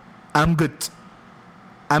الحلبه ام جود،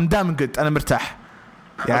 ام دام جود، انا مرتاح.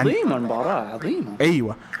 يعني عظيمه المباراه عظيمه.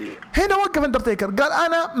 ايوه هنا وقف اندرتيكر قال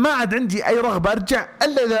انا ما عاد عندي اي رغبه ارجع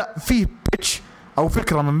الا اذا في بيتش او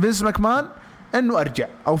فكره من فينس ماكمان انه ارجع،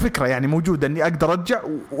 او فكره يعني موجوده اني اقدر ارجع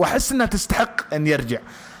واحس انها تستحق اني ارجع.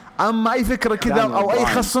 اما اي فكره كذا او اي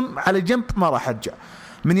خصم على جنب ما راح ارجع.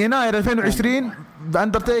 من يناير 2020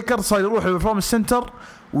 اندرتيكر صار يروح للبرفورمانس سنتر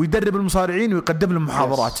ويدرب المصارعين ويقدم لهم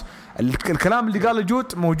محاضرات. الكلام اللي قاله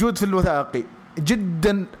جود موجود في الوثائقي،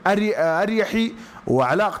 جدا اريحي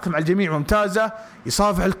وعلاقته مع الجميع ممتازه،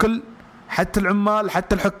 يصافح الكل حتى العمال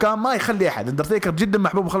حتى الحكام، ما يخلي احد. اندرتيكر جدا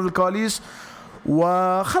محبوب خلف الكواليس.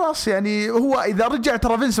 وخلاص يعني هو اذا رجع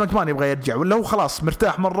ترى فينس ماكمان يبغى يرجع، ولا هو خلاص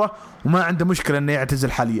مرتاح مره وما عنده مشكله انه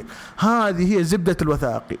يعتزل حاليا. هذه هي زبده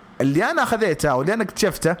الوثائقي اللي انا اخذتها واللي انا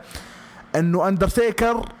اكتشفته، انه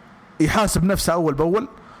اندرتيكر يحاسب نفسه اول باول،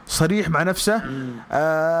 صريح مع نفسه.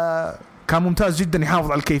 كان ممتاز جدا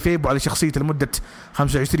يحافظ على الكيفيب وعلى شخصيته لمده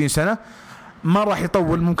 25 سنه، ما راح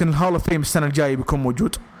يطول. ممكن الهول اوف فيم السنه الجايه بيكون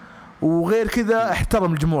موجود. وغير كذا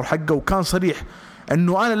احترم الجمهور حقه وكان صريح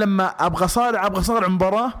انه انا لما ابغى صارع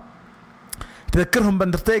مباراه. تذكرهم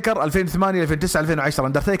باندرتيكر 2008 2009 2010،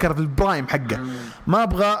 اندرتيكر في البرايم حقه، ما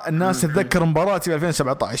ابغى الناس تتذكر مباراتي في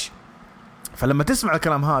 2017. فلما تسمع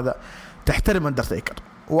الكلام هذا تحترم اندرتيكر.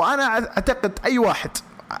 وانا اعتقد اي واحد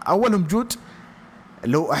اولهم جود،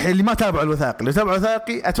 لو اللي ما تابع الوثائقي، اللي تابع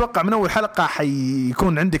الوثائقي اتوقع من اول حلقه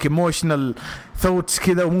حيكون عندك ايموشنال ثوتس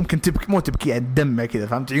كذا، وممكن تبكي، مو تبكي يعني دمع كذا،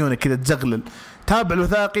 فهمت، عيونك كذا تزغلل. تابع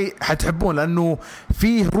الوثائقي حتحبون لانه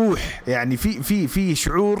فيه روح، يعني في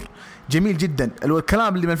شعور جميل جدا.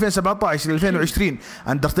 الكلام اللي من 2017 ل 2020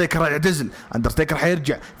 اندرتيكر يعتزل، اندرتيكر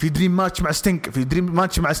حيرجع، في دريم ماتش مع ستينك، في دريم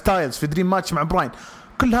ماتش مع ستايلز، في دريم ماتش مع براين،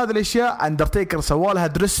 كل هذه الاشياء اندرتيكر سوالها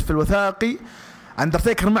درس في الوثائقي.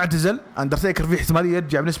 اندرتيكر ما اعتزل، اندرتيكر في احتماليه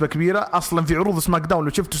يرجع بنسبه كبيره. اصلا في عروض سماك داون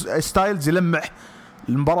لو شفت ستايلز يلمح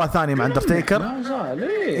المباراه الثانيه مع اندرتيكر،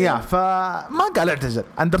 يا فما قال اعتزل.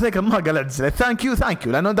 اندرتيكر ما قال اعتزل. ثانك يو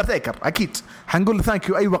لانه اندرتيكر اكيد حنقول له ثانك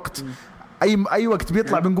يو اي وقت، اي وقت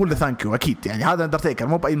بيطلع بنقول له ثانك يو اكيد، يعني هذا اندرتيكر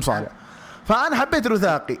مو باي مصارع. فانا حبيت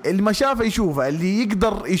الوثائقي، اللي ما شافه يشوفه، اللي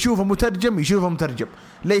يقدر يشوفه مترجم يشوفه مترجم،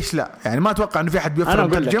 ليش لا؟ يعني ما اتوقع انه في احد بيفهم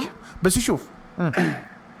مترجم، بس يشوف.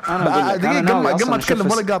 دقيقة قبل ما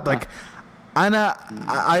اتكلم ولا قاطعك، انا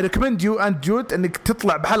اي ريكومند يو اند جود انك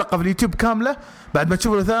تطلع بحلقه في اليوتيوب كامله بعد ما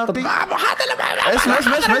تشوف الوثائقي. اسمع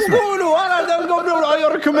قولوا انا بقوله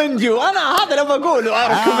اي ريكومند يو، انا هذا اللي بقوله اي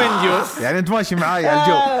ريكومند يو. يعني انت ماشي معاي على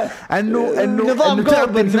الجو انه نظام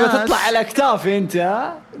جوربن تطلع على اكتافي انت.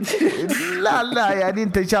 لا يعني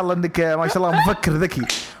انت ان شاء الله انك ما شاء الله مفكر ذكي،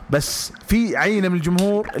 بس في عينه من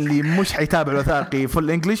الجمهور اللي مش حيتابع الوثائقي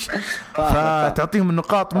فل انجلش، فتعطيهم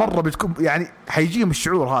النقاط مره بتكون يعني حيجيهم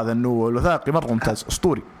الشعور هذا انه الوثائقي مره ممتاز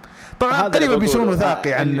اسطوري. طبعا قريبا بيسوون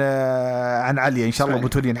وثائقي عن عليا ان شاء الله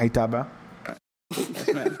بتولين حيتابع.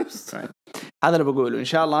 هذا اللي بقوله ان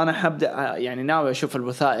شاء الله. انا حبدا يعني ناوي اشوف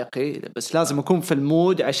الوثائقي، بس لازم اكون في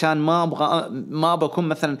المود عشان ما بكون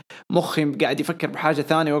مثلا مخي قاعد يفكر بحاجه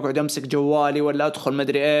ثانيه واقعد امسك جوالي ولا ادخل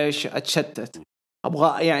مدري ايش اتشتت.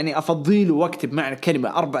 ابغى يعني افضيله وقت بمعنى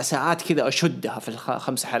الكلمه 4 ساعات كذا اشدها في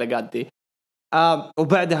ال5 حلقات دي.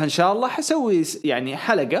 وبعدها ان شاء الله حسوي يعني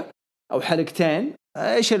حلقه او حلقتين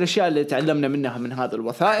ايش الاشياء اللي تعلمنا منها من هذا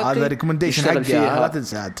الوثائقي. هذا ريكومنديشن حقي لا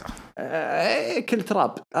تنسى. كل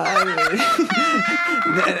تراب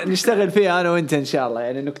نشتغل فيها انا وانت ان شاء الله،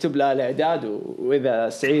 يعني نكتب لها الاعداد، واذا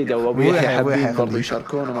سعيد او ابو يحيى حابين برضه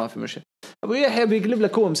يشاركونا ما في مشكله. ابو يحيى بيقلب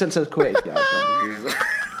لك هو مسلسل كويت يعني.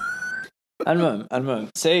 المهم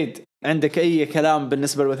سعيد، عندك اي كلام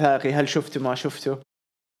بالنسبه للوثائقي؟ هل شفته ما شفته؟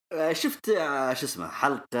 شفت شو اسمه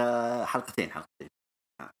حلقتين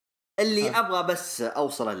اللي أبغى بس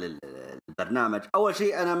أوصل للبرنامج. أول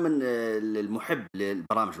شيء أنا من المحب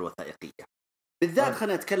للبرامج الوثائقية، بالذات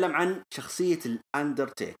خلينا نتكلم عن شخصية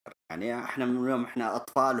الاندرتيكر. يعني احنا من يوم احنا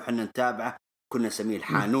اطفال وحنا نتابعه كنا نسميه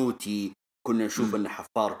الحانوتي، كنا نشوف انه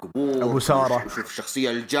حفار قبور، ابو سارة، نشوف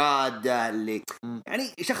الشخصية الجادة اللي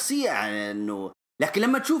يعني شخصية يعني انه. لكن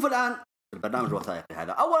لما تشوف الان البرنامج الوثائقي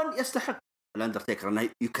هذا، اولا يستحق الاندرتيكر انه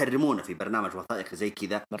يكرمونه في برنامج وثائقي زي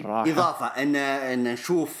كذا، اضافة ان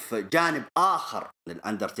نشوف جانب اخر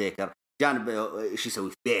للاندرتيكر، جانب ايش يسوي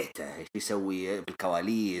في بيته، ايش يسوي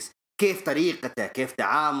بالكواليس، كيف طريقته، كيف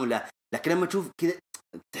تعامله. لكن لما تشوف كذا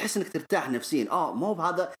تحس انك ترتاح نفسيا. ما هو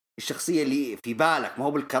بهذا الشخصية اللي في بالك، ما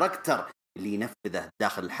هو بالكاركتر اللي ينفذه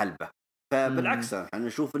داخل الحلبة. فبالعكس انا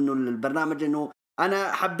نشوف انه البرنامج انه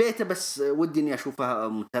انا حبيته، بس ودي اني اشوفه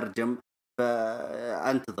مترجم،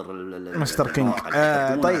 فانتظر مستر كينج.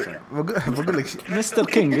 طيب بقول لك مستر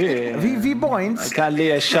كينج في بوينتس كان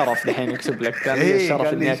لي الشرف الحين يكتب لك، كان لي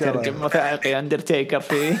الشرف اني اترجم وثائقي اندرتيكر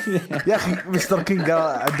في يا اخي مستر كينج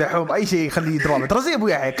الدحوم اي شيء يخليه دراما، ترى زي ابو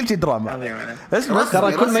يحيى كل شيء دراما. اسمع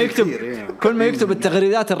ترى كل ما يكتب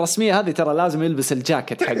التغريدات الرسميه هذه ترى لازم يلبس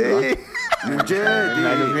الجاكيت حقه من جد.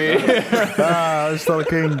 مستر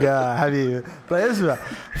كينج حبيبي. طيب اسمع،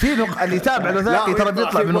 في اللي يتابع الوثائقي ترى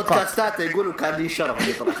بيطلع بنقاط يقولوا كان لي شرف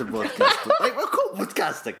اني طلعت البودكاست. طيب اكو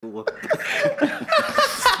بودكاستك هو.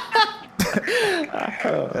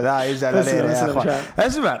 لا يزعل علينا يا اخوان.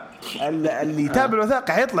 اسمع، اللي يتابع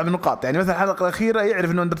الوثائقي حيطلع بنقاط. يعني مثلا الحلقه الاخيره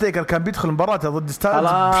يعرف انه اندرتيكر كان بيدخل مباراته ضد ستايلز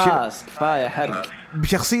خلاص كفايه حرق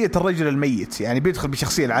بشخصيه الرجل الميت. يعني بيدخل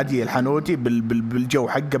بشخصيه العاديه الحانوتي بالجو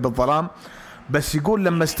حقه بالظلام. بس يقول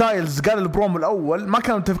لما ستايلز قال البرومو الاول ما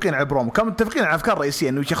كانوا متفقين على البرومو، كانوا متفقين على افكار رئيسيه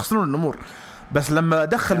انه يشخصنون الامور. بس لما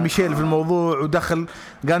دخل ميشيل في الموضوع ودخل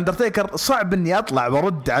قال اندرتيكر صعب اني اطلع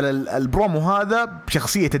ورد على البرومو هذا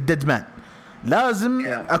بشخصيه الديد مان، لازم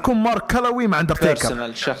اكون مارك كالوي مع اندرتيكر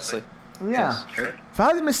بيرسونال شخصي.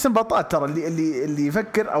 فهذه من الاستنباطات ترى اللي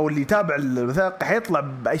يفكر او اللي يتابع الوثائقي حيطلع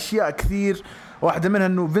باشياء كثير. واحده منها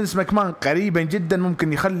انه فينس ماكمان قريبا جدا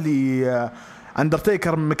ممكن يخلي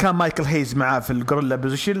اندرتيكر مكان مايكل هيز معاه في الجوريلا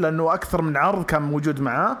بوزيشن، لانه اكثر من عرض كان موجود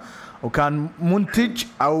معاه وكان منتج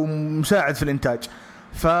او مساعد في الانتاج.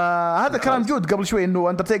 فهذا كلام جود قبل شوي انه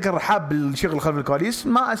اندرتيكر حاب الشغل خلف الكواليس.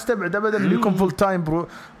 ما استبعد ابدا انه يكون فول تايم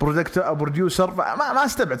برودكتور او بروديوسر، ما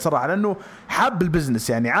استبعد صراحه، لانه حاب البزنس،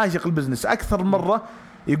 يعني عاشق البزنس. اكثر مره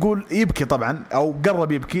يقول يبكي طبعا او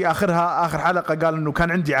قرب يبكي. اخر حلقه قال انه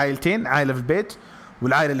كان عندي عائلتين، عائله في البيت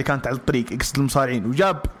والعائله اللي كانت على الطريق يقصد المصارعين،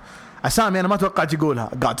 وجاب اسامي انا ما توقعت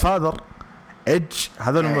يقولها: جاد فاذر، ايدج،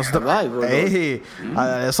 هذول المصدق ايه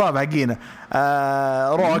اصابه حقينا،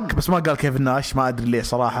 روك، بس ما قال كيفن ناش، ما ادري ليه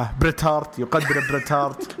صراحه. بريت هارت، يقدر بريت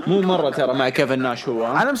هارت مو مره ترى مع كيفن ناش. هو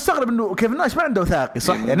انا مستغرب انه كيفن ناش ما عنده وثائقي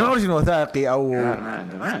صح، يعني ما عنده وثائقي او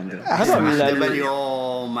ما عنده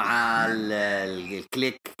اليوم مع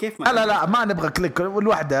الكليك. كيف لا ما نبغى كليك،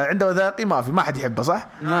 الوحده عنده وثائقي ما في، ما حد يحبه صح.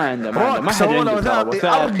 ما عنده ما حد عنده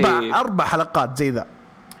وثائقي. أربع حلقات زي ذا.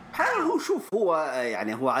 هو شوف هو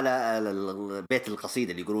يعني هو على بيت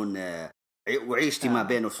القصيدة اللي يقولون وعيشتي ما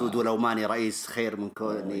بين أسود ولو ماني رئيس خير من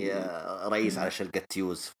كوني رئيس على شلقة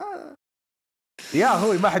تيوز. يا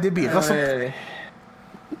هو ما حد يبيه غصب.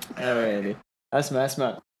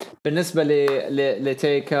 اسمع بالنسبة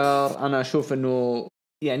لتيكر أنا أشوف إنه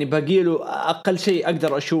يعني باقي له أقل شيء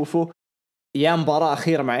أقدر أشوفه يا مباراة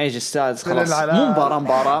أخيرة مع ايج ستايلز، خلاص مو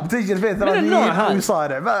مباراة بتيجي 2030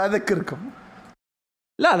 ويصارع. ما أذكركم.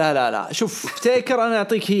 لا شوف تيكر أنا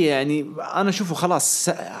أعطيك هي يعني أنا أشوفه خلاص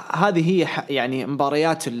هذه هي يعني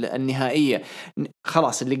مباريات النهائية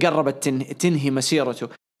خلاص اللي قربت تنهي مسيرته.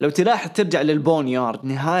 لو تلاحظ ترجع للبون يارد،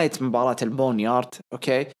 نهاية مباراة البون يارد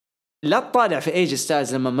أوكي، لا تطالع في ايج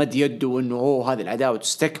ستايلز لما مد يده إنه هذه العداوة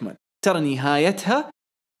تستكمل، ترى نهايتها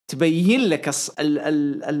تبين لك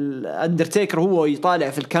الاندرتيكر هو يطالع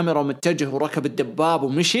في الكاميرا ومتجه وركب الدباب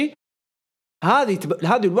ومشي. هذه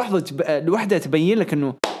الوحدة تبين لك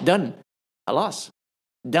انه دن خلاص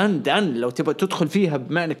دن لو تبغى تدخل فيها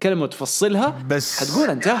بمعنى الكلمة وتفصلها بس حتقول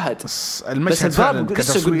انتهت. بس الباب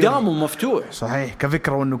لسه قدامه مفتوح صحيح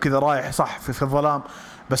كفكرة وانه كذا رايح صح في الظلام.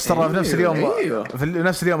 بس ترى في نفس اليوم في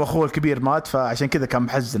نفس اليوم اخوه الكبير مات، فعشان كذا كان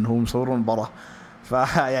محزن هو مصورون مباراة.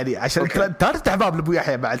 فيعني عشان لا تفتح باب لابو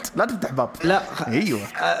يحيى بعد، لا تفتح باب. لا ايوه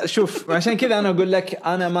شوف عشان كذا انا اقول لك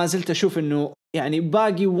انا ما زلت اشوف انه يعني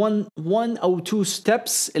باقي 1 او 2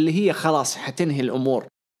 ستيبس اللي هي خلاص حتنهي الامور،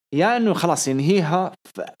 يا انه خلاص ينهيها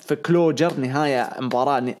في كلوجر نهايه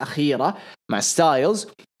مباراه اخيره مع ستايلز،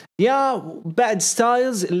 يا بعد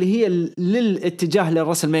ستايلز اللي هي للاتجاه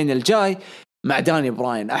للرسلمانيا الجاي مع داني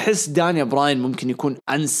براين. احس داني براين ممكن يكون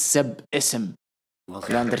انسب اسم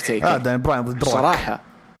الاندرتيكر. داني براين ضد صراحه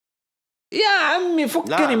يا عمي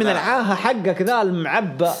فكني من العاهة حقك ذا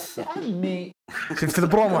المعبأ يا عمي. شفت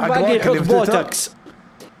البرومو حق باقي يحط بوتوكس.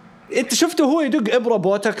 انت شفته هو يدق ابره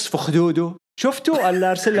بوتوكس في خدوده؟ شفته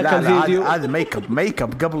ولا ارسل لك الفيديو؟ هذا ميك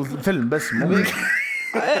اب قبل الفيلم بس مو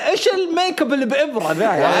ايش الميك اب اللي بابره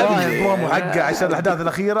ذا يا عمي؟ البرومو حقه عشان الاحداث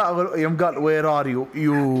الاخيره يوم قال وير ار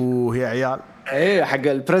يو يا عيال. ايه حق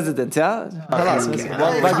البريزيدنت ها خلاص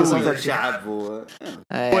باقي صوت الشعب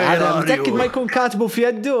انا متاكد ما يكون كاتبه في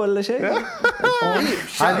يده ولا شيء.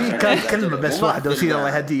 هذه كانت كلمه بس واحده وسيله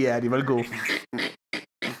الله يهديه يعني ملقوف.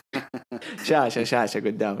 شاشه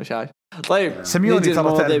قدامه شاشه. طيب سميوني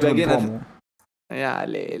ترى البرومو يا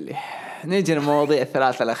ليلي. نيجي للمواضيع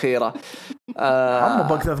الثلاثة الأخيرة. هم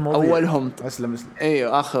بقى ثلاث مواضيع. أولهم أسلم.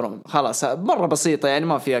 أيوة آخرهم خلاص مرة بسيطة يعني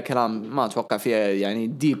ما فيها كلام ما أتوقع فيها يعني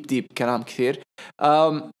ديب كلام كثير.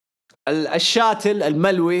 الشاتل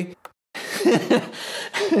الملوي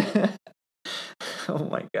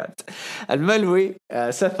oh my god الملوي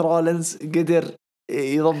سيث رولينز قدر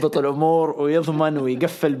يضبط الأمور ويضمن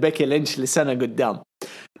ويقفل بيكي لينش لسنة قدام.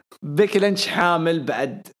 بيكي لينش حامل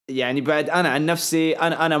بعد أنا عن نفسي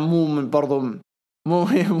أنا مو من برضو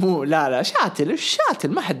مو لا شاتل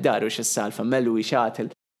ما حد داري وش السالفة ملوي شاتل.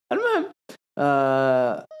 المهم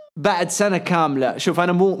بعد سنة كاملة شوف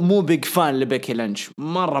أنا مو بيج فان لبيكي لينش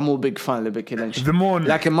مرة مو بيج فان لبيكي لينش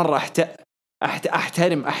لكن مرة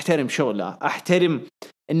أحترم شغلها أحترم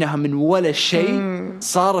إنها من ولا شيء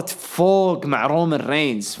صارت فوق مع رومان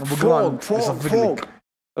رينز فوق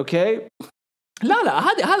أوكي لا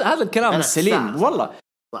هذا الكلام السليم والله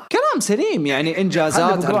كلام سليم يعني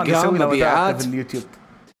إنجازات أرقام مبيعات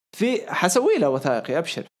في حسوي له وثائقي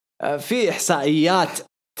أبشر في إحصائيات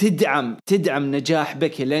تدعم نجاح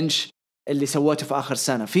بيكي لينش اللي سوته في آخر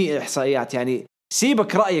سنة في إحصائيات يعني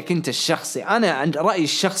سيبك رأيك أنت الشخصي أنا عند رأيي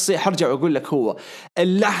الشخصي حرجع وأقول لك هو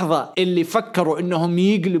اللحظة اللي فكروا إنهم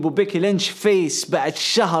يقلبوا بيكي لينش فيس بعد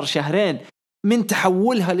شهرين من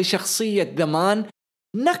تحولها لشخصية ذمان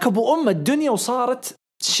نكبوا الدنيا وصارت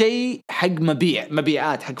شيء حق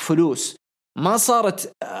مبيعات حق فلوس ما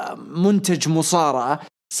صارت منتج مصارعة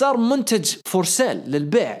صار منتج فورسيل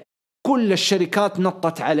للبيع. كل الشركات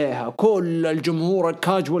نطت عليها كل الجمهور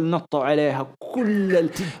الكاجوال نطوا عليها كل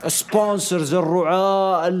السبونسرز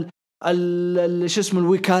الرعاة شو اسمه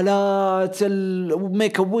الوكالات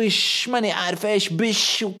الميك اب ويش ماني عارف ايش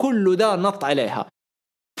بش وكله ده نط عليها.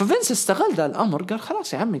 ففينس استغل ذا الامر قال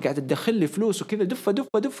خلاص يا عمي قاعد تدخل لي فلوس وكذا دفة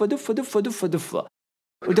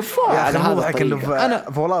ودفوها على هذا الطريقة.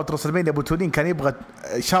 انا فولا ترسلمين ابو تونين كان يبغى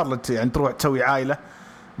شارلوت يعني تروح تسوي عائلة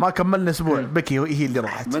ما كملنا اسبوع بيكي هي اللي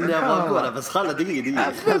راحت من ابغى بس خلى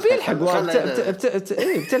دقيقه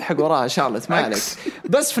بتلحق وراها شارلوت ما عليك.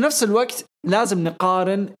 بس في نفس الوقت لازم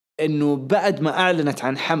نقارن انه بعد ما اعلنت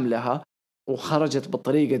عن حملها وخرجت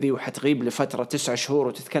بالطريقه دي وحتغيب لفتره 9 شهور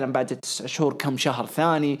وتتكلم بعد 9 شهور كم شهر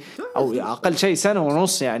ثاني او اقل شيء سنه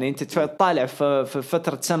ونص يعني انت تطالع في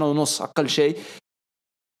فتره سنه ونص اقل شيء.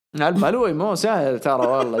 الملوي مو سهل ترى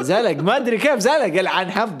والله زلق ما ادري كيف زلق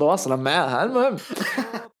عن حظه اصلا معاها. المهم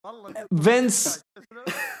فينس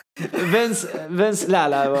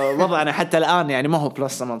لا وضعنا حتى الان يعني ما هو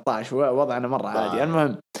بلس 18 وضعنا مره عادي.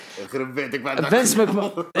 المهم يخرب بيتك بعد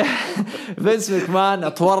فينس مكمان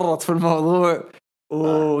اتورط في الموضوع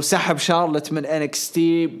وسحب شارلوت من NXT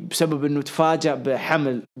بسبب انه تفاجأ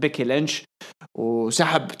بحمل بيكي لينش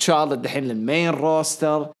وسحب شارلوت دحين للمين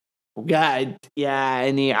روستر وقاعد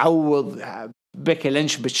يعني يعوض بيكي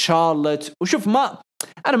لينش بشارلوت. وشوف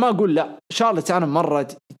أنا ما أقول لا شارلوت أنا مرة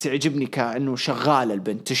تعجبني كأنه شغالة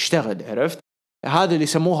البنت تشتغل عرفت هذا اللي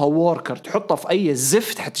يسموها ووركر تحطها في أي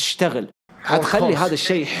زفت حتشتغل حتخلي هذا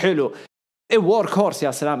الشيء حلو وورك هورس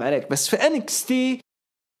يا سلام عليك. بس في NXT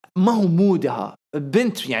ما هو مودها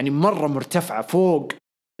بنت يعني مرة مرتفعة فوق.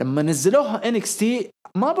 لما نزلوها NXT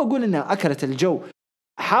ما بقول إنها أكلت الجو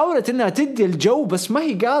حاولت إنها تدي الجو بس ما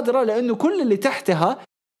هي قادرة لأنه كل اللي تحتها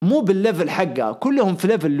مو بالليفل حقها كلهم في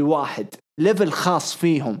ليفل واحد ليفل خاص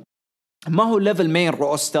فيهم ما هو ليفل مين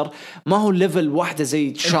روستر ما هو ليفل واحدة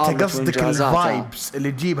زي شارلوت. انت قصدك الفايبس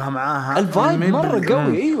اللي تجيبها معاها الفايب مرة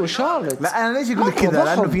قوي ايوه شارلوت. لا انا ليش اقول لك كذا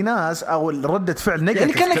لانه في ناس او ردة فعل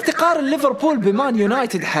نيجاتيف يعني كانك تقارن ليفربول بمان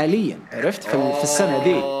يونايتد حاليا عرفت في السنة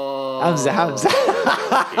دي. امزح بس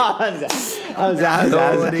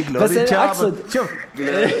اقصد شوف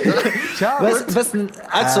بس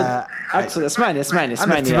اقصد اسمعني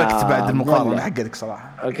انا بعد المقارنة حقتك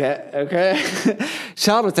صراحة. اوكي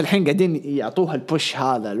شارلوت الحين قاعدين يعطوها البوش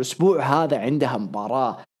هذا الاسبوع هذا عندها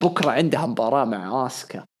مباراة بكرة عندها مباراة مع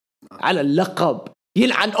آسكا على اللقب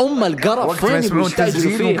يلعن القرف وقت ما يسمعون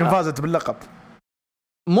تسجيل ممكن فازت باللقب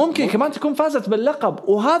ممكن كمان تكون فازت باللقب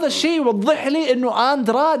وهذا الشيء يوضح لي انه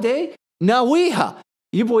اندرادي ناويها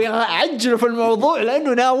يبغوا يعجلوا في الموضوع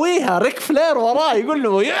لأنه ناويها ريك فلير وراه يقول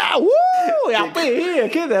له يعطيه هي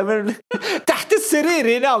كذا من تحت السرير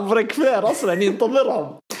ينام ريك فلير أصلا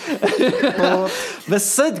ينتظرهم.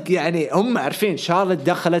 بس صدق يعني هم عارفين شارلوت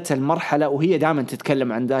دخلت المرحلة وهي دائما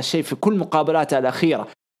تتكلم عن ذا الشيء في كل مقابلاتها الأخيرة،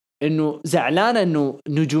 إنه زعلانة إنه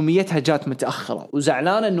نجوميتها جات متأخرة،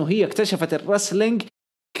 وزعلانة إنه هي اكتشفت الرسلينج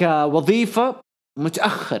كوظيفة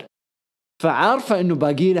متأخر، فعارفة إنه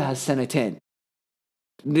باقي لها السنتين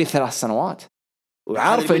لي 3 سنوات،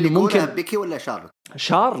 وعارفة إنه ممكن بيكي ولا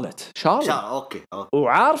شارلوت. أوكي.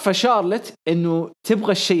 وعارفة شارلوت إنه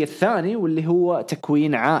تبغى الشيء الثاني واللي هو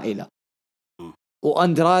تكوين عائلة،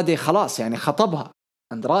 واندرادي خلاص يعني خطبها،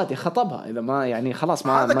 إذا ما يعني خلاص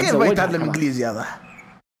ما هذا كيف يتعلم إنجليزي هذا؟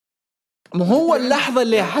 ما هو اللحظة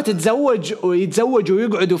اللي حتتزوج ويتزوج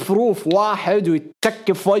ويقعدوا في روف واحد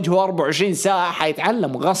ويتكف وجهه 24 ساعة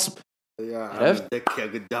حيتعلم غصب. عرفت متكي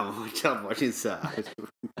قدامه 24 ساعة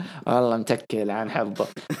والله متكي عن حفظه.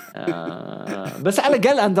 بس على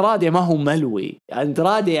الأقل أندرادي ما هو ملوي.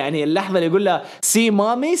 أندرادي يعني اللحظة اللي يقول له سي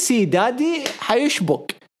مامي سي دادي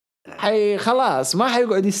حيشبك، خلاص ما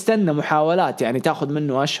حيقعد يستنى محاولات يعني تاخذ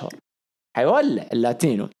منه أشهر، حيولع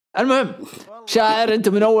اللاتينو. المهم شاعر أنت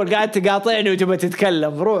من أول قاعد تقاطعني وتبى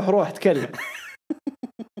تتكلم، روح تكلم.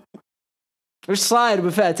 إيش صاير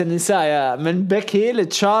بفئة النساء من بيكي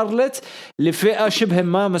لشارلوت لفئة شبه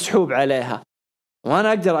ما مسحوب عليها؟ وأنا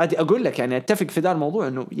أقدر أقول لك يعني أتفق في ذا الموضوع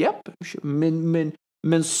إنه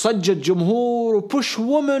من صجة جمهور وبوش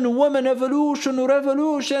وومن ايفولوشن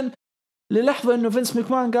وريفولوشن للحظة إنه فينس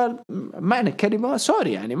ماكمان قال معنى كلمة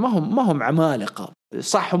سوري يعني ما هم عمالقة،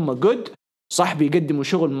 صح هم جود، صح بيقدموا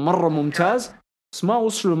شغل مرة ممتاز، بس ما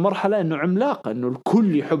وصلوا لمرحلة إنه عملاقة إنه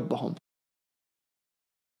الكل يحبهم.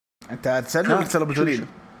 انت هتسألني ولا تسأل ابو توليد؟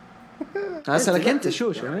 اسالك انت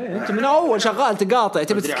شو انت من اول شغال تقاطع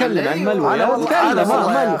تبي تتكلم عن ملوى. انا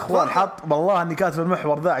والله يا اخوان حط والله اني كاتب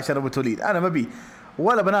المحور ذا عشان ابو توليد، انا ما بي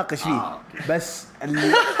ولا بناقش فيه. بس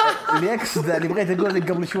اللي يقصد اللي بغيت اقول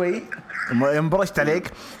لك قبل شوي انبرشت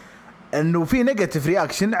عليك انه في نيجاتيف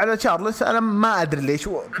رياكشن على شارلوت، انا ما ادري ليش.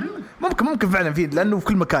 ممكن فعلا فيه لانه في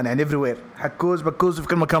كل مكان يعني everywhere حكوز بكوز في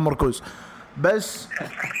كل مكان مركوز، بس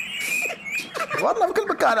والله في كل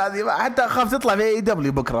مكان هذه حتى اخاف تطلع في اي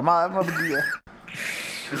دبليو بكره ما بدي.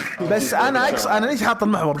 بس انا ليش حاط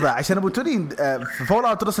المحور ذا عشان ابو تولين في فول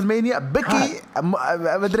اوت رسلمانيا بيكي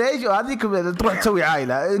ما ادري ايش وهذيك تروح تسوي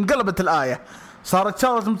عائله، انقلبت الايه صارت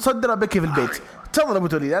شارلوت متصدره بيكي في البيت. تفضل ابو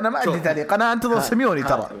تولين، انا ما عندي تعليق، انا انتظر سيميوني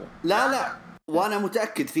ترى. لا وانا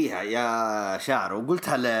متاكد فيها يا شاعر،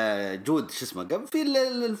 وقلتها لجود شو اسمه قبل في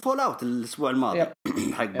الفول اوت الاسبوع الماضي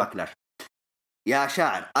حق باكلاش. يا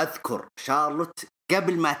شاعر أذكر شارلوت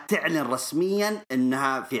قبل ما تعلن رسميا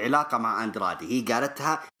أنها في علاقة مع أندرادي، هي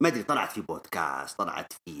قالتها ما أدري، طلعت في بودكاست،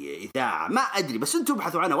 طلعت في إذاعة، ما أدري، بس أنتوا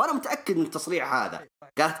ابحثوا عنها وأنا متأكد من التصريح هذا.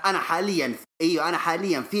 قالت أنا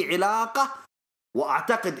حاليا في علاقة،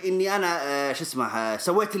 وأعتقد أني أنا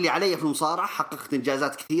سويت اللي علي في المصارعة، حققت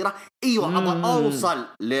إنجازات كثيرة، أبغى أوصل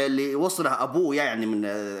اللي وصلها أبوه يعني من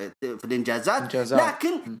في الإنجازات.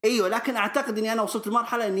 لكن أعتقد أني أنا وصلت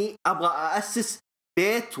لمرحلة أني أبغى أأسس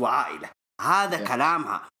بيت وعائلة. هذا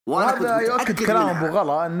كلامها، وهذا يؤكد كلام أبو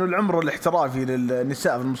غلا أنه العمر الاحترافي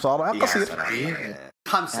للنساء في المصارعة قصير.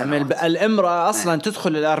 5 سنوات. الامرأة أصلا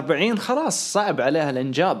تدخل 40 خلاص صعب عليها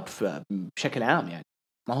الإنجاب بشكل عام، يعني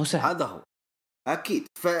ما هو سهل. هذا هو أكيد.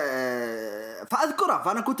 فأذكرها،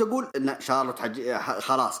 فأنا كنت أقول إن شارلوت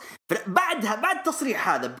خلاص بعدها بعد تصريح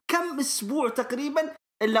هذا بكم أسبوع تقريبا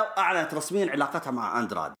إلا أعلنت رسميا علاقتها مع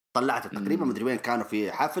أندرادي، طلعت تقريبا مدري وين كانوا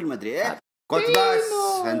في حفل مدري إيه، قلت بس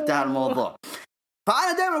انتهى الموضوع.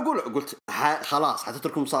 فأنا دائما قلت خلاص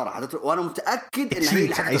حتترك مصارعة، وأنا متأكد إن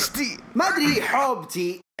هي ما أدري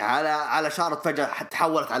حبتي على شارلوت فجأة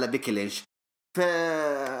تحولت على بيكي لينش.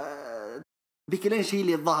 بيكي لينش هي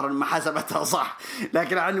اللي الظاهر ما حسبتها صح،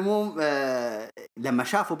 لكن على العموم لما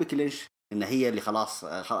شافوا بيكي لينش إن هي اللي خلاص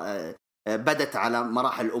بدت على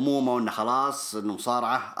مراحل الأمومة، وإن خلاص إنه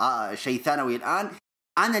مصارعة شيء ثانوي الآن.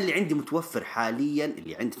 أنا اللي عندي متوفر حاليا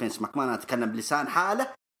اللي عند فينس ماكمان، أنا أتكلم بلسان حاله،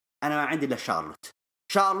 أنا ما عندي إلا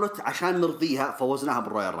شارلوت عشان نرضيها فوزناها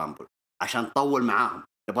بالرويال رامبل، عشان نطول معاهم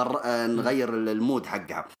نغير المود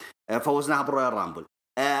حقها، فوزناها بالرويال رامبل،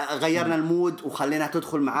 غيرنا المود وخلينا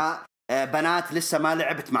تدخل معاه بنات لسه ما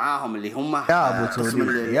لعبت معاهم اللي هم يا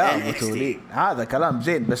أبو تولي هذا كلام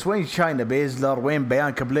زين، بس وين شاينا بيزلر، وين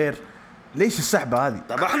بيانكا بلير، ليش السحبة هذه؟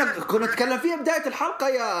 طب احنا كنا نتكلم فيها بداية الحلقة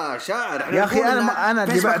يا شاعر. يا أخي أنا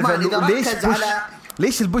اللي بعرف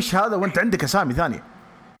ليش البوش هذا وانت عندك أسامي ثانية.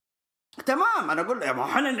 تمام. انا اقول ما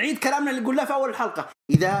احنا نعيد كلامنا اللي قلناه في اول الحلقه،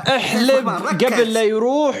 اذا احلب قبل لا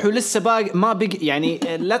يروح ولسه باقي ما بقي يعني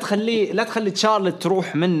لا تخلي شارلوت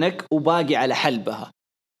تروح منك وباقي على حلبها.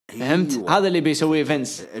 فهمت؟ أيوة. هذا اللي بيسويه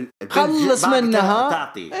فينس، خلص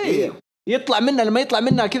منها. أيوة. يطلع منها لما يطلع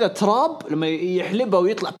منها كذا تراب، لما يحلبها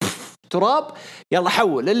ويطلع تراب، يلا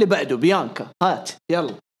حول اللي بعده بيانكا هات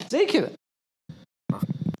يلا زي كذا.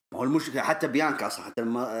 هو المشكلة حتى بيانكا أصلا حتى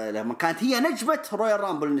لما كانت هي نجمة رويال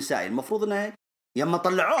رامبل النسائي، المفروض إنها لما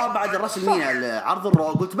طلعوها بعد الرسلمينيا عرض الرو،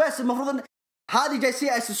 قلت بس المفروض إن هذه جالسين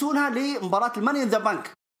يأسسونها لمباراة الماني إن ذا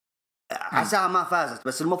بانك، عساها ما فازت،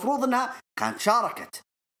 بس المفروض إنها كانت شاركت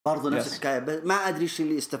برضو نفس الحكاية. ما أدري إيش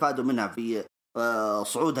اللي استفادوا منها في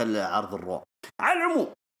صعودها لعرض الرو. على العموم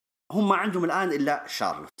هم ما عندهم الآن إلا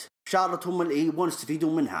شارلوت هم اللي يبون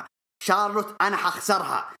يستفيدون منها. شارلوت أنا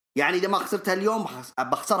حخسرها، يعني إذا ما خسرتها اليوم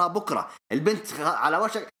بخسرها بكرة. البنت على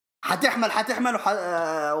وشك حتحمل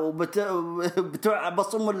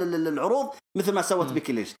وبتصم العروض مثل ما سوت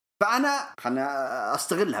بيكي لينش. فأنا خلنا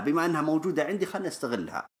أستغلها بما أنها موجودة عندي، خلنا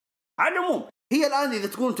أستغلها. على العموم هي الآن إذا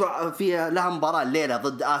تكون فيها لها مباراة الليلة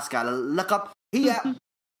ضد آسكا على اللقب، هي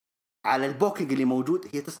على البوكينج اللي موجود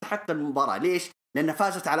هي تستحق المباراة. ليش؟ لأنها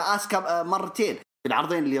فازت على آسكا مرتين في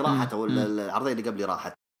العرضين اللي راحت أو العرضين اللي قبل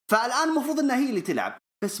راحت. فالآن المفروض أنها هي اللي تلعب،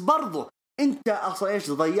 بس برضو أنت أصلا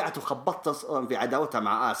إيش ضيعت وخبطت في عداوتها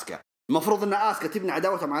مع آسكا. المفروض أن آسكا تبني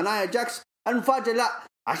عداوتها مع نايا جاكس. المفاجأة لا،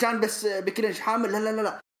 عشان بس بيكي حامل،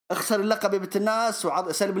 لا اخسر اللقب بنت الناس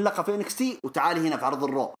وسلب اللقب في NXT وتعالي هنا في عرض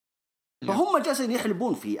الرو. فهم جالسين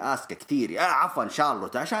يحلبون في آسكا كثير، عفوا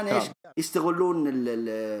شارلوت، عشان إيش؟ يستغلون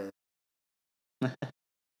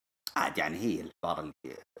عاد يعني هي البار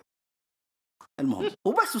اللي المهم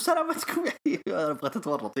وبس وسلامتكم. يعني ابغى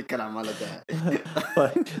تتورط في كلام على ده.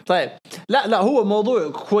 طيب لا هو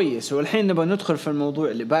موضوع كويس، والحين نبغى ندخل في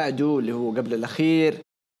الموضوع اللي بعده اللي هو قبل الأخير،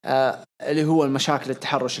 اللي هو المشاكل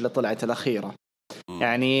التحرش اللي طلعت الأخيرة.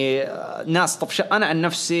 يعني ناس طفش. أنا عن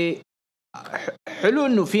نفسي حلو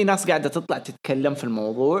إنه في ناس قاعدة تطلع تتكلم في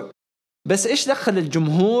الموضوع، بس إيش دخل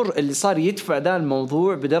الجمهور اللي صار يدفع ذا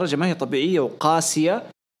الموضوع بدرجة ما هي طبيعية وقاسية،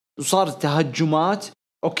 وصارت تهجمات.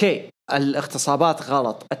 أوكي الاغتصابات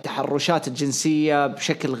غلط، التحرشات الجنسية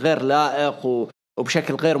بشكل غير لائق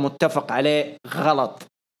وبشكل غير متفق عليه غلط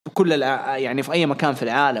بكل يعني في أي مكان في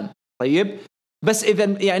العالم. طيب بس إذا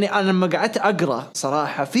يعني أنا لما قعدت أقرأ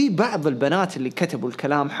صراحة في بعض البنات اللي كتبوا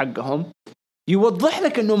الكلام حقهم يوضح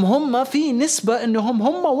لك أنهم هم في نسبة أنهم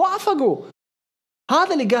وافقوا.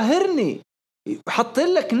 هذا اللي قاهرني، حط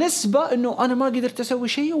لك نسبة أنه أنا ما قدرت أسوي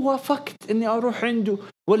شيء ووافقت أني أروح عنده،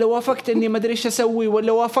 ولا وافقت أني ما أدري إيش أسوي،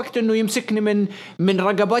 ولا وافقت أنه يمسكني من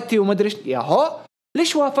رقبتي وما أدري إيش. يا هو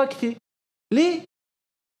ليش وافقتي؟ ليه؟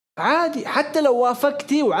 عادي حتى لو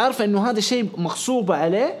وافقتي وعارفة أنه هذا شيء مغصوبة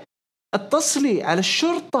عليه، اتصلي على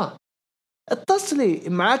الشرطة، اتصلي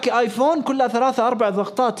معاك آيفون كلها 3-4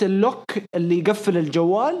 ضغطات اللوك اللي يقفل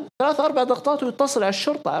الجوال، 3-4 ضغطات ويتصل على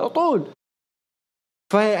الشرطة على طول.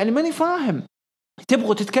 فيعني ماني فاهم،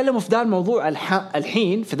 تبغوا تتكلموا في ذا الموضوع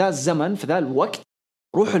الحين في ذا الزمن في ذا الوقت،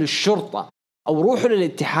 روحوا للشرطة أو روحوا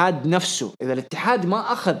للاتحاد نفسه. إذا الاتحاد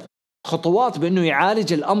ما أخذ خطوات بأنه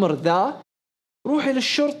يعالج الأمر ذا، روحي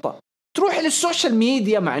للشرطة، تروحي للسوشيال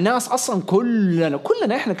ميديا مع ناس أصلا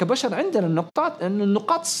كلنا إحنا كبشر عندنا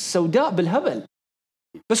النقاط السوداء بالهبل،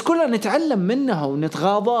 بس كلنا نتعلم منها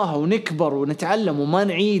ونتغاضاها ونكبر ونتعلم وما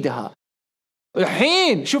نعيدها.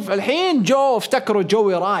 الحين شوف الحين افتكروا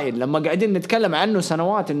جوي راين لما قاعدين نتكلم عنه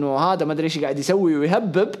سنوات انه هذا ما ادري ايش قاعد يسوي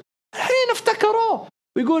ويهبب، الحين افتكروه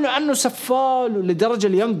ويقولوا عنه سفال، ولدرجه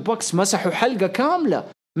اليونج بوكس مسحوا حلقه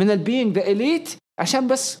كامله من البينج ذا إليت عشان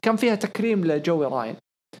بس كان فيها تكريم لجوي راين.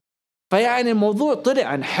 فيعني الموضوع طلع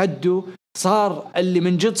عن حده، صار اللي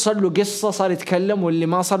من جد صار له قصة صار يتكلم، واللي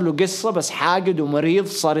ما صار له قصة بس حاقد ومريض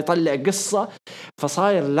صار يطلع قصة.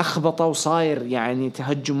 فصاير لخبطة وصاير يعني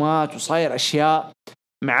تهجمات وصاير أشياء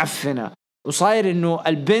معفنة، وصاير إنه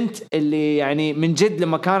البنت اللي يعني من جد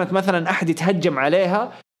لما كانت مثلا أحد يتهجم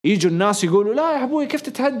عليها يجوا الناس يقولوا لا يا أبوي كيف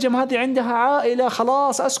تتهجم، هذه عندها عائلة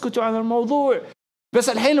خلاص أسكتوا عن الموضوع. بس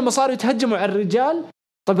الحين لما صاروا يتهجموا على الرجال،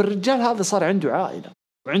 طب الرجال هذا صار عنده عائلة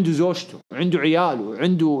وعنده زوجته وعنده عياله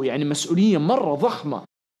وعنده يعني مسؤولية مرة ضخمة.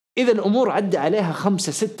 إذا الأمور عدى عليها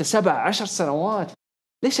 5 6 7 10 سنوات،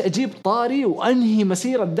 ليش أجيب طاري وأنهي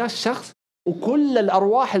مسيرة دا الشخص وكل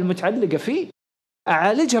الأرواح المتعلقة فيه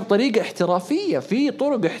أعالجها بطريقة احترافية، في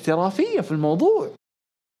طرق احترافية في الموضوع.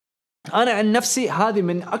 أنا عن نفسي هذه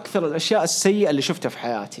من أكثر الأشياء السيئة اللي شفتها في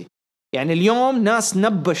حياتي. يعني اليوم ناس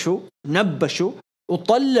نبشوا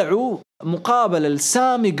وطلعوا مقابلة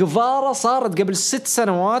لسامي جيفارا صارت قبل 6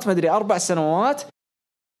 سنوات ما أدري 4 سنوات،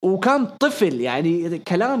 وكان طفل، يعني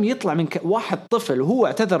كلام يطلع من واحد طفل، وهو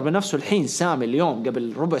اعتذر بنفسه الحين. سامي اليوم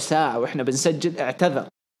قبل ربع ساعة وإحنا بنسجل اعتذر،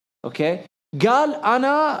 أوكي، قال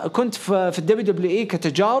أنا كنت في الدبليو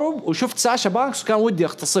كتجارب وشفت ساشا بانكس وكان ودي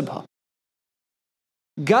أغتصبها.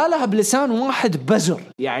 قالها بلسان واحد بزر.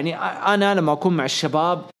 يعني أنا لما أكون مع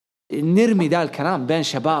الشباب نرمي ذا الكلام بين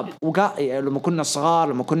شباب، لما كنا صغار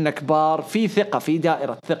لما كنا كبار في ثقة، في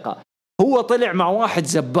دائرة ثقة. هو طلع مع واحد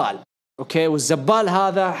زبال، أوكي، والزبال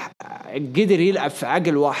هذا قدر يلعب في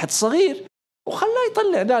عقل واحد صغير وخلاه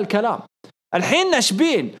يطلع ذا الكلام. الحين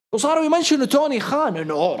نشبين وصاروا يمنشنوا توني خان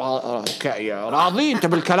إنه راضي أنت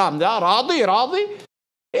بالكلام ذا، راضي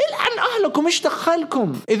إلعن أهلكم، إيش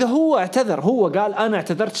دخلكم؟ إذا هو اعتذر، هو قال أنا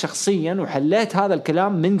اعتذرت شخصيا وحليت هذا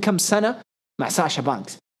الكلام من كم سنة مع ساشا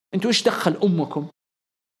بانكس، أنتوا إيش دخل أمكم؟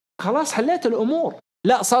 خلاص حليت الأمور.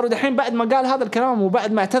 لا، صاروا دحين بعد ما قال هذا الكلام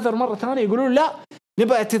وبعد ما اعتذر مرة ثانية يقولون لا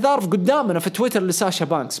نبقى اعتذار في قدامنا في تويتر لساشا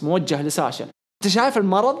بانكس، موجه لساشا. أنت شايف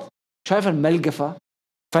المرض؟ شايف الملقفة؟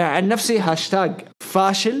 فعن نفسي هاشتاج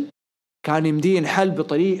فاشل كان يمدين حل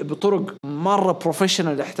بطرق مرة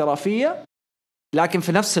بروفيشنال احترافية، لكن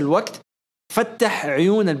في نفس الوقت فتح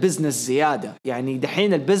عيون البزنس زيادة. يعني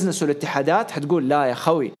دحين البزنس والاتحادات هتقول لا يا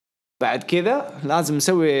خوي، بعد كذا لازم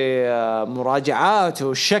نسوي مراجعات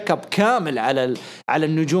وشيك اب كامل على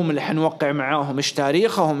النجوم اللي حنوقع معاهم، ايش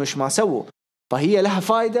تاريخهم، ايش ما سووا. فهي لها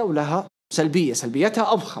فائدة ولها سلبية،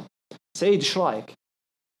 سلبيتها أضخم. سعيد ايش رايك؟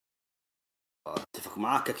 اتفق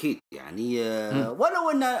معاك اكيد. يعني ولو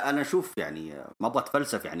ان انا اشوف يعني ما ابغى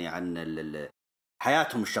اتفلسف يعني عن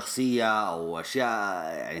حياتهم الشخصيه او اشياء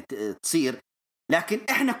يعني تصير، لكن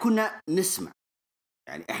احنا كنا نسمع،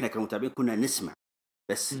 يعني احنا كمتابعين كنا نسمع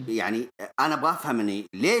بس. يعني انا ابغى افهم اني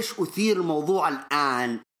ليش اثير الموضوع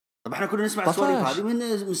الان. طب احنا كنا نسمع السواليف هذه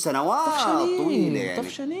من سنوات طويله يعني.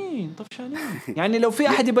 طفشانين يعني لو في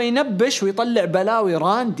احد يبغى ينبش ويطلع بلاوي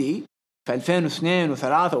راندي في 2002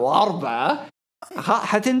 و3 و4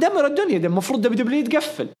 حتندمر الدنيا. ده المفروض دبليو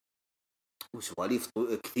تقفل. وسواليف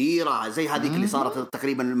كثيرة زي هذيك اللي صارت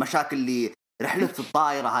تقريبا، المشاكل اللي رحلة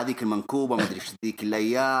الطائرة هذيك المنكوبة ما أدري إيش ذيك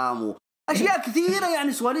الأيام، وأشياء كثيرة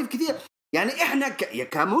يعني سواليف كثير. يعني إحنا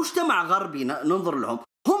كمجتمع غربي ننظر لهم،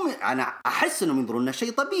 هم أنا أحس إنهم ينظرون لنا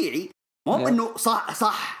شيء طبيعي، مو إنه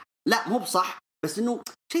صح لا مو بصح، بس إنه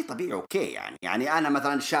شيء طبيعي أوكي. يعني أنا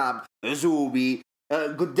مثلا شاب عزوبي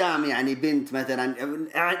قدام يعني بنت مثلا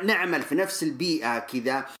نعمل في نفس البيئة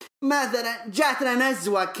كذا، مثلا جاتنا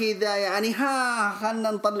نزوة كذا يعني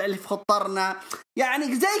خلنا نطلع اللي في خطرنا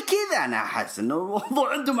يعني زي كذا. أنا أحس إنه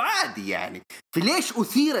الموضوع عندهم عادي يعني. فليش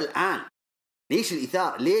أثير الآن؟ ليش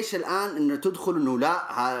الإثارة؟ ليش الآن إنه تدخل إنه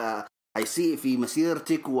لا هيصير في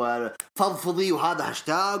مسيرتك وفضفضي وهذا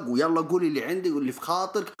هاشتاج ويلا قولي اللي عندك واللي في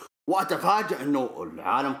خاطرك، وأتفاجأ إنه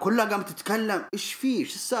العالم كلها قامت تتكلم. إيش فيه؟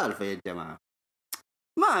 إيش السالفة يا جماعة؟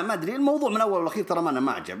 ما أدري. الموضوع من أول والأخير ترى أنا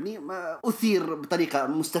ما عجبني، أثير بطريقة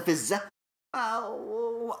مستفزة.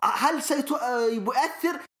 هل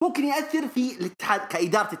سيؤثر؟ ممكن يأثر في الاتحاد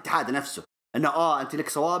كإدارة الاتحاد نفسه، إنه أنت لك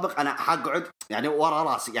سوابق، أنا حقعد يعني ورا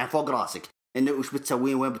راسك يعني فوق راسك، إنه وش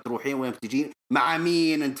بتسوين، وين بتروحين، وين بتجين، مع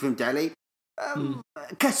مين، أنت فهمت علي؟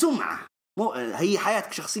 كسمعة، هي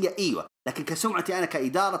حياتك شخصية أيوة، لكن كسمعتي أنا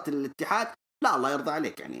كإدارة الاتحاد لا، الله يرضى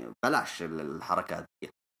عليك يعني بلاش الحركات دي.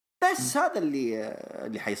 بس هذا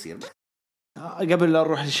اللي حيصير. قبل لا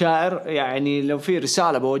نروح للشاعر، يعني لو في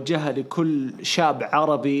رسالة بوجهها لكل شاب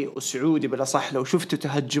عربي وسعودي بالأصح، لو شفتوا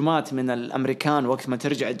تهجمات من الأمريكان وقت ما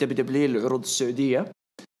ترجع الدبليو للعروض السعودية،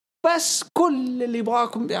 بس كل اللي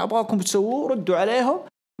يبغاكم تسووه ردوا عليهم،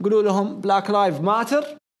 قولوا لهم Black Lives Matter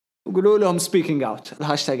وقولوا لهم Speaking Out،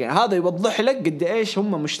 الهاشتاج هذا يوضح لك قد إيش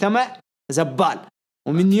هم مجتمع زبال.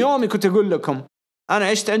 ومن يومي كنت أقول لكم أنا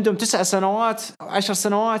عشت عندهم 9 سنوات أو 10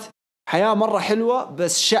 سنوات، حياة مرة حلوة،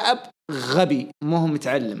 بس شعب غبي ما هو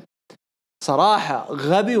متعلم صراحة،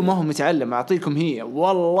 غبي وما هو متعلم. أعطيكم هي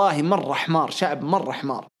والله مرة حمار، شعب مرة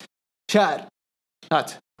حمار. شاعر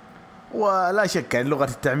هات. ولا شك يعني لغة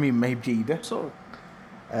التعميم ما هي بجيدة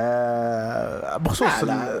بخصوص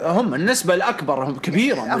هم النسبة الأكبر، هم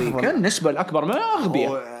كبيرة أمريكا، النسبة الأكبر من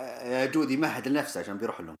أغبياء. يا جودي مهد لنفسه عشان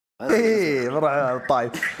بيروح لهم. برا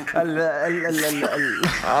طيب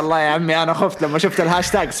والله يا عمي أنا خفت لما شفت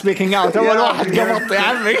الهاشتاج سبيكينج أوت أول واحد قمط يا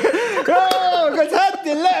عمي. قلت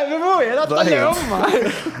هدي اللعب أبوي لا تطلع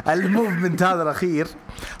أمه. الموفمنت هذا الأخير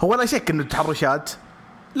هو لا شك إنه التحرشات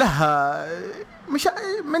لها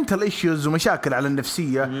منتال إيشوز ومشاكل على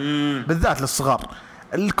النفسية بالذات للصغار.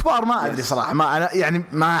 الكبار ما أدري صراحة، ما أنا يعني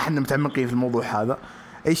ما إحنا متعمقين في الموضوع هذا،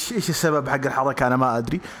 ايش السبب حق الحركه انا ما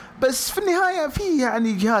ادري، بس في النهايه في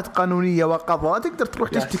يعني جهات قانونيه وقضاء تقدر تروح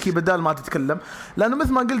تشتكي بدال ما تتكلم، لانه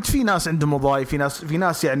مثل ما قلت في ناس عندهم وظائف، في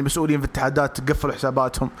ناس يعني مسؤولين في الاتحادات قفلوا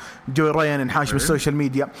حساباتهم، جوي ريان انحاش بالسوشيال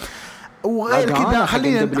ميديا وغير كذا.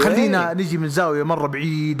 خلينا نجي من زاويه مره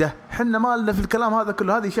بعيده، احنا ما لنا في الكلام هذا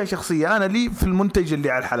كله، هذه اشياء شخصيه. انا لي في المنتج اللي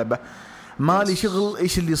على الحلبه، ما لي شغل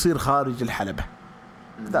ايش اللي يصير خارج الحلبه.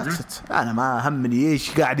 انا ما همني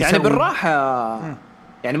ايش قاعد يسوي يعني بالراحه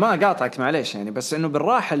يعني ما قاطعك معليش يعني، بس انه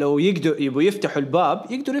بالراحه لو يبوا يفتحوا الباب،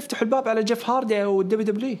 يقدروا يفتحوا الباب على جيف هاردي والدبليو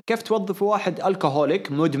دبليو. كيف توظف واحد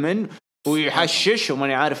الكهوليك مدمن ويحشش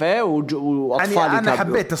وما عارف ايه واطفال يعني انا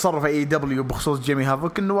حبيت تصرف اي دبليو بخصوص جيمي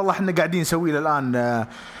هافوك، انه والله احنا قاعدين نسوي له الان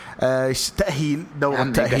تأهيل، دورة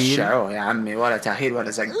تأهيل. قشعوه يا عمي، ولا تأهيل ولا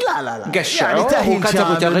زق. لا قشعوه يعني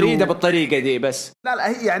وكتبوا تغريدة بالطريقة دي بس. لا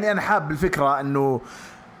يعني أنا حاب الفكرة إنه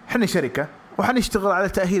إحنا شركة وحنشتغل على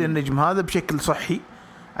تأهيل النجم هذا بشكل صحي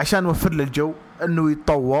عشان نوفر له الجو إنه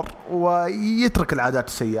يتطور ويترك العادات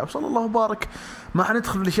السيئة، وصلى الله وبارك. ما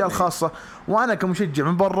حندخل في الأشياء الخاصة، وأنا كمشجع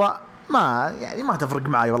من برا ما تفرق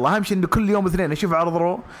معي والله. أهم شيء إنه كل يوم اثنين أشوف عرض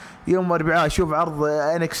رو، يوم أربعاء أشوف عرض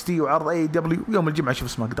NXT وعرض AEW، يوم الجمعة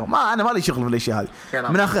أشوف سماك داون. أنا ما لي شغل في الأشياء هذه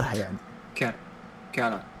من آخرها يعني.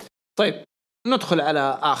 كان طيب ندخل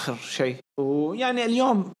على آخر شيء، ويعني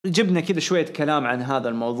اليوم جبنا كذا شوية كلام عن هذا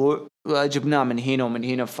الموضوع، وجبناه من هنا ومن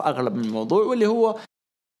هنا في أغلب من الموضوع، واللي هو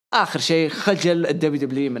آخر شيء خجل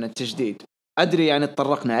الدبليو من التجديد. أدري يعني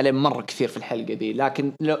اتطرقنا عليه مرة كثير في الحلقة دي،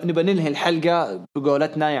 لكن لو نبى ننهي الحلقة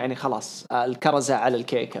بقولتنا يعني خلاص الكرزة على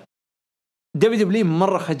الكيكة. دبليو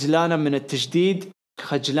مرة خجلانة من التجديد،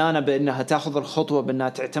 خجلانة بأنها تأخذ الخطوة بأنها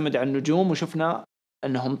تعتمد على النجوم، وشفنا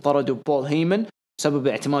أنهم طردوا بول هيمن بسبب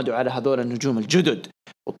اعتماده على هذول النجوم الجدد،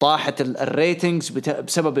 وطاحت الريتينجز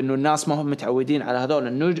بسبب أنه الناس ما هم متعودين على هذول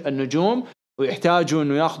النجوم، ويحتاجوا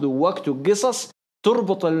أنه يأخذوا وقت وقصص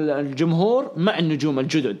تربط الجمهور مع النجوم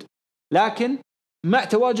الجدد. لكن مع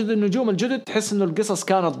تواجد النجوم الجدد تحس أنه القصص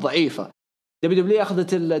كانت ضعيفة. دبليو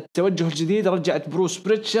أخذت التوجه الجديد، رجعت بروس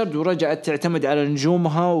بريتشارد ورجعت تعتمد على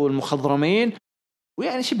نجومها والمخضرمين،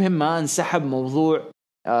 ويعني شبه ما انسحب موضوع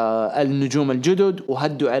النجوم الجدد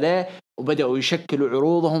وهدوا عليه وبدأوا يشكلوا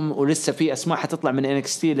عروضهم، ولسه في أسماء حتطلع من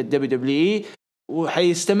NXT للDWE،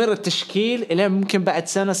 وحيستمر التشكيل إلى ممكن بعد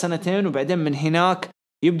سنة سنتين، وبعدين من هناك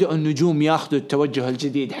يبدأ النجوم ياخذوا التوجه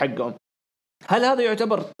الجديد حقهم. هل هذا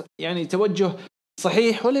يعتبر يعني توجه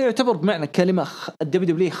صحيح، ولا يعتبر بمعنى كلمة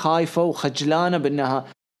الدبليو خايفة وخجلانة بأنها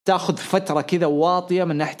تأخذ فترة كذا واطية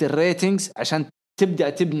من ناحية الريتينجز عشان تبدأ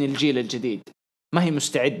تبني الجيل الجديد، ما هي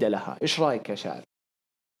مستعدة لها؟ إيش رأيك يا شاعر؟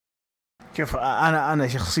 شوف أنا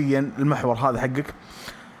شخصيا المحور هذا حقك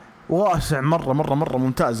واسع مرة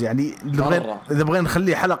ممتاز. يعني إذا بغينا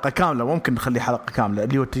نخليه حلقة كاملة ممكن نخليه حلقة كاملة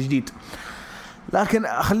اللي هو التجديد، لكن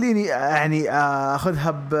خليني يعني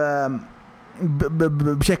أخذها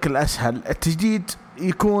بشكل أسهل. التجديد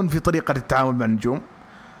يكون في طريقة التعامل مع النجوم،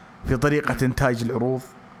 في طريقة إنتاج العروض،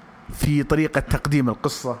 في طريقة تقديم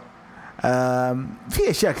القصة، في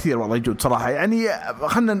أشياء كثير والله يجود صراحة. يعني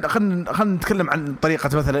خلنا نتكلم عن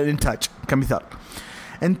طريقة مثلا الإنتاج كمثال.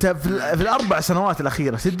 أنت في ال4 سنوات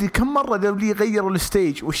الأخيرة تدري كم مرة دبليو غيروا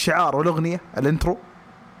الستيج والشعار والأغنية الانترو؟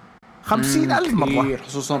 50,000 مرة،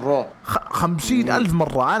 خصوصا رو 50,000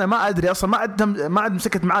 مرة. أنا ما أدري أصلا، ما عاد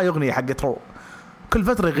مسكت معاي أغنية حقت رو، كل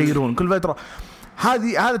فترة يغيرون كل فترة.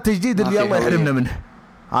 هذا التجديد اللي الله يحرمنا منه.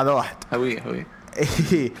 هذا واحد هوي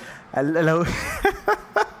لو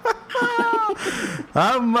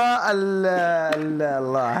أما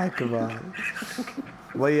الله أكبر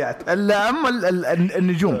ضيعت. أما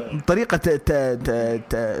النجوم طريقة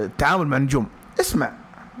التعامل مع النجوم. اسمع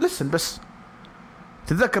لسن بس،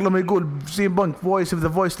 تتذكر لما يقول سين بانك فويس اوف ذا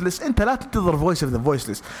فويسلس؟ انت لا تنتظر فويس اوف ذا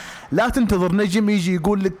فويسلس، لا تنتظر نجم يجي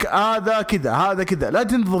يقول لك هذا كذا هذا كذا، لا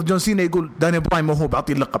تنتظر جون سينا يقول داني براين موهوب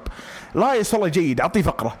اعطيه اللقب، لا يصله جيد اعطيه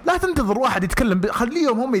فقره، لا تنتظر واحد يتكلم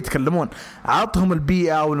خليهم هم يتكلمون، عطهم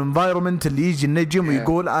البيئه والانفايرمنت اللي يجي النجم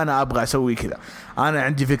ويقول انا ابغى اسوي كذا، انا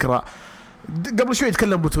عندي فكره. قبل شوي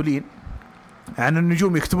يتكلم بطولين عن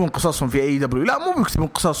النجوم يكتبون قصصهم في اي دبليو، لا مو يكتبون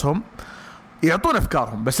قصصهم، يعطون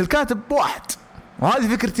افكارهم، بس الكاتب واحد.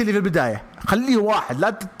 وهذه فكرتي اللي في البداية، خليه واحد، لا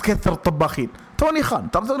تكثر الطباخين. توني خان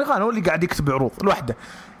هو اللي قاعد يكتب عروض لوحده،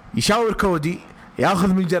 يشاور كودي،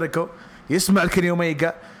 ياخذ من جيريكو، يسمع الكيني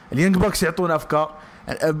اوميجا، اليانج بوكس يعطون افكار،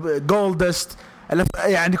 جولدست،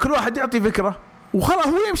 يعني كل واحد يعطي فكرة وخلاص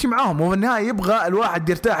هو يمشي معاهم. وفي النهاية يبغى الواحد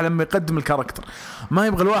يرتاح لما يقدم الكاركتر، ما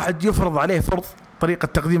يبغى الواحد يفرض عليه فرض طريقة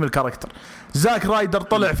تقديم الكاركتر. زاك رايدر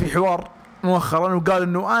طلع في حوار مؤخرا وقال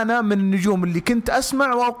انه انا من النجوم اللي كنت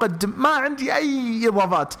اسمع واقدم، ما عندي اي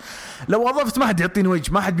اضافات، لو اضفت ما حد يعطيني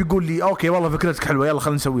وجه، ما حد بيقول لي اوكي والله فكرتك حلوه يلا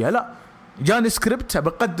خلينا نسويها، لا جاني سكريبت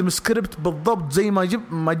بقدم سكريبت بالضبط زي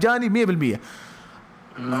ما جاني 100%.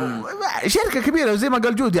 شركة كبيرة وزي ما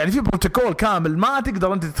قال جود يعني في بروتوكول كامل ما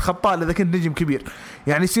تقدر أنت تتخطاه إذا كنت نجم كبير.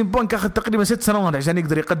 يعني سين بونك أخذ تقريبا 6 سنوات عشان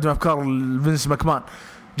يقدر يقدم أفكار فينس ماكمان.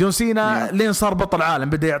 جون سينا لين صار بطل عالم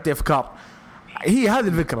بدأ يعطي أفكار. هي هذه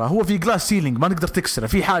الفكرة. هو في جلاس سيلينج ما نقدر تكسره,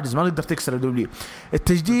 في حاجز ما نقدر تكسره. دولي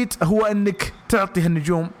التجديد هو أنك تعطي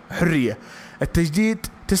هالنجوم حرية. التجديد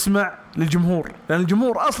تسمع للجمهور لأن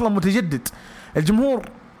الجمهور أصلا متجدد. الجمهور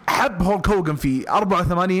حب هولك هوغن في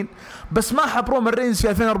 84 بس ما حب رومان رينز في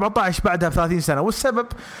 2014 بعدها ب30 سنة. والسبب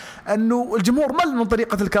أنه الجمهور مل من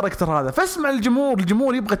طريقة الكاركتر هذا. فاسمع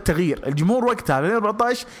الجمهور يبغى التغيير. الجمهور وقتها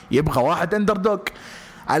 2014 يبغى واحد أندردوغ.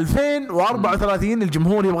 2034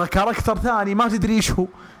 الجمهور يبغى كاركتر ثاني ما تدري ايش هو.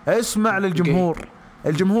 اسمع للجمهور.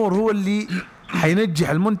 الجمهور هو اللي حينجح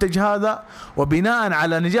المنتج هذا, وبناء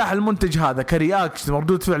على نجاح المنتج هذا كرياكشن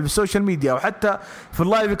مردود فعل بالسوشيال ميديا وحتى في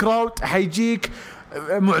اللايف كراود حيجيك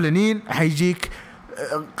معلنين, حيجيك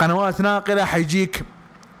قنوات ناقلة, حيجيك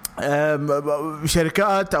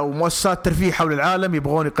شركات أو مؤسسات ترفيه حول العالم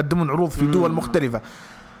يبغون يقدمون عروض في دول مختلفة.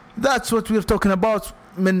 That's what we're talking about.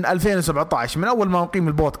 من 2017 من أول ما نقيم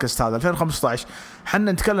البودكاست هذا 2015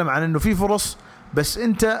 حنا نتكلم عن إنه في فرص, بس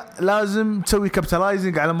أنت لازم تسوي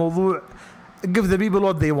capitalizing على موضوع give the people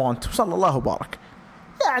what they want. صلى الله وبارك.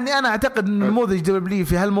 يعني أنا أعتقد إن نموذج دبليو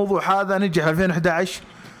في هالموضوع هذا نجح 2011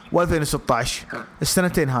 و2016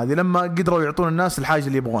 السنتين هذه لما قدروا يعطون الناس الحاجة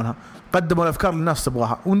اللي يبغونها, قدموا الأفكار اللي الناس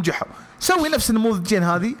تبغاها ونجحوا. سوي نفس النموذجين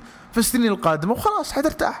هذه في السنين القادمة وخلاص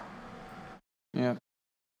حترتاح.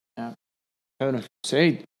 حلو.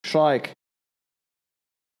 سعيد ايش رايك؟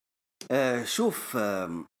 شوف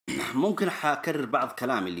ممكن حاكرر بعض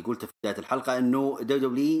كلامي اللي قلته في بداية الحلقة انه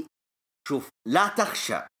دبليو شوف لا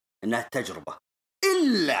تخشى انها تجربة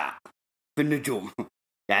الا في النجوم.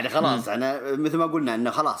 يعني خلاص انا مثل ما قلنا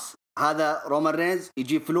انه خلاص هذا رومان رينز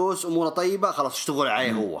يجيب فلوس اموره طيبة خلاص اشتغل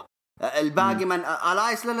عليه هو. الباقي من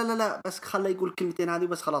الايس لا بس خليه يقول كلمتين هذه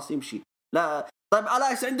بس خلاص يمشي. لا طيب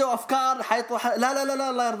الايس عنده افكار حيطرح لا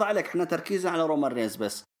الله يرضى عليك احنا تركيزنا على رومان رينز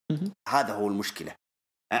بس. هذا هو المشكلة.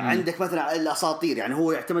 عندك مثلا الاساطير يعني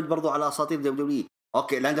هو يعتمد برضو على اساطير دبليو.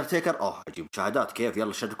 اوكي الاندرتيكر اجيب شهادات كيف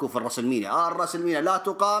يلا شاركوا في الراسلمانيا. الراسلمانيا لا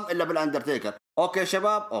تقام الا بالاندرتيكر. اوكي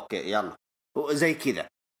شباب اوكي يلا زي كذا.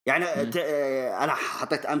 يعني انا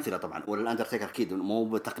حطيت امثله طبعا والاندرتيكر اكيد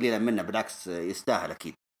مو تقليلا منه بالعكس يستاهل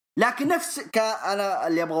اكيد. لكن نفس انا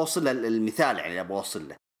اللي ابغى اوصل له المثال يعني اللي ابغى اوصل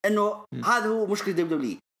له انه هذا هو مشكله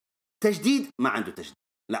دبليو. تجديد ما عنده تجديد.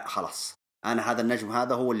 لا خلاص انا هذا النجم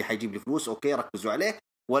هذا هو اللي حيجيب لي فلوس. اوكي ركزوا عليه.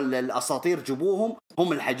 ولا الاساطير جيبوهم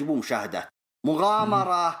هم اللي حيجيبون مشاهدات.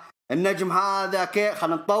 مغامره النجم هذا كي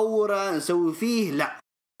خلينا نطوره نسوي فيه لا.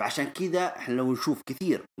 فعشان كذا احنا لو نشوف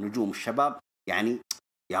كثير نجوم الشباب يعني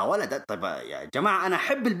يا ولد طيب يا جماعه انا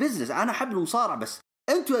احب البزنس انا احب المصارعه بس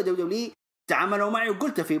انتوا يا دبليو تعاملوا معي.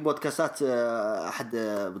 وقلت في بودكاستات احد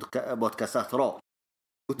بودكاستات رو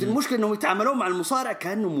قلت المشكله انهم يتعاملون مع المصارع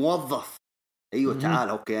كانه موظف. ايوه تعال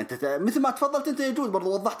اوكي انت مثل ما تفضلت انت يا جود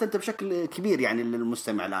برضو وضحت انت بشكل كبير يعني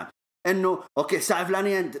للمستمع الان انه اوكي الساعه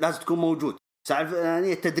الفلانيه لازم تكون موجود. الساعه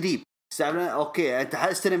الفلانيه التدريب. الساعه الفلانيه اوكي انت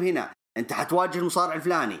حتستلم هنا انت حتواجه المصارع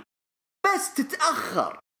الفلاني. بس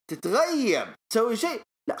تتاخر تتغيب تسوي شيء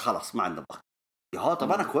لا خلاص ما عندنا ضغط. يا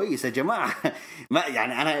طب انا كويس يا جماعه ما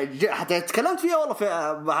يعني انا حتى تكلمت فيها والله في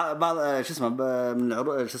بعض شو اسمه من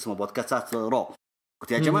شو اسمه بودكاستات رو.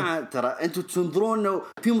 قلت يا جماعه ترى انتوا تنظرون انه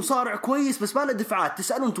في مصارع كويس بس ما له دفعات.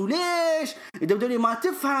 تسالون انتوا ليش دبليو ما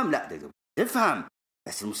تفهم؟ لا تفهم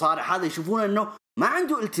بس المصارع هذا يشوفون انه ما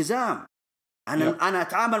عنده التزام. انا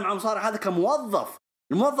اتعامل مع المصارع هذا كموظف.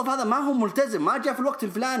 الموظف هذا ما هو ملتزم. ما جاء في الوقت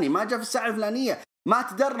الفلاني ما جاء في الساعه الفلانيه ما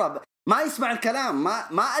تدرب ما يسمع الكلام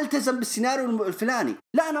ما التزم بالسيناريو الفلاني.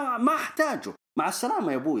 لا انا ما احتاجه مع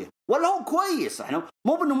السلامه يا ابويا. ولا هو كويس احنا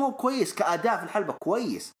مو بانه مو كويس كاداء في الحلبه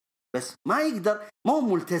كويس بس ما يقدر ما هو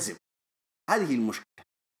ملتزم. هذه المشكله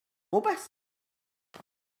وبس.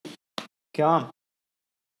 كام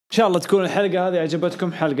ان شاء الله تكون الحلقه هذه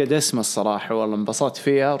عجبتكم. حلقه دسمه الصراحه والله انبسطت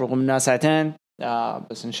فيها رغم انها ساعتين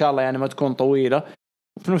بس ان شاء الله يعني ما تكون طويله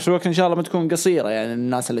وفي نفس الوقت ان شاء الله ما تكون قصيره يعني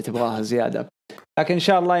الناس اللي تبغاها زياده. لكن ان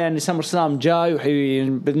شاء الله يعني سمر سلام جاي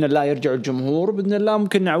وباذن الله يرجع الجمهور باذن الله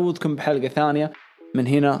ممكن نعوضكم بحلقه ثانيه من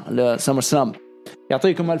هنا لسمر سلام.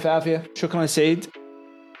 يعطيكم الف عافيه. شكرا سعيد.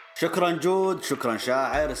 شكرا جود. شكرا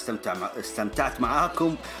شاعر. استمتعت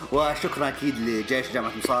معاكم وشكرا اكيد لجيش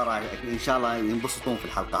جامعة مصارعة ان شاء الله ينبسطون في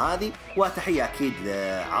الحلقة هذه. وتحية اكيد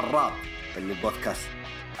لعراب البودكاست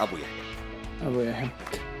ابو يحيى.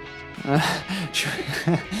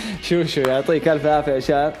 شو يعطيك الف عافيه يا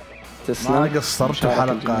شاعر. تسلم. ما قصرت،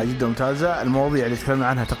 حلقة جدا ممتازة. المواضيع اللي تكلمنا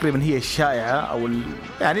عنها تقريبا هي الشائعة أو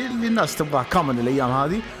يعني اللي الناس تبغاها كامل الأيام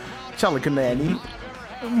هذه. إن شاء الله كنا يعني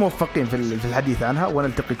موفقين في الحديث عنها،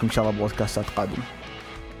 ونلتقيكم إن شاء الله بودكاستات قادمة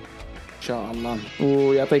إن شاء الله.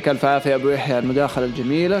 ويعطيك ألف عافية أبو يحيى المداخلة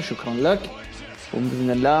الجميلة، شكرا لك.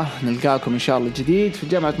 وبإذن الله نلقاكم إن شاء الله جديد في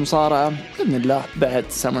جامعة مصارعة بإذن الله بعد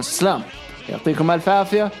سمر سلام. يعطيكم ألف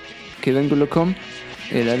عافية. كذا نقول لكم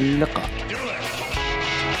إلى اللقاء.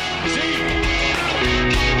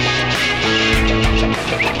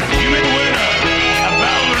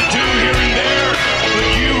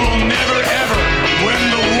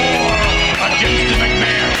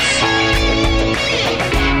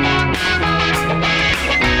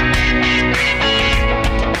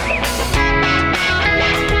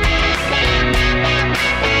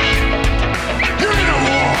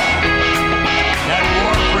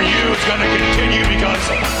 Gonna continue because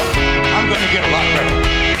I'm gonna get a lot better.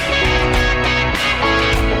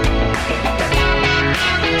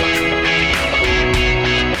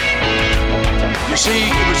 You see,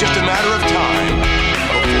 it was just a matter of time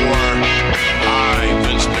before I,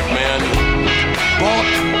 Vince McMahon,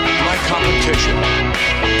 bought my competition.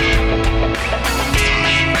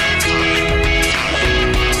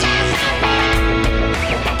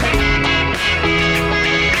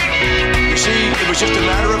 It was just a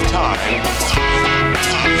matter of time.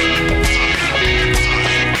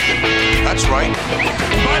 That's right.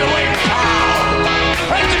 And by the way, pal,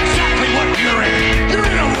 that's exactly what you're in. You're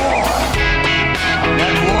in a war.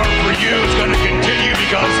 That war for you is going to continue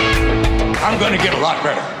because I'm going to get a lot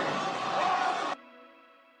better.